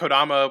even with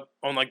Kodama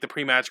on like the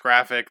pre-match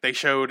graphic, they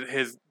showed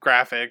his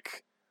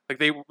graphic. Like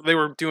they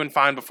were doing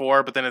fine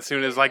before, but then as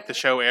soon as like the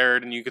show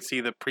aired and you could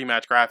see the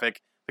pre-match graphic,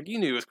 like you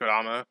knew it was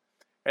Kodama,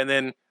 and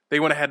then they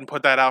went ahead and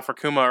put that out for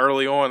Kuma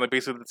early on, like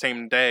basically the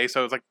same day.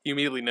 So it's like you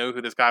immediately know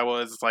who this guy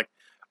was. It's like,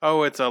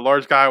 oh, it's a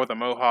large guy with a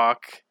mohawk.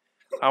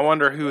 I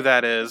wonder who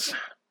that is.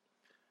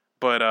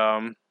 But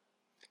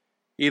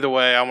either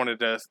way, I wanted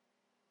to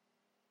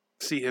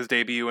see his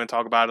debut and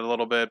talk about it a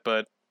little bit,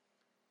 but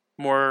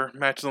more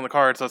matches on the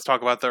card, so let's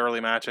talk about the early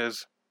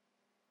matches.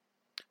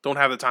 Don't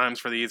have the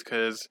times for these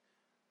because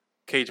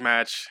Cage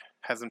Match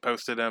hasn't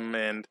posted them,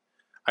 and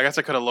I guess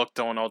I could have looked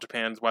on All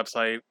Japan's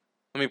website.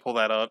 Let me pull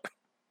that up.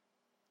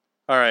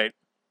 Alright,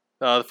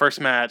 the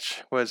first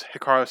match was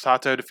Hikaru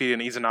Sato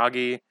defeating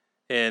Izanagi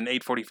in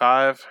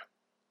 8:45.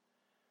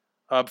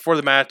 Before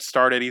the match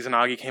started,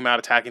 Izanagi came out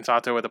attacking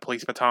Sato with a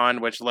police baton,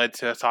 which led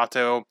to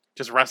Sato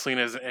just wrestling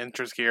his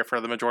entrance gear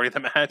for the majority of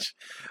the match.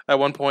 At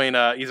one point,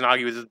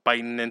 Izanagi was just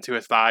biting into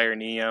his thigh or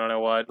knee, I don't know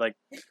what.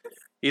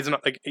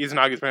 Izanagi was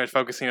pretty much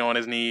focusing on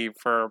his knee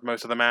for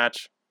most of the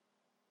match.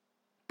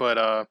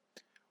 But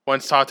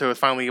once Sato was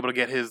finally able to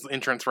get his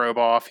entrance robe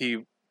off, he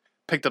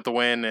picked up the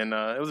win, and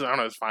it was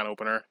a fine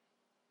opener.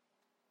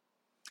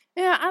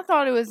 Yeah, I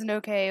thought it was an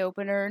okay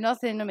opener.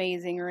 Nothing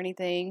amazing or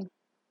anything.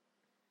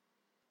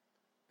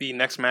 The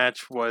next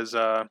match was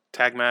a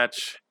tag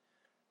match.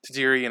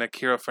 Tajiri and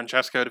Akira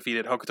Francesco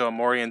defeated Hokuto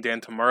Omori and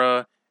Dan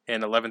Tamura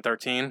in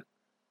 11:13.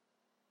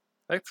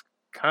 That's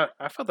kind of,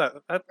 I felt that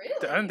Really?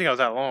 I didn't think I was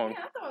that long. Yeah,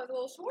 I thought it was a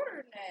little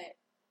shorter than that.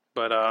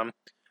 But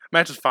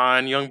match was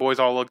fine. Young boys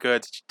all look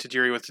good.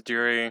 Tajiri was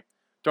Tajiri.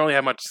 Don't really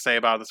have much to say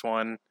about this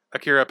one.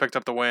 Akira picked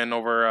up the win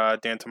over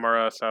Dan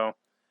Tamura, so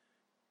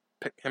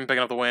him picking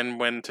up the win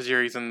when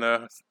Tajiri's in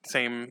the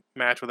same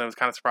match with him was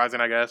kind of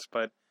surprising, I guess.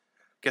 But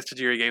I guess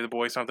Tajiri gave the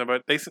boys something.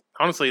 But they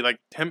honestly, like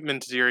him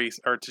and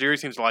Tajiri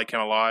seems to like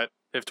him a lot.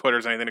 If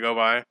Twitter's anything to go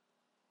by.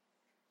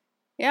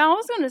 Yeah, I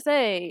was gonna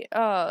say,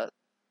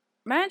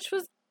 match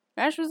was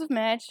a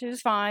match. It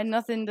was fine.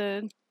 Nothing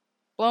to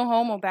blow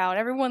home about.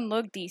 Everyone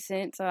looked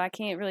decent, so I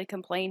can't really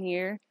complain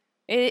here.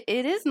 It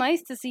is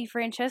nice to see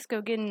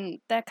Francesco getting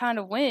that kind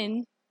of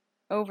win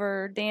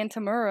over Dan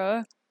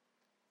Tamura.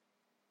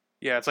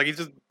 Yeah, it's like he's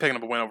just picking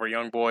up a win over a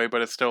young boy,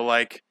 but it's still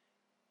like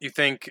you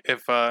think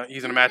if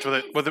he's in a match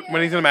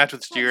when he's in a match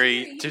with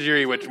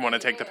Tajiri would want to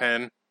take the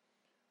pin.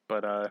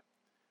 But at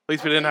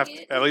least we didn't have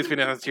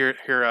to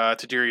hear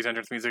Tajiri's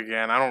entrance music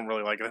again. I don't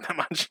really like it that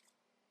much.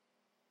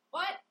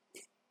 What?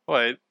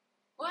 What?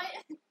 What?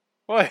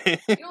 What? You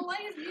don't like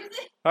his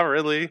music? Not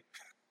really.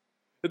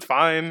 It's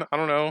fine. I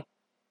don't know.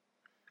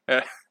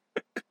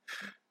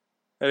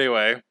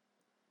 Anyway,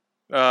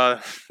 the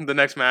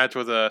next match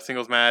was a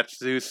singles match.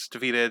 Zeus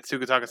defeated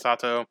Tsukataka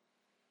Sato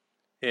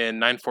in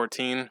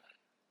 9:14.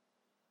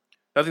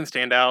 Nothing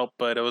stand out,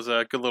 but it was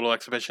a good little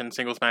exhibition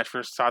singles match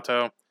for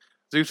Sato.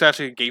 Zeus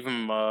actually gave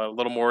him a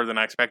little more than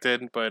I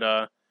expected,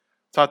 but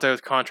Sato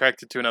is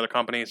contracted to another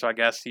company, so I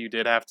guess you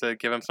did have to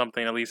give him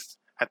something. At least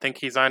I think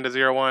he signed to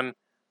 0-1.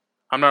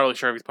 I'm not really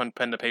sure if he's putting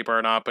pen to paper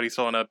or not, but he's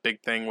still in a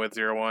big thing with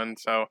 0-1,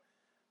 so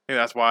maybe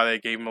that's why they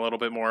gave him a little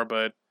bit more,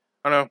 but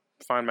I don't know.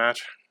 Fine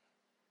match.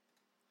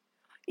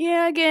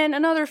 Yeah, again,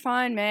 another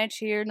fine match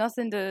here.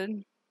 Nothing to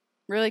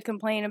really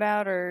complain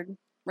about or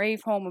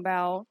rave home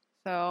about.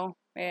 So,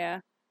 yeah.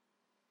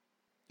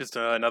 Just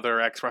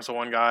another ex-Wrestle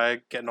 1 guy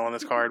getting on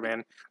this card,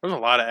 man. There's a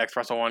lot of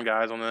ex-Wrestle 1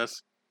 guys on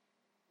this.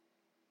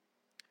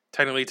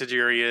 Technically,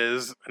 Tajiri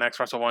is an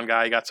ex-Wrestle 1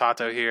 guy. You got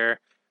Sato here.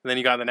 And then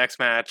you got the next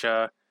match,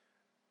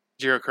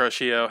 Jiro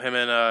Kuroshio. Him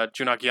and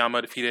Jun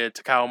Akiyama defeated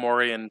Takao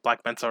Mori and Black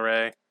Mensa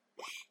Ray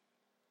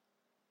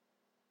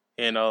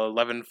in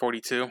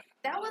 11:42.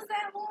 That was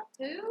that long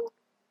too?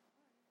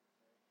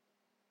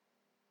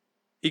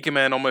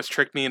 Ikemen almost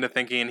tricked me into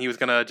thinking he was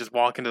going to just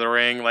walk into the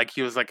ring like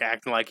he was like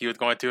acting like he was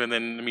going to, and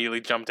then immediately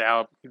jumped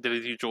out. He did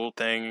his usual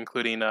thing,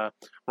 including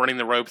running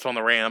the ropes on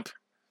the ramp.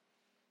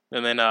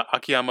 And then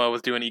Akiyama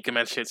was doing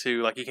Ikemen shit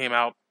too. Like, he came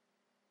out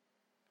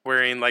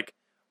wearing like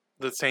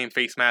the same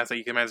face mask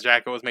that Ikemen's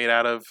jacket was made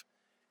out of.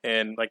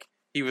 And like,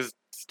 he was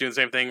doing the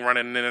same thing,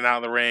 running in and out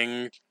of the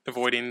ring,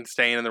 avoiding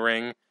staying in the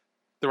ring.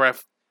 The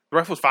ref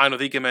was fine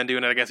with Ikemen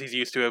doing it. I guess he's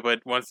used to it.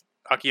 But once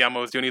Akiyama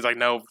was doing it, he's like,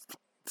 no,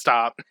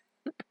 stop.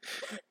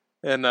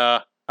 And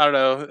I don't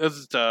know, it was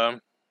just a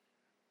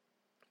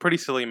pretty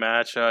silly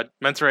match.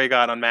 Mensa Ray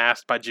got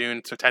unmasked by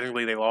June, so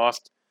technically they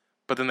lost,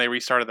 but then they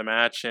restarted the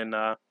match, and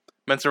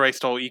Mensa Ray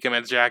stole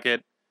Ikemen's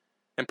jacket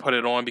and put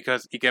it on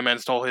because Ikemen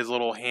stole his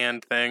little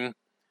hand thing,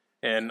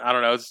 and I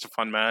don't know, it was just a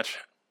fun match.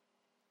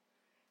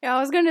 Yeah, I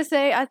was gonna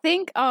say, I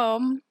think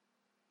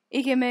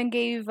Ikemen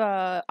gave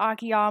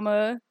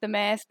Akiyama the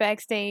mask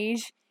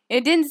backstage.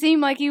 It didn't seem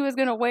like he was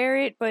gonna wear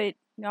it, but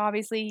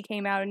obviously he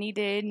came out and he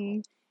did,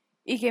 and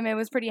Ikemen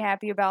was pretty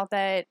happy about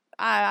that.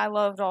 I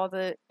loved all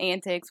the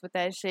antics with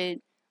that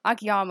shit.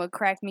 Akiyama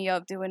cracked me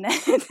up doing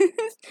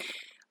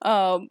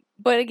that.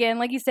 But again,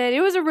 like you said,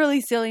 it was a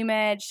really silly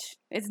match.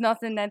 It's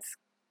nothing that's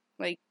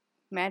like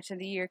match of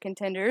the year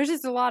contender. It was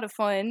just a lot of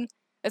fun,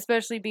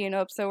 especially being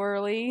up so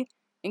early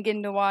and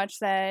getting to watch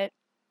that.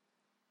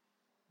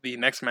 The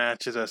next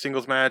match is a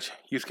singles match.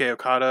 Yusuke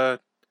Kodama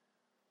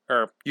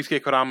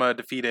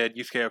defeated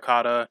Yusuke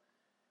Okada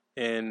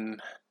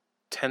in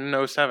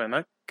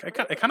 10:07. It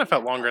kind of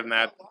felt longer than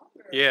that.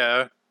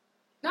 Yeah.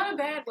 Not a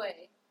bad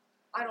way,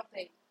 I don't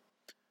think.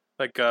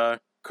 Like,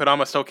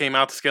 Kodama still came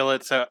out to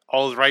Skillet, so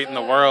all is right in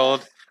the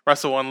world.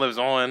 Wrestle 1 lives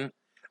on.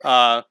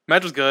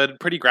 Match was good,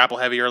 pretty grapple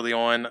heavy early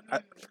on.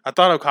 I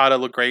thought Okada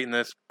looked great in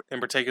this in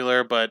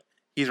particular, but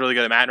he's really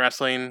good at mat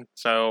wrestling,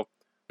 so I'm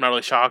not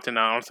really shocked. And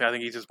honestly, I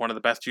think he's just one of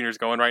the best juniors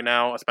going right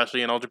now,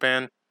 especially in All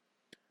Japan.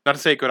 Not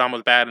to say Kodama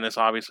was bad in this,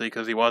 obviously,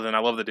 because he wasn't. I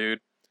love the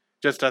dude.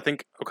 Just, I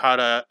think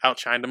Okada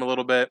outshined him a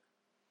little bit.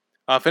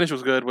 Finish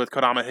was good with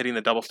Kodama hitting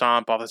the double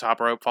stomp off the top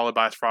rope, followed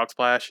by his frog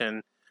splash,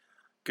 and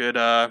good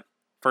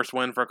first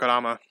win for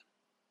Kodama.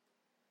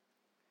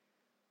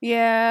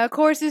 Yeah, of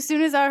course, as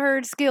soon as I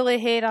heard Skillet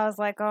hit, I was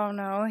like, oh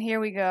no, here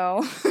we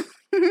go.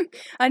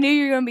 I knew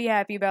you were going to be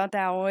happy about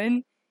that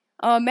one.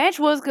 Match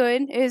was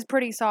good. It was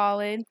pretty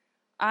solid.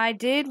 I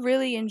did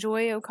really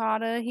enjoy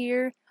Okada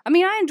here. I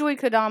mean, I enjoyed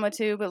Kodama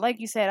too, but like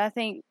you said, I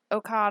think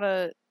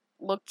Okada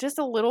looked just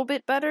a little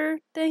bit better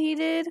than he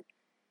did.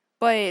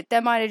 But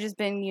that might have just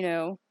been,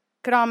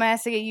 Kodama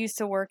has to get used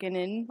to working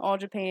in All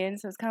Japan,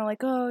 so it's kind of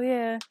like, oh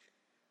yeah,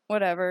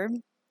 whatever.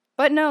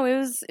 But no,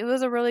 it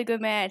was a really good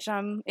match.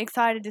 I'm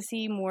excited to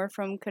see more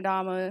from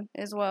Kodama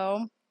as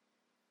well.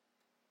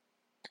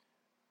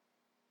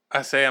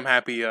 I say I'm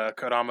happy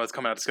Kodama is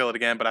coming out to Skillet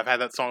again, but I've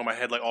had that song in my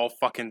head like all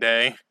fucking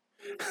day.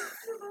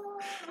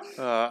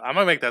 I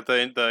might make that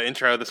the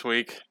intro this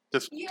week,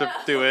 just to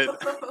do it.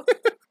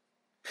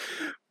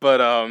 But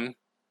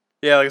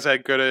yeah, like I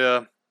said,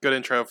 good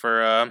intro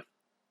for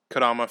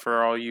Kodama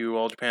for all you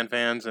All Japan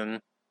fans, and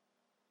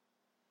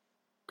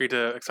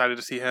excited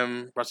to see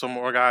him wrestle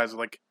more guys.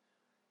 Like,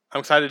 I'm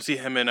excited to see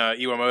him and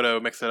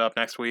Iwamoto mix it up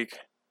next week.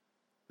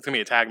 It's gonna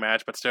be a tag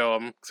match, but still,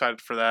 I'm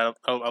excited for that.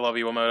 I love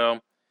Iwamoto.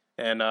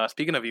 And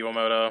speaking of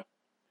Iwamoto,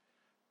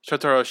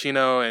 Shotaro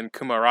Ashino and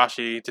Kuma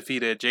Arashi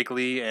defeated Jake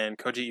Lee and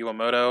Koji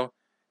Iwamoto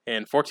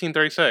in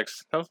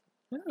 14:36.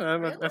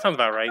 That sounds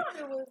about right.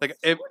 Like,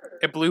 it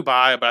blew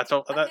by, but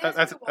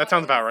that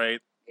sounds about right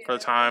for the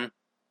time.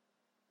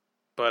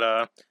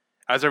 But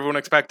as everyone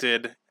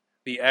expected,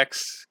 the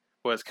X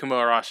was Kuma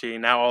Arashi.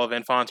 Now all of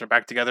Infants are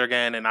back together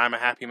again, and I'm a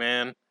happy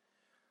man.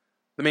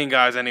 The main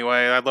guys,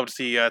 anyway. I'd love to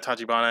see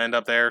Tachibana end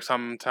up there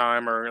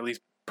sometime, or at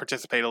least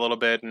participate a little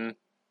bit. And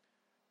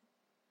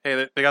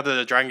hey, they got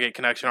the Dragon Gate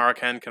connection.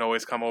 Araken can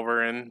always come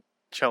over and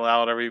chill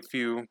out have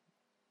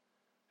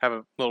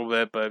a little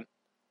bit, but I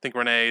think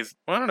Renee's,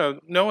 well, I don't know,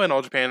 Noah and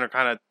All Japan are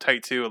kind of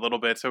tight too a little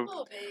bit, so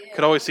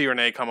could always see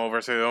Renee come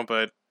over too,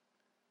 but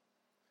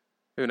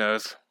who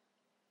knows.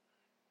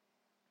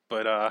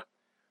 But,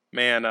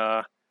 man,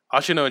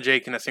 Ashino and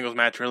Jake in a singles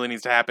match really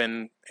needs to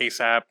happen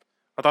ASAP.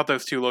 I thought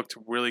those two looked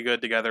really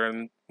good together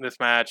in this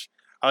match.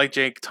 I like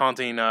Jake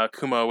taunting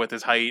Kuma with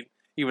his height,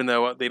 even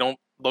though they don't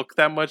look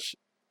that much,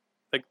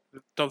 like,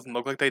 it doesn't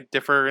look like they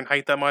differ in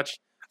height that much.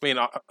 I mean,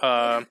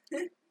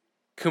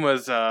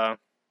 Kuma's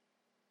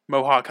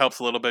Mohawk helps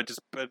a little bit,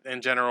 but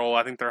in general,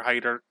 I think their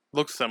height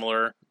looks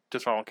similar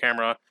just on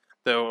camera.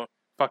 Though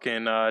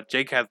fucking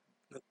Jake had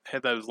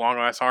those long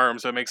ass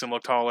arms, so it makes him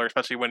look taller,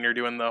 especially when you're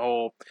doing the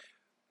whole.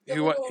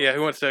 Who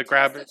wants to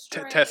grab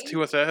test? Who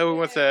wants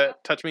to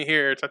touch me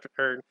here? Touch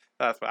her.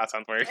 That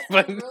sounds weird,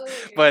 but Really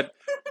weird. but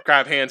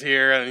grab hands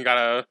here, and you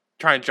gotta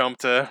try and jump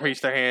to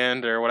reach their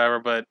hand or whatever.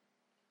 But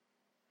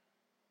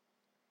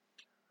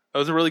it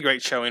was a really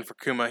great showing for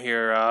Kuma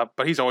here.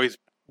 But he's always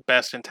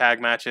best in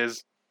tag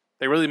matches.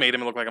 They really made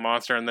him look like a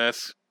monster in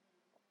this.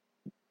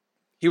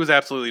 He was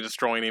absolutely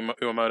destroying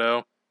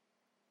Iwamoto,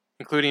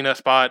 including a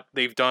spot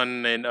they've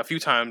done in a few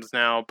times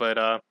now,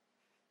 but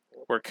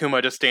where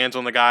Kuma just stands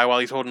on the guy while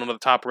he's holding onto the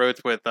top ropes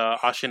with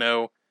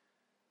Ashino,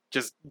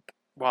 just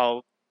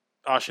while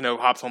Ashino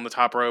hops on the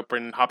top rope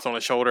and hops on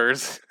his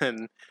shoulders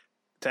and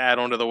to add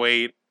onto the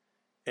weight,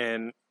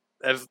 and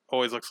that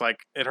always looks like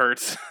it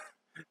hurts.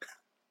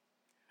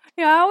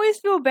 Yeah, I always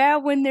feel bad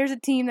when there's a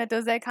team that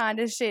does that kind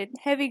of shit.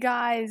 Heavy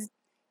guys,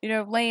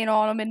 laying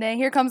on them, and then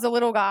here comes a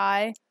little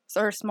guy,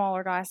 or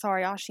smaller guy.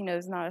 Sorry,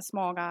 Ashino's not a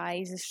small guy.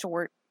 He's just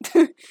short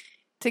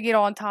to get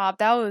on top.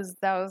 That was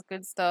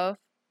good stuff.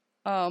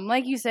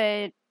 Like you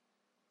said,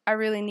 I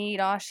really need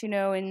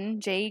Ashino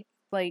and Jake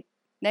like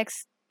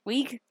next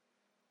week,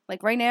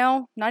 like right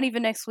now. Not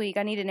even next week.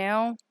 I need it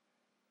now.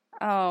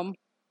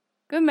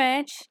 Good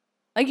match.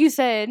 Like you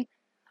said,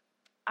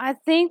 I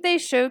think they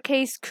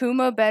showcased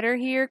Kuma better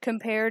here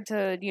compared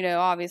to,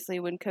 obviously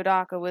when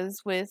Kodaka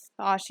was with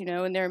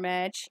Ashino in their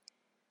match.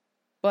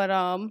 But,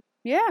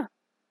 yeah,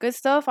 good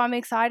stuff. I'm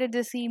excited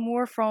to see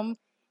more from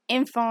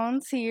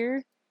Infants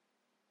here.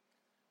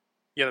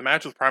 Yeah, the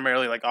match was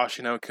primarily like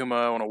Ashino and Kuma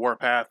on a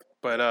warpath,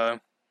 but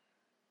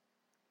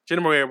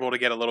Jinma were able to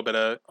get a little bit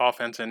of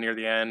offense in near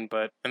the end,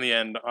 but in the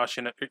end,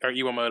 Ashino or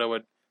Iwamoto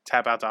would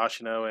tap out to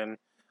Ashino, and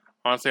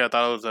honestly, I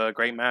thought it was a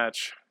great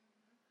match.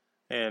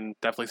 And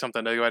definitely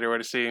something to go everywhere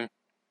to see.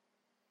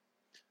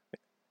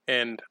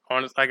 And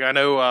I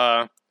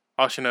know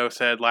Ashino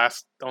said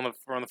on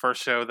the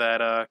first show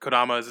that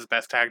Kodama is his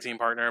best tag team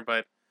partner,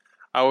 but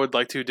I would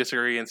like to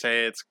disagree and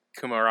say it's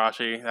Kuma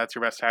Arashi. That's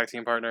your best tag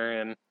team partner,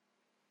 and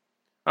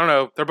I don't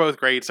know. They're both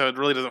great, so it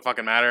really doesn't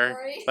fucking matter.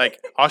 Right. Like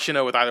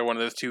Ashino with either one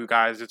of those two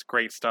guys, it's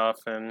great stuff,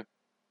 and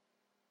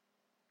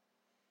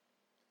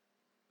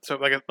so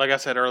like I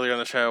said earlier in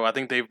the show, I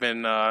think they've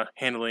been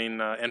handling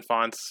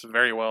Infants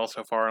very well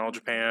so far in All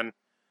Japan.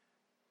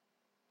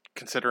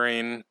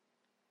 Considering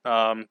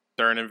they're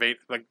seems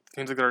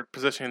like they're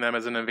positioning them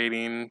as an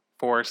invading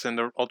force in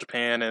All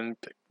Japan and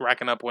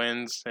racking up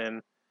wins.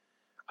 And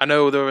I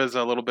know there was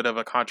a little bit of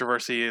a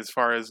controversy as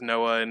far as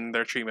Noah and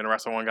their treatment of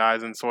Wrestle One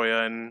guys and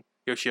Soya and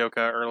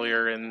Yoshioka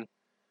earlier and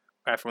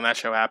after when that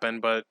show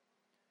happened, but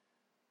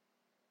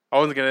I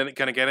wasn't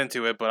gonna get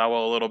into it, but I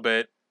will a little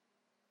bit.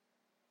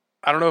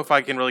 I don't know if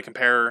I can really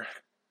compare.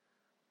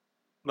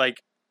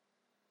 Like,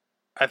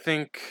 I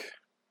think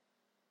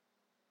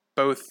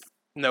both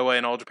Noah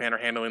and All Japan are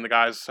handling the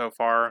guys so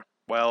far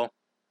well.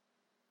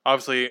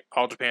 Obviously,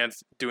 All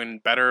Japan's doing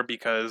better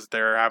because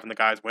they're having the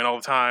guys win all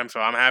the time, so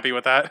I'm happy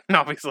with that,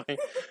 obviously.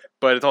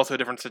 But it's also a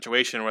different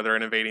situation where they're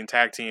an invading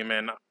tag team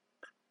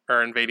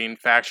or invading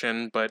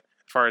faction. But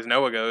as far as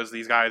Noah goes,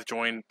 these guys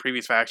joined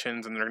previous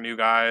factions and they're new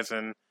guys,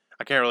 and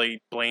I can't really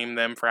blame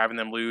them for having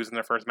them lose in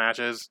their first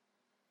matches.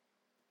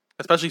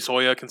 Especially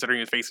Soya, considering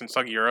he's facing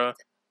Sugiura.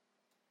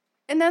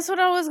 And that's what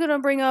I was going to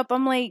bring up.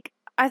 I'm like,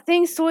 I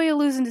think Soya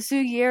losing to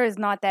Sugiura is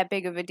not that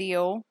big of a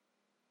deal.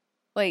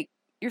 Like,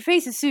 you're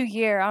facing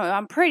Sugiura.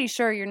 I'm pretty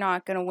sure you're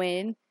not going to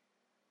win.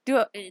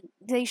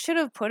 They should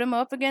have put him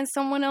up against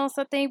someone else,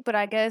 I think. But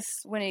I guess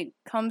when it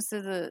comes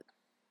to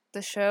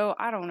the show,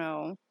 I don't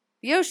know.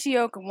 The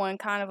Yoshioka one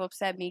kind of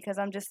upset me because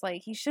I'm just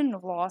like, he shouldn't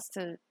have lost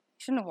to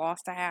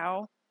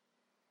Hao.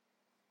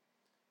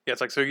 Yeah,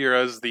 it's like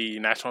Sugiura's the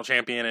national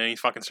champion, and he's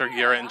fucking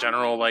Sugiura in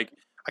general. Like,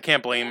 I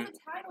can't blame. There's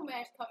a title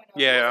match coming up.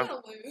 Yeah. He's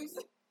gonna lose.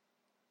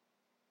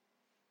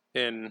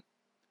 And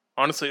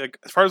honestly, like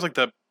as far as like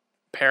the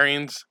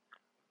pairings,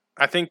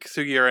 I think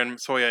Sugiura and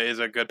Soya is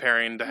a good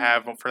pairing to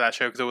have for that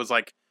show because it was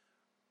like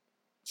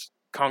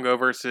Kongo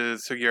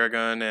versus Sugiura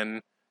Gun and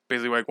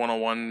basically like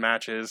one-on-one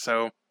matches.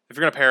 So if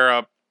you're gonna pair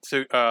up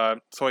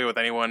Soya with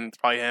anyone, it's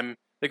probably him.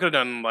 They could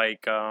have done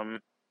like I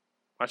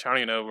don't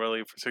even know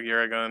really for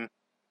Sugiura Gun.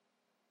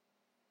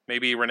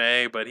 Maybe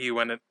Renee, but he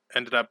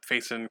ended up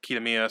facing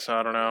Kitamiya, so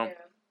I don't know. Yeah.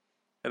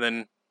 And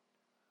then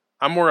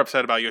I'm more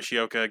upset about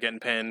Yoshioka getting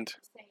pinned,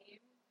 Same.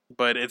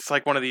 but it's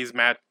like one of these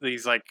like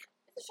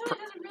It's a show that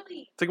doesn't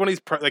really. it's like one of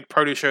these like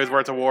produce shows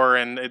where it's a war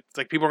and it's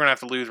like people are gonna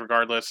have to lose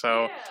regardless.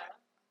 So Yeah.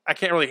 I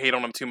can't really hate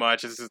on them too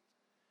much.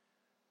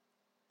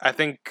 I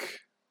think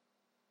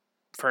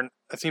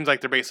it seems like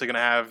they're basically gonna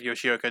have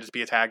Yoshioka just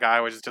be a tag guy,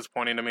 which is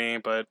disappointing to me,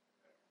 but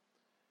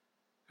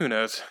who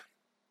knows.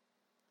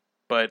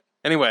 But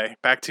anyway,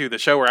 back to the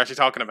show we're actually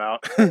talking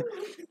about.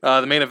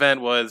 The main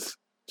event was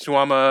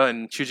Suwama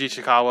and Shuji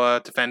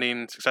Ishikawa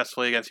defending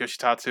successfully against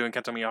Yoshitatsu and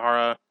Kento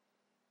Miyahara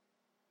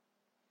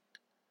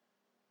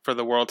for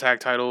the World Tag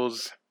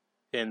Titles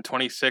in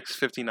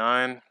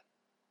 26:59.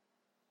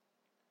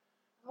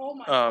 Oh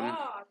my Um,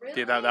 god, really?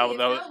 yeah, that It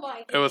felt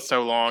like it was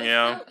so long, It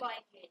yeah. felt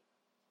like it.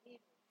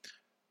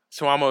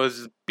 Suwama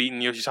was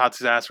beating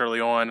Yoshitatsu's ass early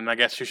on, and I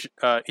guess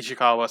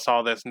Ishikawa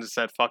saw this and just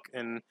said fuck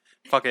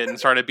it and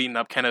started beating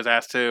up Keno's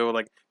ass too.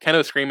 Like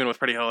Keno screaming was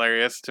pretty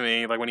hilarious to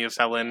me, like when he was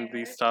selling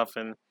these stuff.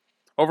 And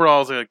overall, it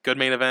was a good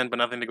main event, but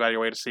nothing to go out of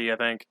your way to see. I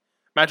think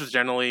match was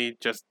generally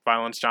just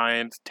violence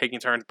giants taking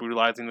turns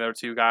brutalizing the other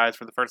two guys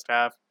for the first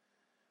half.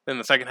 Then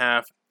the second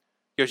half,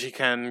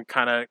 Yoshiken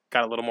kind of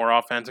got a little more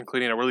offense,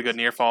 including a really good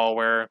near fall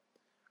where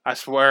I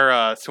swear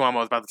Suwama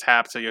was about to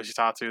tap to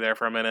Yoshitatsu there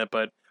for a minute,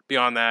 but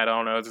beyond that, I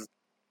don't know. It's just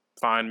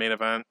fine main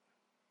event.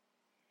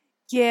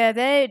 Yeah,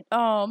 that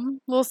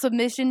little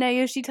submission that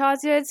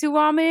Yoshitatsu had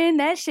Suwama in,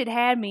 that shit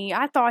had me.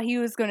 I thought he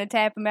was gonna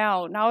tap him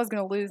out, and I was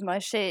gonna lose my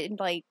shit in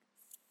like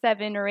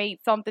 7 or 8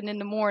 something in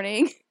the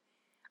morning.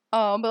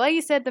 But like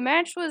you said, the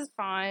match was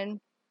fine.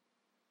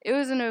 It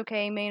was an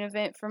okay main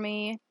event for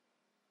me.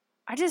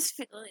 I just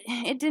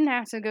it didn't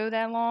have to go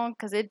that long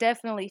because it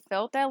definitely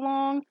felt that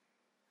long.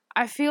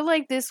 I feel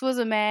like this was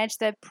a match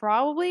that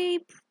probably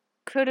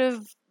could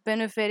have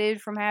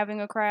benefited from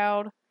having a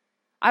crowd.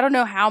 I don't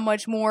know how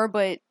much more,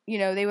 but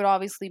they would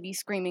obviously be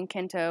screaming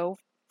Kento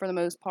for the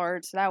most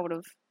part, so that would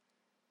have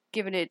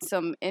given it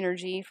some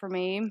energy for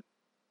me.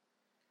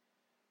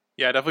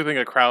 Yeah, I definitely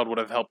think a crowd would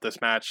have helped this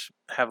match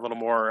have a little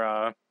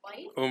more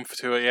oomph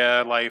to it.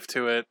 Yeah, life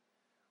to it.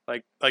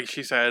 Like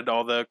she said,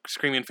 all the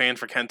screaming fans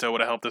for Kento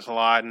would have helped us a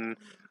lot, and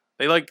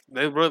they love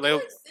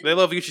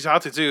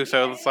Yoshitatsu too.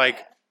 So it's like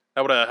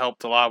that would have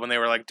helped a lot when they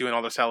were like doing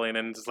all the selling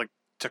and just like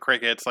to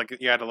crickets. Like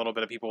you had a little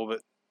bit of people that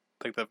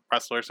like the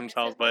wrestlers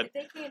themselves, but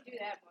they can't do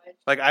that much.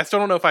 like I still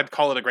don't know if I'd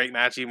call it a great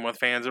match even with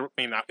fans. I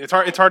mean, it's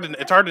hard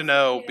to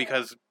know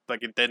because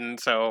like it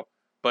didn't. So,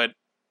 but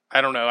I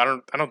don't know. I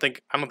don't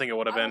think it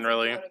would have been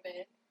really.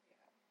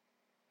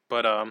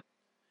 But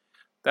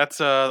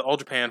that's All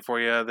Japan for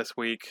you this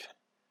week.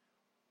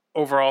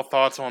 Overall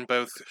thoughts on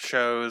both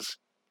shows.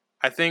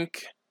 I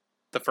think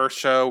the first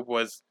show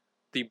was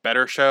the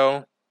better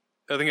show.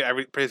 I think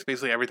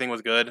basically everything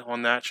was good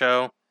on that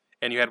show,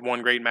 and you had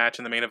one great match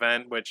in the main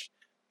event, which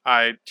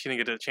I didn't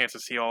get a chance to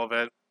see all of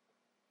it.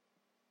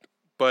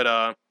 But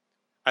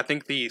I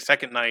think the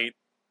second night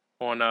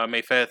on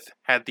May 5th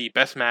had the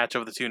best match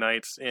of the 2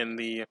 nights in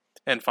the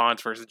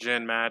Enfants versus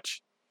Jin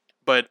match.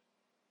 But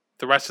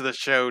the rest of the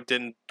show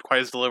didn't quite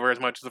as deliver as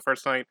much as the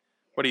first night.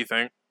 What do you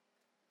think?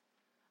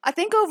 I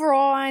think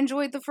overall I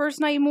enjoyed the first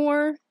night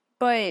more,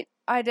 but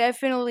I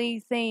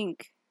definitely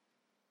think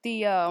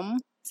the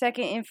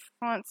second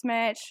Enfants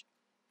match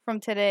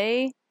from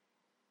today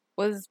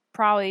was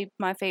probably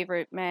my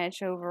favorite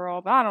match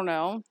overall. But I don't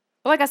know.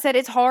 But like I said,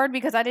 it's hard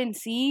because I didn't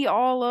see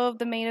all of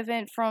the main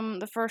event from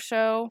the first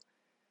show.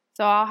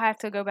 So I'll have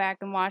to go back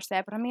and watch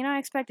that. But I mean, I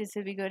expect it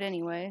to be good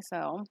anyway,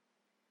 so.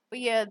 But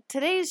yeah,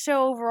 today's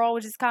show overall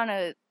was just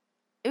it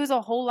was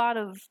a whole lot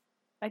of,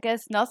 I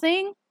guess,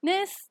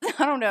 nothingness?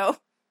 I don't know.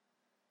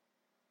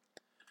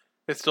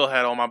 It still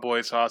had all my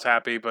boys, so I was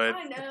happy, but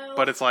I know.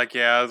 but it's like,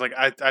 yeah, I was like,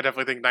 I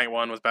definitely think night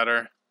 1 was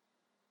better.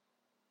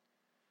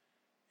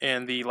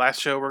 And the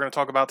last show we're going to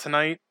talk about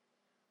tonight,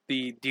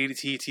 the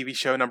DDT TV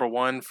show number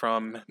 1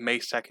 from May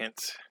 2nd.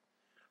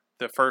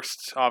 The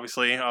first,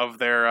 obviously, of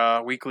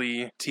their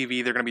weekly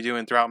TV they're going to be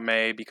doing throughout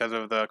May because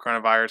of the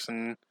coronavirus,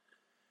 and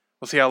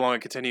we'll see how long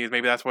it continues.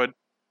 Maybe that's what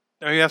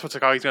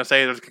Takagi's going to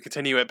say. They're going to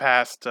continue it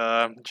past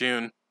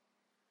June.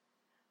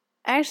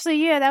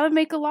 Actually, yeah, that would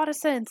make a lot of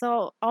sense.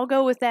 I'll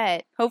go with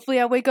that.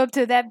 Hopefully, I wake up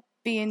to that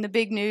being the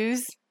big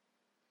news.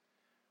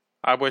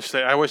 I wish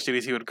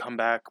DDT would come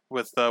back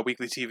with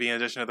weekly TV in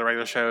addition to the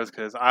regular shows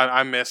because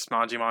I miss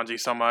Manji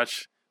so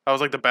much. That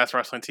was like the best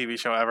wrestling TV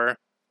show ever.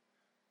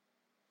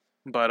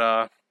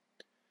 But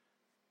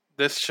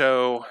this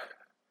show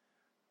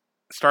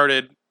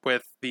started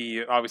with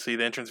obviously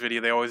the entrance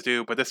video they always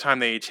do, but this time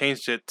they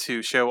changed it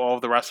to show all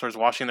of the wrestlers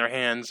washing their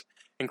hands,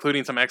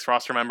 including some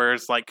ex-roster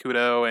members like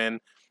Kudo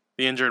and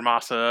the injured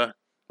Masa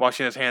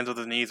washing his hands with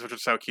his knees, which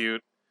was so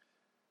cute.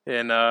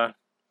 And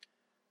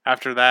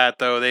after that,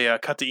 though, they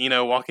cut to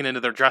Ino walking into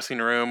their dressing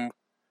room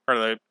or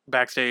the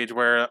backstage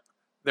where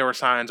there were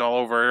signs all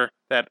over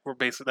that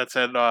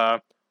said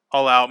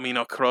 "All Out,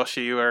 Mino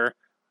Kuroshi," or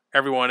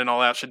everyone in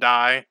All Out should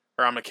die,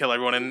 or I'm gonna kill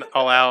everyone in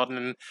All Out.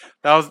 And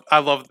I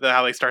loved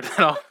how they started that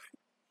off.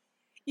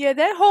 Yeah,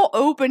 that whole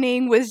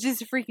opening was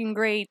just freaking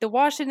great. The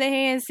washing the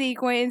hands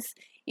sequence,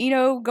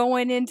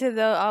 going into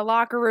the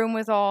locker room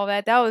with all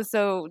that. That was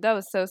so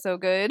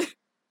good.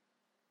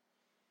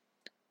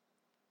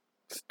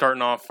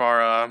 Starting off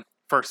our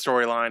first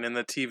storyline in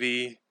the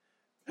TV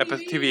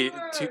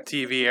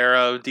era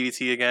of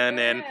DDT again,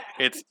 and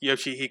it's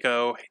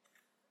Yoshihiko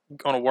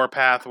on a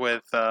warpath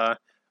with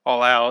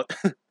All Out,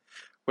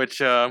 which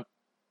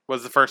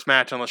was the first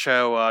match on the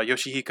show.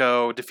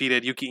 Yoshihiko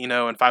defeated Yuki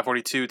Ino in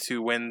 542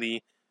 to win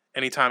the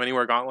Anytime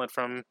Anywhere Gauntlet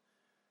from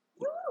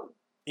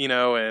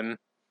Ino, and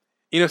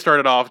Ino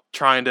started off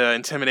trying to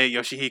intimidate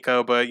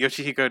Yoshihiko, but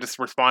Yoshihiko just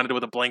responded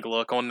with a blank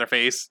look on their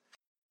face.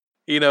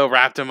 Ino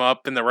wrapped him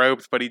up in the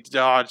ropes, but he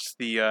dodged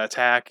the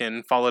attack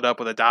and followed up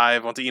with a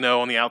dive onto Ino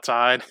on the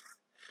outside.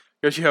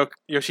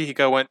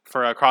 Yoshihiko went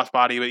for a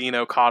crossbody, but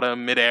Ino caught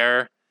him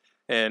midair.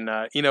 And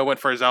Ino went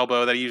for his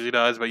elbow that he usually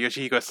does, but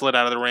Yoshihiko slid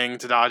out of the ring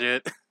to dodge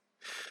it.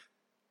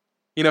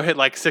 Ino hit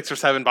like 6 or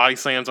 7 body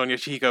slams on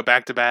Yoshihiko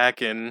back to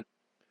back, and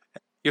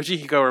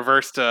Yoshihiko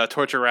reversed a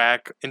torture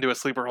rack into a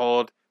sleeper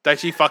hold.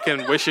 Daichi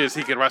fucking wishes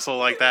he could wrestle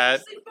like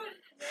that.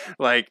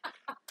 Like,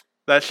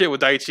 that shit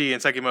with Daichi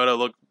and Sekimoto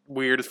looked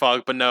weird as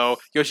fuck, but no,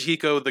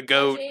 Yoshihiko, the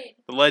GOAT,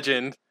 the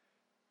legend,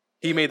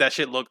 he made that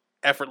shit look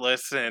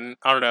effortless, and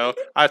I don't know,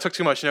 I took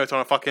too much notes on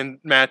a fucking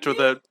match with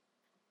a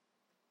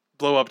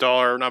blow-up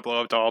doll, or not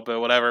blow-up doll, but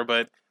whatever,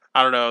 but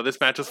I don't know, this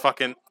match was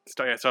fucking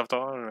stuffed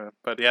doll, I don't know,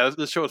 but yeah,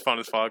 this show was fun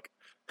as fuck.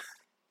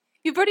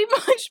 You pretty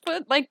much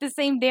put like the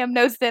same damn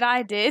notes that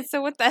I did,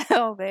 so what the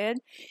hell, man?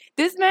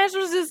 This match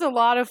was just a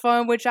lot of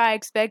fun, which I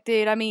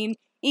expected. I mean,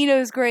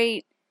 Ino's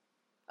great.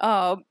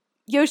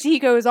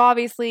 Yoshihiko is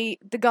obviously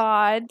the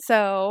god,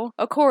 so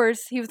of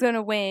course he was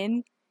gonna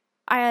win.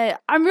 I'm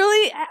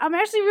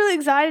actually really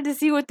excited to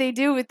see what they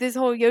do with this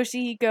whole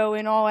Yoshihiko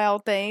and All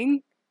Out thing.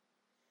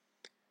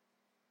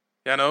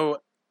 Yeah, I know,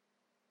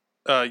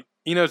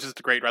 Ino's just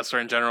a great wrestler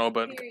in general,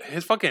 but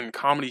his fucking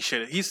comedy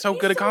shit, he's so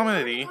good at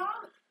comedy.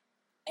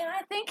 And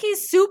I think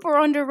he's super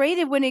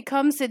underrated when it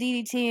comes to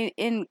DDT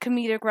in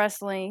comedic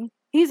wrestling.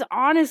 He's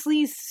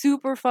honestly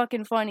super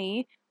fucking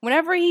funny.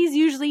 Whenever he's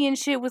usually in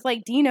shit with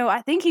like Dino,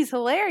 I think he's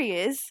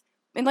hilarious.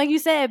 And like you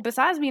said,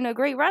 besides being a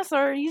great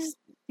wrestler, he's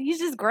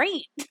just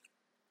great.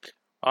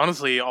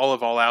 Honestly,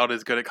 all Out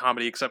is good at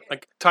comedy, except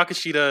like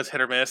Takeshita is hit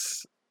or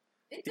miss.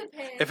 It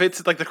depends. If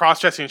it's like the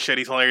cross-dressing shit,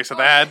 he's hilarious at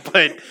that,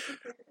 but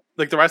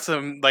like the rest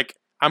of them, like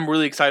I'm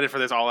really excited for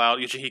this All Out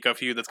Yoshihiko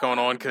feud that's going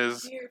on,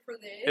 because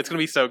it's going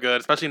to be so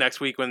good, especially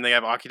next week when they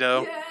have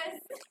Akito. Yes.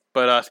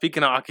 But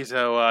speaking of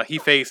Akito, he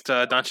faced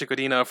Don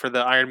Chikudino for the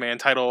Iron Man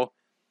title,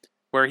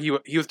 where he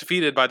was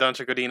defeated by Don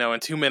Chikudino in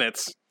 2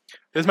 minutes.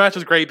 This match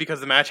was great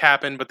because the match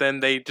happened, but then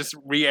they just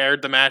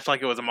re-aired the match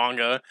like it was a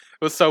manga.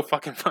 It was so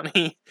fucking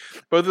funny.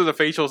 Both of the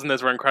facials in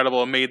this were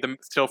incredible and made the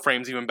still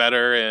frames even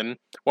better. And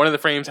one of the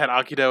frames had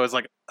Akito as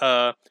like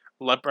a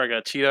leopard, like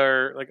a cheetah,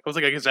 or like it was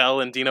like a gazelle,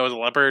 and Dino was a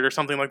leopard or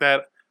something like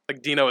that.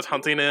 Like Dino was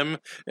hunting him,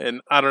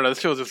 and I don't know. This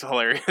show was just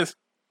hilarious.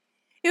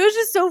 It was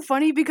just so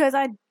funny because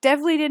I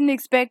definitely didn't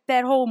expect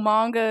that whole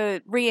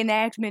manga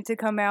reenactment to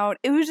come out.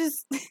 It was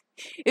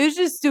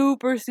just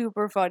super,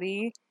 super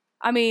funny.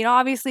 I mean,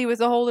 obviously, it was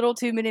a whole little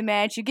 2-minute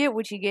match. You get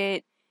what you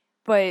get,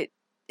 but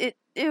it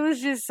was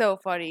just so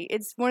funny.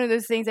 It's one of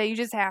those things that you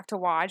just have to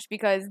watch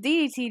because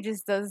DDT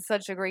just does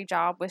such a great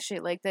job with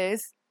shit like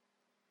this.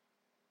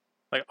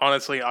 Like,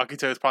 honestly,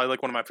 Akito is probably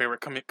like one of my favorite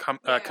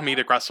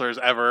comedic wrestlers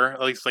ever.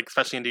 At least, like,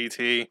 especially in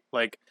DDT.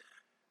 Like,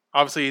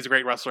 obviously, he's a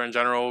great wrestler in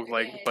general.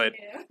 Like, but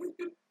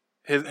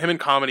him in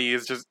comedy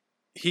is just,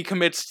 he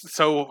commits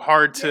so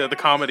hard to the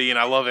comedy, and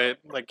I love it.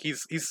 Like,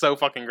 he's so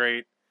fucking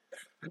great.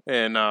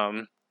 And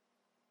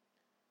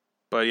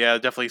but yeah,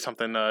 definitely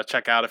something to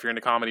check out if you're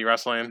into comedy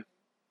wrestling.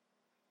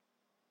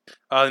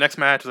 The next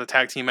match was a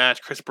tag team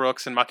match. Chris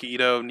Brooks and Maki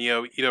Ito,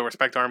 Neo Ito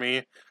Respect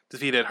Army,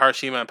 defeated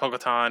Harashima and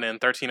Pokotan in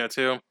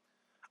 1302.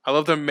 I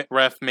love the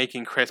ref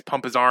making Chris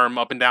pump his arm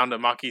up and down to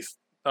Maki's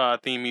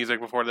theme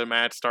music before the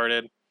match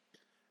started.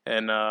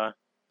 And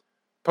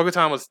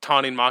Pokotan was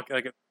taunting Maki,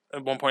 like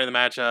at one point in the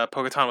match,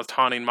 Pokotan was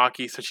taunting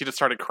Maki, so she just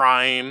started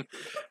crying.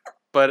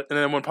 And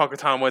then when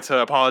Pokotan went to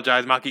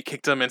apologize, Maki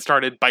kicked him and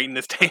started biting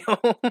his tail.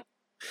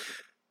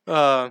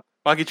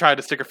 Maki tried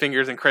to stick her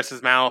fingers in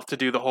Chris's mouth to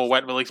do the whole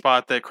wet willy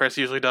spot that Chris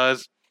usually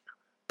does,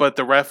 but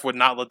the ref would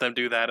not let them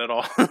do that at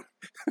all.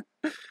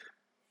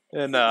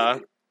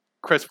 And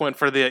Chris went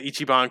for the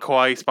Ichiban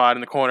Kawaii spot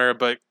in the corner,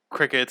 but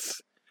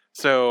crickets.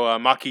 So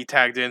Maki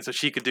tagged in so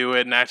she could do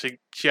it, and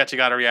she actually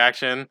got a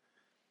reaction.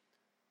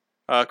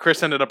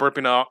 Chris ended up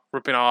ripping off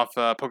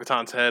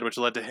Pokotan's head, which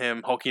led to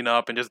him hulking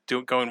up and just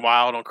going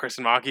wild on Chris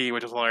and Maki,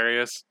 which was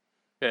hilarious.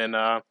 And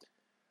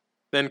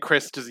then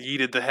Chris just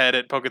yeeted the head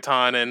at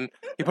Pokotan, and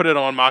he put it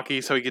on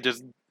Maki so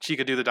she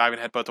could do the diving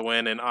headbutt to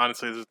win. And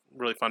honestly, it was a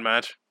really fun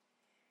match.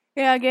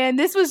 Yeah, again,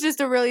 this was just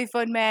a really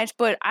fun match,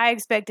 but I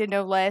expected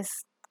no less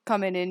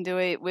coming into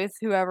it with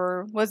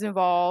whoever was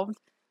involved.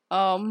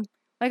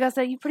 Like I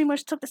said, you pretty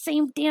much took the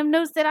same damn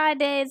notes that I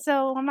did,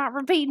 so I'm not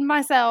repeating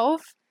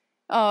myself.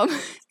 I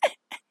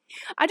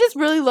just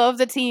really love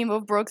the team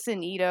of Brooks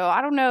and Ito.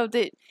 I don't know,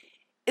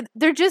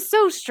 they're just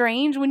so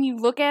strange when you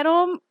look at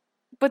them,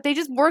 but they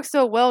just work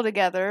so well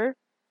together.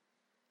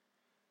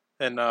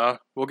 And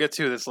we'll get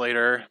to this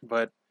later,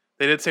 but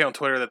they did say on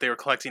Twitter that they were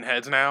collecting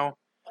heads now.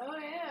 Oh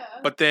yeah.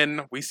 But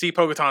then we see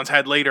Pokotan's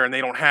head later, and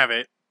they don't have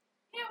it.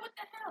 Yeah,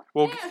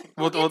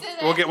 what the hell?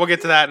 We'll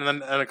get to that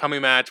in a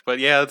coming match. But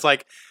yeah, it's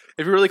like,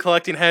 if you're really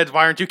collecting heads,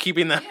 why aren't you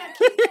keeping them? Yeah,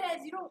 keep the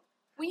heads. You don't.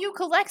 When you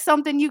collect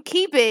something, you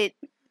keep it.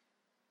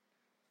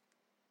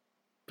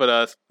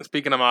 But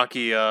speaking of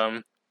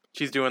Maki,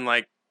 she's doing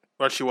like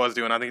what she was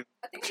doing. I think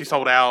she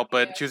sold out,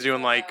 but she was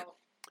doing like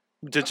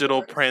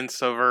digital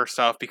prints of her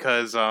stuff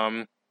because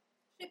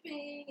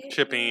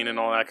shipping and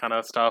all that kind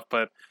of stuff.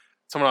 But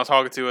someone I was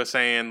talking to was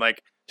saying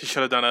like she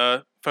should have done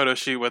a photo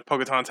shoot with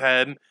Pokotan's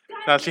head.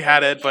 Now she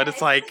had it, but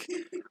it's like,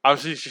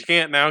 Obviously, she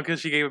can't now because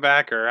she gave it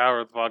back or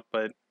however the fuck,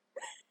 but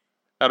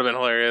that would have been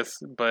hilarious.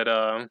 But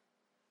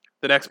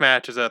the next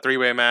match is a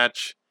 3-way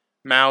match.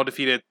 Mao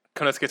defeated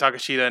Konosuke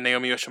Takeshita and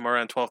Naomi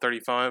Yoshimura in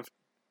 12:35.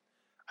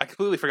 I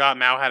completely forgot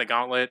Mao had a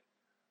gauntlet.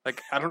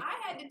 Like I don't.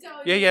 I had to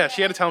tell you. Yeah.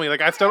 She had to tell me.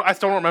 Like I still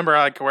don't remember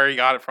like where he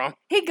got it from.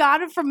 He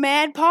got it from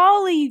Mad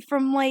Polly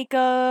from like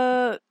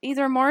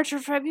either March or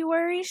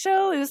February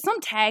show. It was some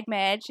tag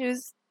match. It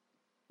was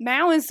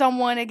Mao and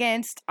someone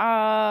against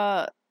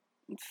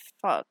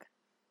fuck.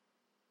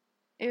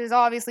 It was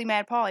obviously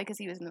Mad Polly because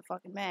he was in the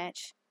fucking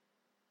match.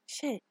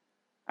 Shit,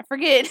 I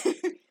forget.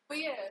 But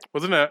yeah,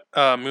 Wasn't it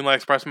a Moonlight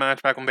Express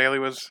match back when Bailey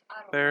was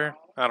I don't there?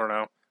 know. I don't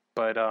know,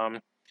 but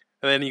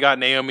and then you got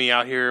Naomi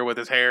out here with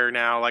his hair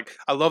now. Like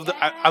I love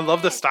I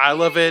love the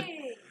style of it.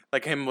 Yay!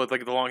 Like him with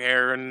like the long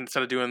hair and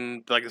instead of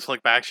doing like the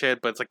slick back shit.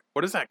 But it's like,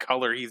 what is that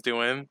color he's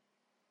doing?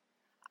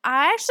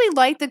 I actually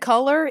like the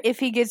color if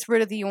he gets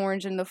rid of the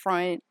orange in the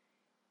front.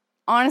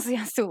 Honestly,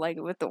 I still like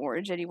it with the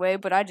orange anyway,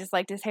 but I just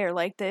liked his hair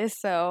like this,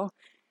 so.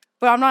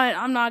 But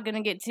I'm not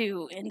gonna get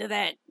too into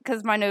that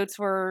because my notes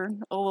were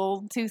a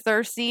little too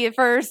thirsty at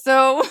first.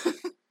 So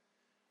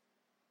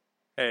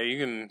Hey, you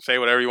can say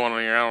whatever you want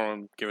on here. I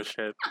don't give a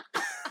shit.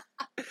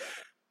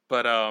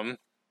 But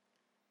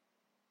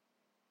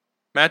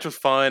match was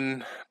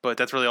fun, but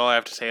that's really all I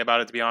have to say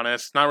about it. To be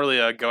honest, not really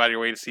a go out of your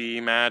way to see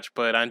match,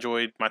 but I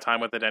enjoyed my time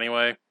with it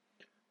anyway.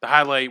 The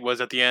highlight was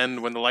at the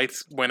end when the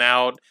lights went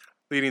out,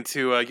 leading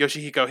to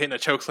Yoshihiko hitting a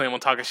chokeslam on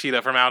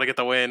Takeshita from out to get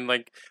the win.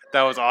 Like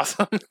that was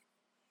awesome.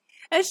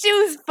 that shit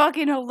was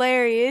fucking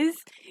hilarious.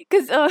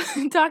 Cause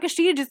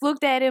Takeshita just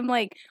looked at him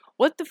like,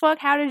 "What the fuck?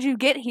 How did you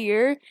get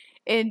here?"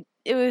 And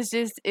it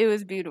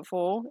was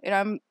beautiful.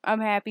 And I'm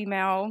happy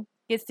Mao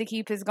gets to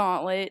keep his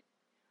gauntlet.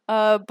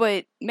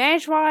 But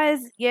match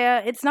wise,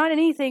 yeah, it's not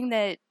anything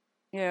that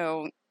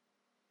you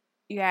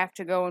have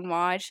to go and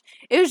watch.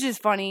 It was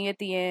just funny at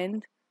the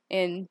end,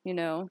 and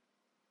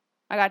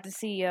I got to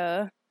see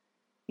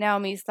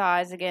Naomi's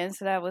thighs again,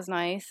 so that was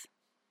nice.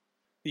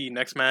 The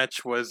next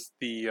match was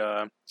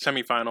the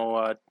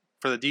semifinal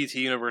for the DT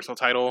Universal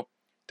title.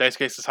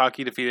 Daisuke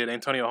Sasaki defeated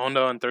Antonio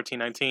Honda in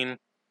 13-19.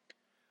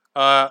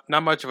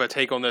 Not much of a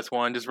take on this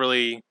one. Just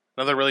really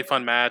another really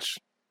fun match.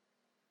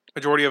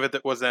 Majority of it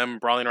was them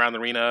brawling around the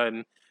arena,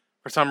 and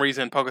for some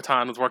reason,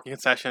 Pokotan was working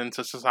concession,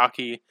 so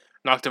Sasaki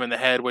knocked him in the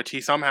head, which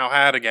he somehow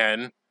had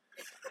again.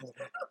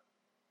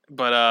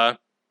 But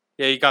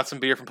yeah, he got some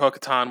beer from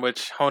Pokotan,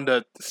 which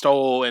Honda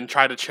stole and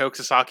tried to choke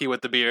Sasaki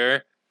with the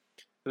beer.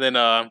 And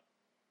then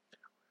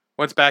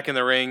once back in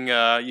the ring,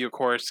 you of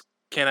course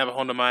can't have a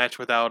Honda match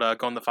without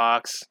Gon the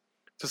Fox.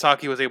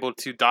 Sasaki was able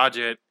to dodge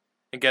it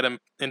and get him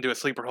into a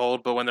sleeper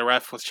hold, but when the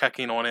ref was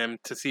checking on him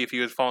to see if he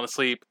was falling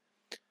asleep,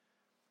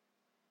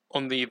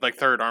 on the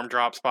third arm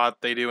drop spot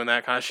they do and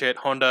that kind of shit,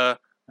 Honda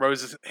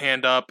rose his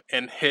hand up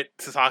and hit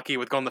Sasaki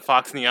with Gon the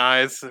Fox in the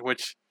eyes,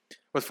 which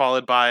was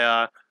followed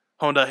by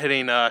Honda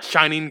hitting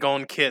Shining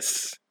Gon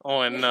Kiss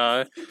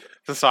on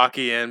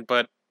Sasaki,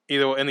 but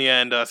either in the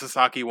end,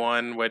 Sasaki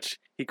won, which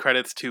he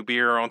credits to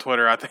beer on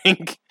Twitter, I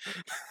think.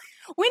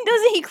 When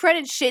doesn't he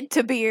credit shit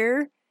to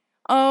beer?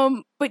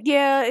 But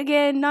yeah,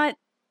 again, not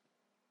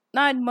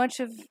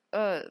much of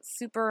a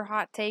super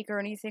hot take or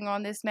anything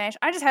on this match.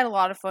 I just had a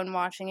lot of fun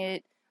watching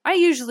it. I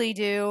usually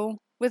do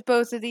with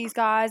both of these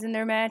guys in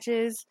their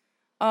matches.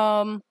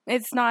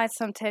 It's not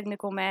some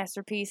technical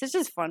masterpiece. It's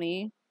just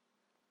funny.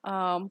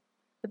 But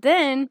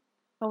then,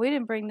 we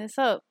didn't bring this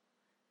up.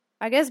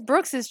 I guess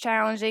Brooks is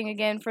challenging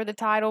again for the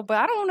title, but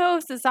I don't know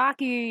if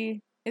Sasaki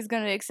is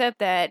going to accept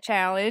that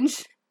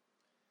challenge.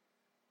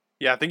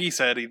 Yeah, I think he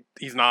said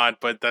he's not,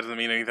 but that doesn't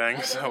mean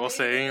anything, so we'll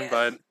see.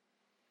 But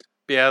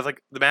yeah, it's like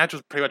the match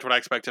was pretty much what I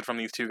expected from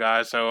these two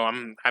guys, so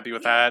I'm happy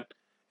with that.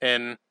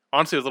 And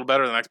honestly, it was a little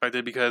better than I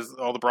expected because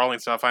all the brawling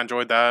stuff, I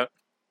enjoyed that.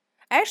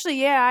 Actually,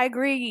 yeah, I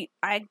agree.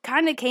 I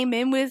kind of came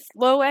in with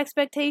low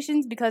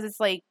expectations because it's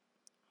like,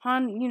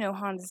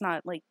 Honda's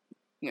not like,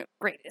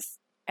 greatest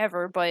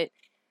ever, but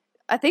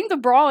I think the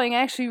brawling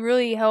actually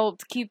really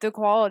helped keep the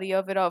quality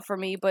of it up for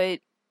me, but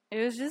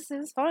it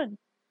was fun.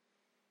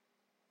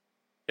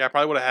 Yeah, I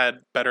probably would have had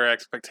better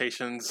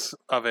expectations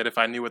of it if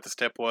I knew what the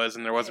stip was,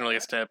 and there wasn't really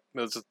a stip.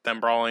 It was just them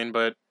brawling,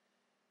 but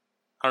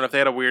I don't know if they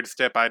had a weird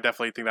stip. I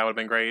definitely think that would have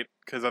been great,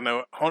 because I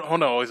know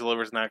Honda always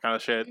delivers in that kind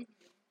of shit.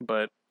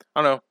 But,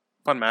 I don't know,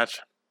 fun match.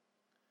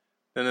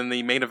 And then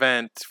the main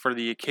event for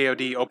the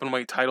KOD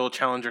Openweight Title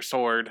Challenger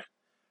Sword,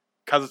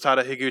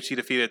 Kazutada Higuchi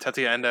defeated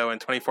Tetsuya Endo in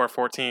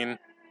 24-14.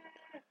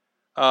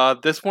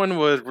 This one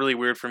was really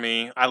weird for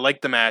me. I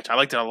liked the match. I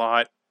liked it a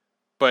lot.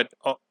 But,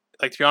 to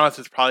be honest,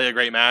 it's probably a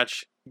great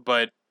match.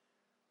 But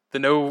the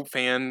no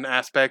fan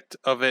aspect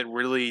of it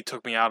really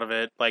took me out of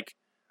it.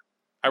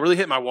 I really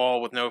hit my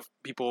wall with no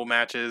people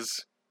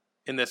matches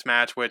in this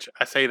match, which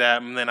I say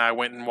that, and then I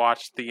went and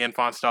watched the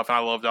Infant stuff, and I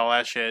loved all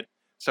that shit.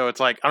 So it's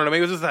I don't know, maybe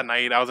it was just that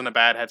night. I was in a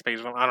bad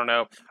headspace. I don't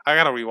know. I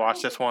gotta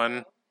rewatch this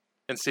one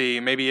and see.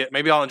 Maybe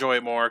I'll enjoy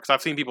it more, because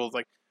I've seen people,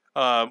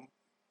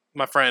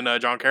 my friend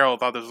John Carroll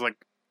thought this was, I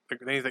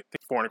think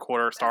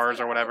 4.25 stars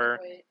or whatever.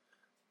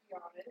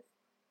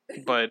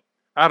 But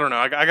I don't know.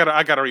 I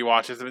gotta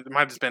rewatch this. It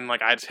might have just been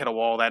like I just hit a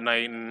wall that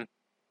night,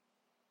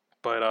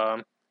 but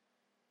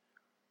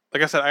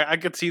like I said, I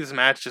could see this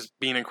match just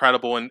being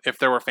incredible, and if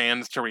there were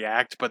fans to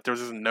react, but there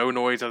was just no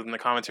noise other than the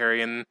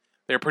commentary, and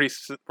they're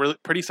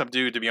pretty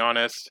subdued, to be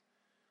honest.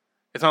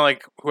 It's not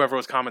like whoever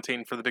was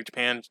commentating for the Big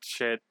Japan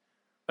shit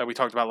that we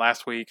talked about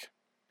last week.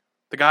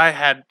 The guy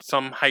had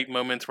some hype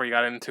moments where he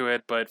got into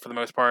it, but for the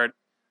most part,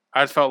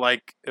 I just felt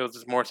like it was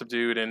just more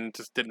subdued and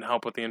just didn't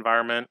help with the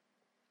environment.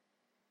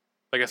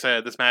 Like I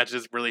said, this match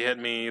just really hit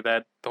me,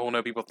 that the whole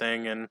no people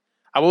thing, and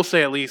I will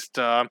say at least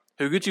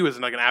Higuchi was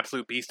like an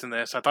absolute beast in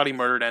this. I thought he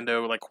murdered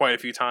Endo like quite a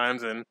few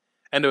times, and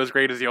Endo as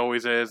great as he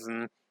always is,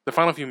 and the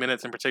final few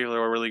minutes in particular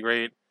were really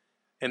great.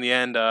 In the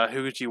end,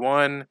 Higuchi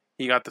won.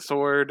 He got the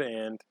sword,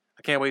 and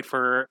I can't wait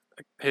for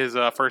his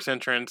first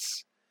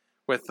entrance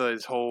with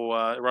his whole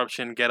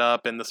eruption get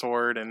up and the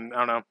sword, and I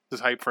don't know,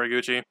 just hype for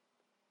Higuchi.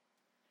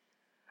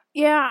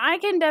 Yeah, I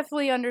can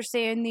definitely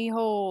understand the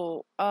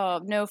whole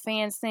no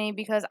fans thing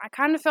because I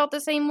kind of felt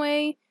the same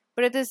way,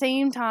 but at the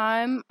same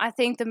time, I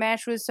think the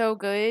match was so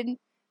good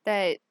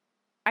that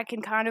I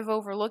can kind of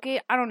overlook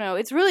it. I don't know.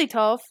 It's really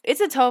tough.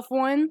 It's a tough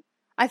one.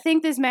 I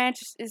think this match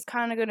is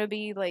kind of going to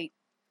be like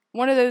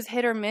one of those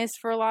hit or miss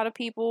for a lot of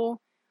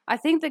people. I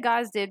think the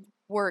guys did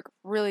work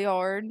really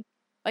hard.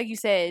 Like you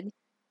said,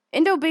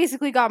 Endo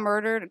basically got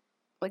murdered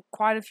like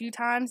quite a few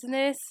times in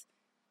this.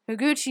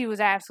 Higuchi was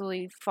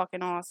absolutely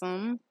fucking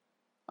awesome.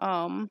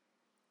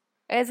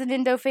 As an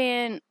Endo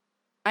fan,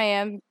 I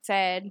am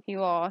sad he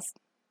lost.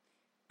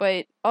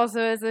 But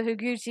also as a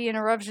Higuchi and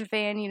Eruption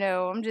fan, you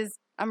know,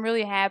 I'm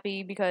really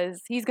happy because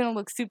he's gonna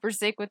look super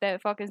sick with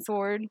that fucking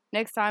sword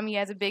next time he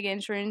has a big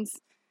entrance.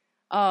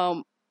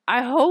 I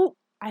hope.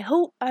 I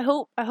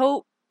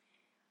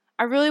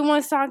really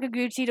want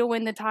Sakaguchi to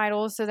win the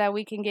title so that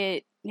we can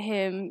get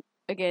him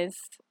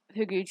against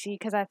Higuchi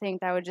because I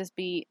think that would just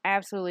be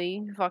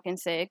absolutely fucking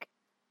sick.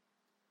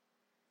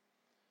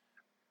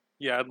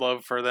 Yeah, I'd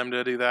love for them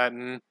to do that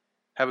and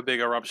have a big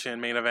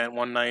eruption main event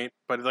one night.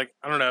 But like,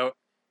 I don't know.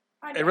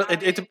 I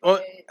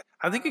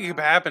think it could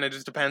happen. It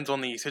just depends on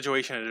the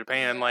situation in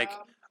Japan. Yeah. Like,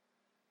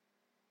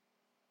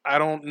 I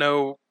don't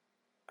know.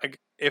 Like,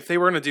 if they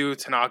were going to do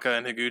Tanaka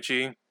and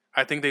Higuchi,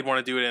 I think they'd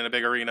want to do it in a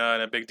big arena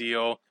and a big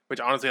deal. Which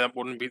honestly, that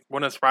wouldn't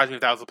have surprised me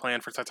if that was the plan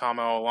for Saitama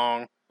all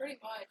along. Pretty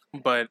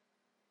much. But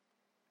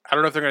I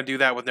don't know if they're going to do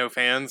that with no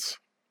fans.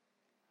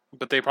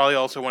 But they probably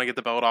also want to get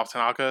the belt off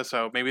Tanaka,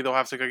 so maybe they'll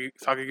have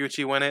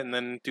Sakaguchi win it and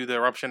then do the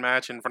eruption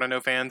match in front of no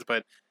fans.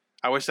 But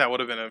I wish that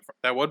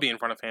would be in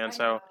front of fans.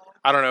 So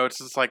I don't know. It's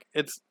just like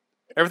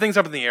everything's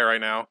up in the air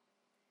right now.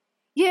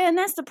 Yeah, and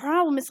that's the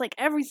problem. It's like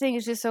everything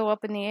is just so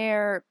up in the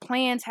air.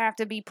 Plans have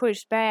to be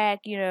pushed back,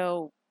 you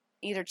know,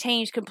 either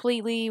changed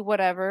completely,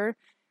 whatever.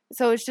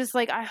 So it's just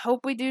like I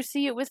hope we do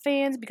see it with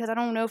fans because I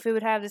don't know if it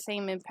would have the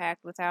same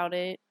impact without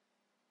it.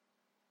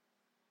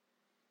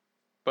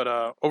 But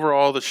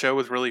overall, the show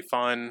was really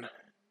fun.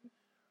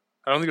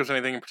 I don't think there was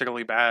anything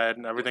particularly bad.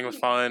 Everything was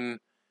fun.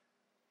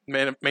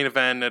 Main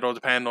event, it'll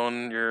depend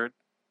on your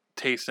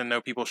taste in no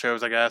people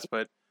shows, I guess.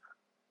 But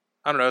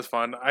I don't know, it's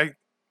fun.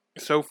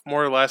 So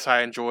more or less,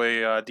 I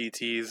enjoy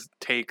DT's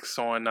takes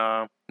on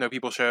no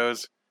people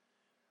shows.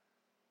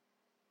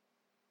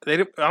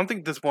 I don't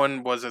think this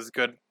one was as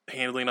good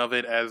handling of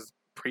it as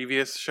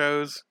previous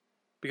shows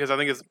because I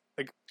think it's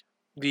like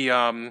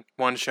the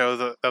one show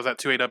that was at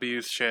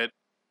 2AW's shit.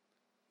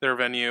 Their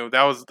venue.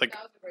 That was like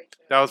That was a great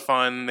show. that was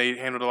fun. They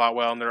handled it a lot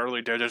well in their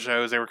early dojo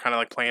shows. They were kind of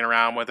like playing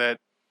around with it,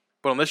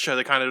 but on this show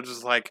they kind of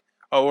just like,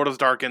 oh, it'll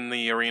dark in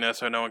the arena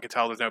so no one can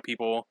tell there's no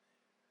people.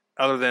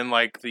 Other than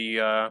like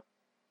the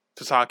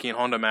Sasaki and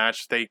Honda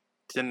match, they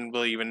didn't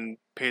really even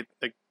pay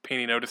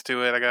any notice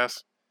to it, I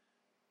guess.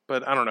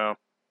 But I don't know.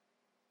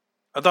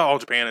 I thought All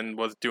Japan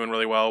was doing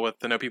really well with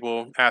the no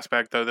people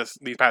aspect though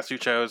these past two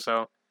shows,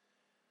 so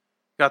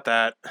got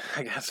that.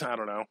 I guess I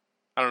don't know.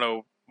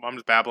 I'm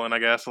just babbling, I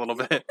guess, a little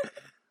bit.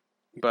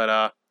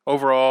 But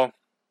overall,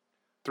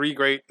 three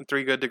good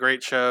to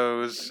great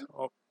shows.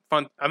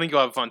 Fun. I think you'll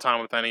have a fun time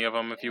with any of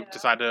them if you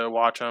decide to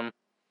watch them.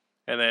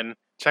 And then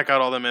check out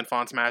all the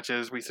Minfonts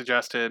matches we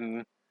suggested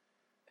and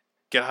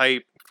get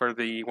hype for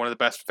one of the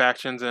best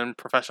factions in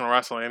professional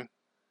wrestling.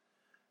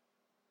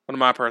 One of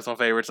my personal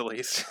favorites, at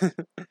least.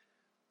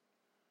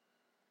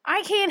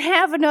 I can't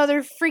have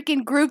another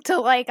freaking group to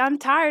like. I'm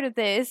tired of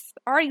this.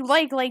 I already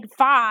like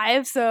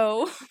 5,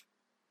 so.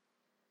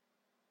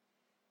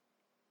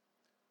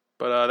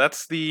 But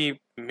that's the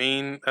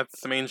main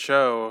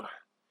show.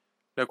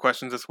 No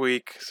questions this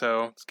week,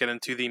 so let's get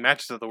into the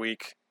matches of the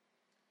week.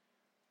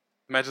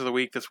 Matches of the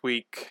week this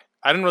week.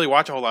 I didn't really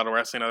watch a whole lot of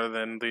wrestling other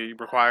than the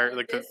required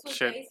the This was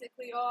shit.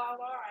 basically all I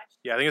watched.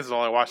 Yeah, I think this is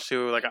all I watched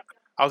too. Like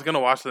I was gonna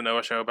watch the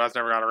Noah show, but I just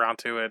never got around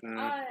to it. And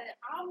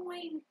I'm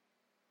waiting.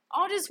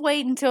 I'll just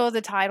wait until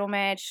the title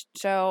match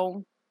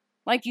show.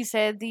 Like you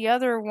said, the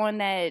other one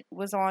that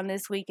was on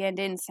this weekend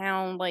didn't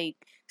sound like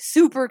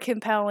super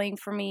compelling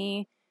for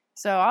me.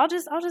 So I'll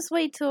just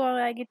wait till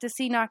I get to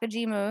see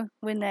Nakajima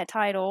win that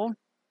title.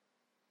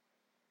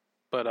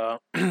 But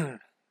for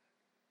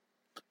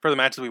the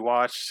matches we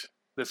watched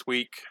this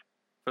week,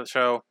 for the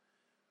show.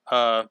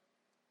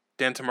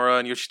 Dan Tamura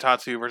and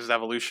Yoshitatsu versus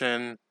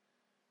Evolution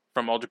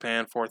from All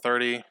Japan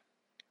 4:30.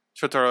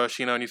 Shotaro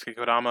Ashino and Yusuke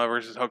Kodama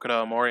versus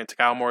Hokuto Omori and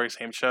Takao Omori,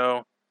 same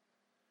show.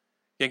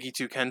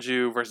 Genki-2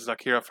 Kenju versus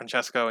Akira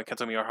Francesco and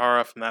Kento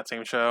Miyahara from that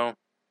same show.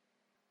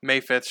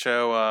 May 5th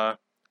show,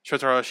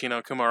 Shotaro Ashino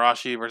and Kuma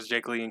Arashi versus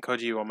Jake Lee and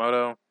Koji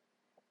Iwamoto.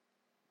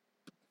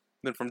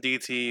 Then from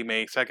DT,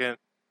 May 2nd,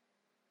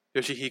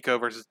 Yoshihiko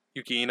versus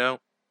Yuki Ino.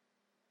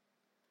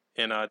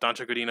 And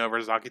Dancho Gudino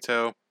versus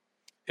Akito.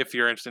 If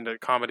you're interested in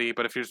comedy,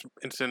 but if you're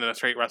interested in a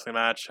straight wrestling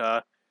match,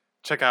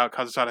 check out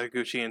Kazusada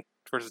Higuchi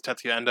versus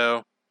Tetsuya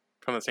Endo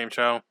from the same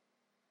show.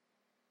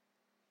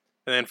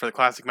 And then for the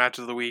classic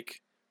matches of the week,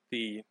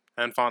 the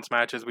Enfants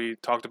matches we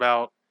talked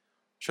about.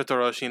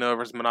 Shotaro Ashino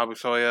versus Manabu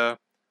Soya,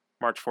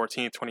 March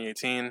 14th,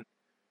 2018.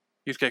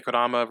 Yusuke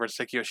Kodama versus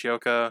Seiki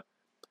Yoshioka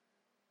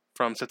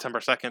from September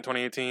 2nd,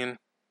 2018.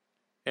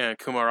 And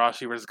Kuma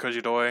Arashi versus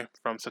Koji Doi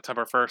from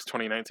September 1st,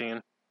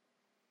 2019.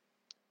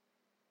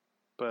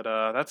 But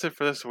that's it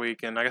for this week,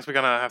 and I guess we're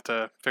going to have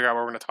to figure out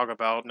what we're going to talk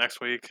about next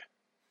week.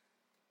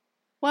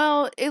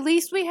 Well, at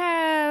least we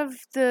have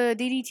the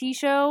DDT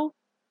show,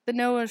 the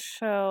Noah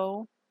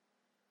show.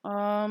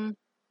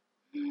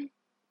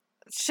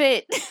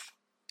 Shit.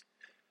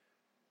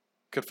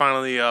 Could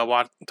finally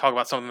talk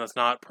about something that's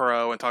not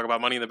pro and talk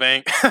about Money in the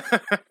Bank.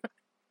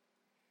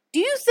 Do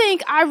you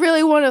think I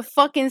really want to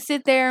fucking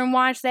sit there and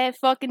watch that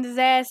fucking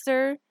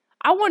disaster?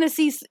 I want to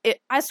see,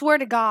 I swear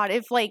to God,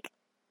 if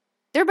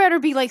there better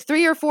be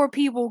 3 or 4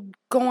 people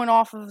going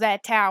off of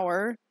that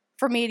tower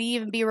for me to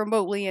even be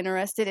remotely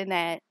interested in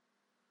that.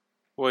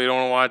 Well, you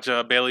don't want to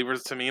watch Bailey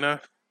versus Tamina?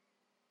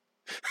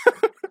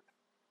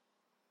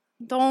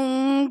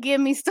 Don't get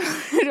me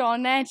started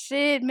on that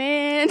shit,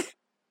 man.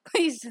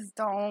 Please just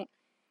don't.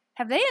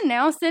 Have they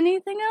announced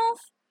anything else?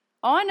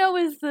 All I know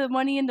is the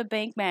Money in the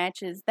Bank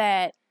matches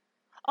that...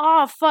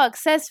 Oh, fuck.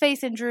 Seth's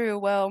face and Drew.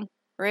 Well,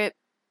 rip.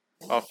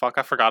 Oh, fuck.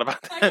 I forgot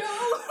about that.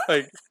 I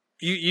know.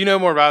 You know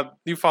more about...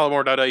 You follow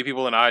more WWE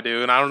people than I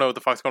do, and I don't know what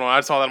the fuck's going on.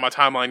 I saw that on my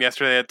timeline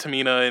yesterday at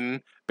Tamina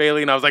and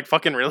Bailey, and I was like,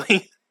 fucking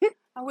really?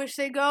 I wish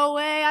they'd go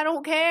away. I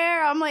don't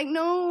care. I'm like,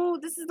 no,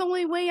 this is the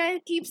only way I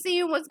keep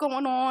seeing what's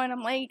going on.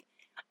 I'm like,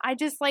 I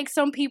just like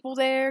some people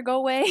there. Go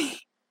away.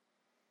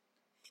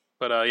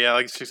 But, yeah,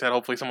 like she said,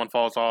 hopefully someone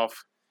falls off.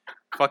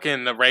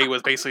 Fucking Ray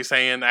was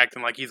basically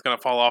acting like he's gonna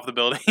fall off the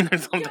building or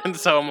something, No.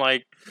 so I'm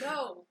like...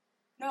 No.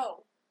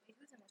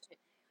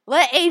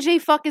 Let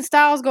AJ fucking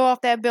Styles go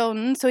off that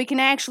building so he can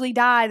actually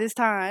die this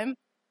time.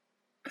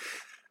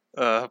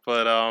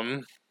 But,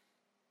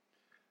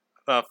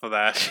 enough of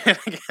that shit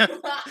again.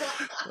 Went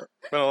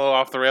a little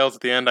off the rails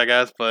at the end, I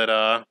guess,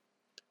 but,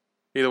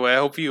 either way, I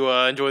hope you,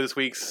 enjoy this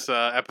week's,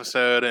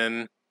 episode,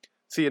 and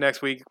see you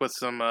next week with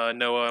some,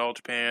 Noah and All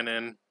Japan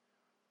and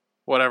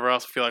whatever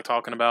else I feel like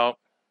talking about.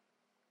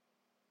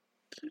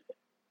 If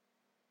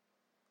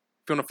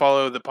you want to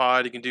follow the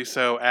pod, you can do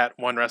so at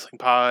One Wrestling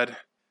Pod.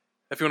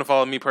 If you want to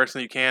follow me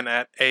personally, you can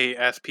at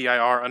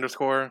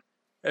ASPIR_.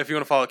 If you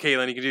want to follow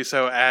Caitlin, you can do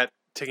so at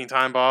Ticking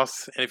Time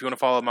Boss. And if you want to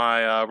follow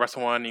my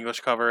Wrestle One English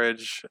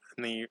coverage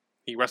in the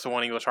Wrestle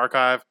One English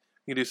archive,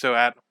 you can do so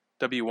at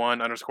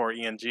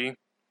W1_ENG.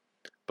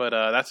 But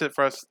that's it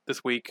for us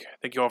this week.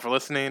 Thank you all for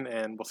listening,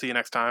 and we'll see you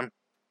next time.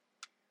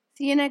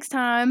 See you next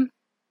time.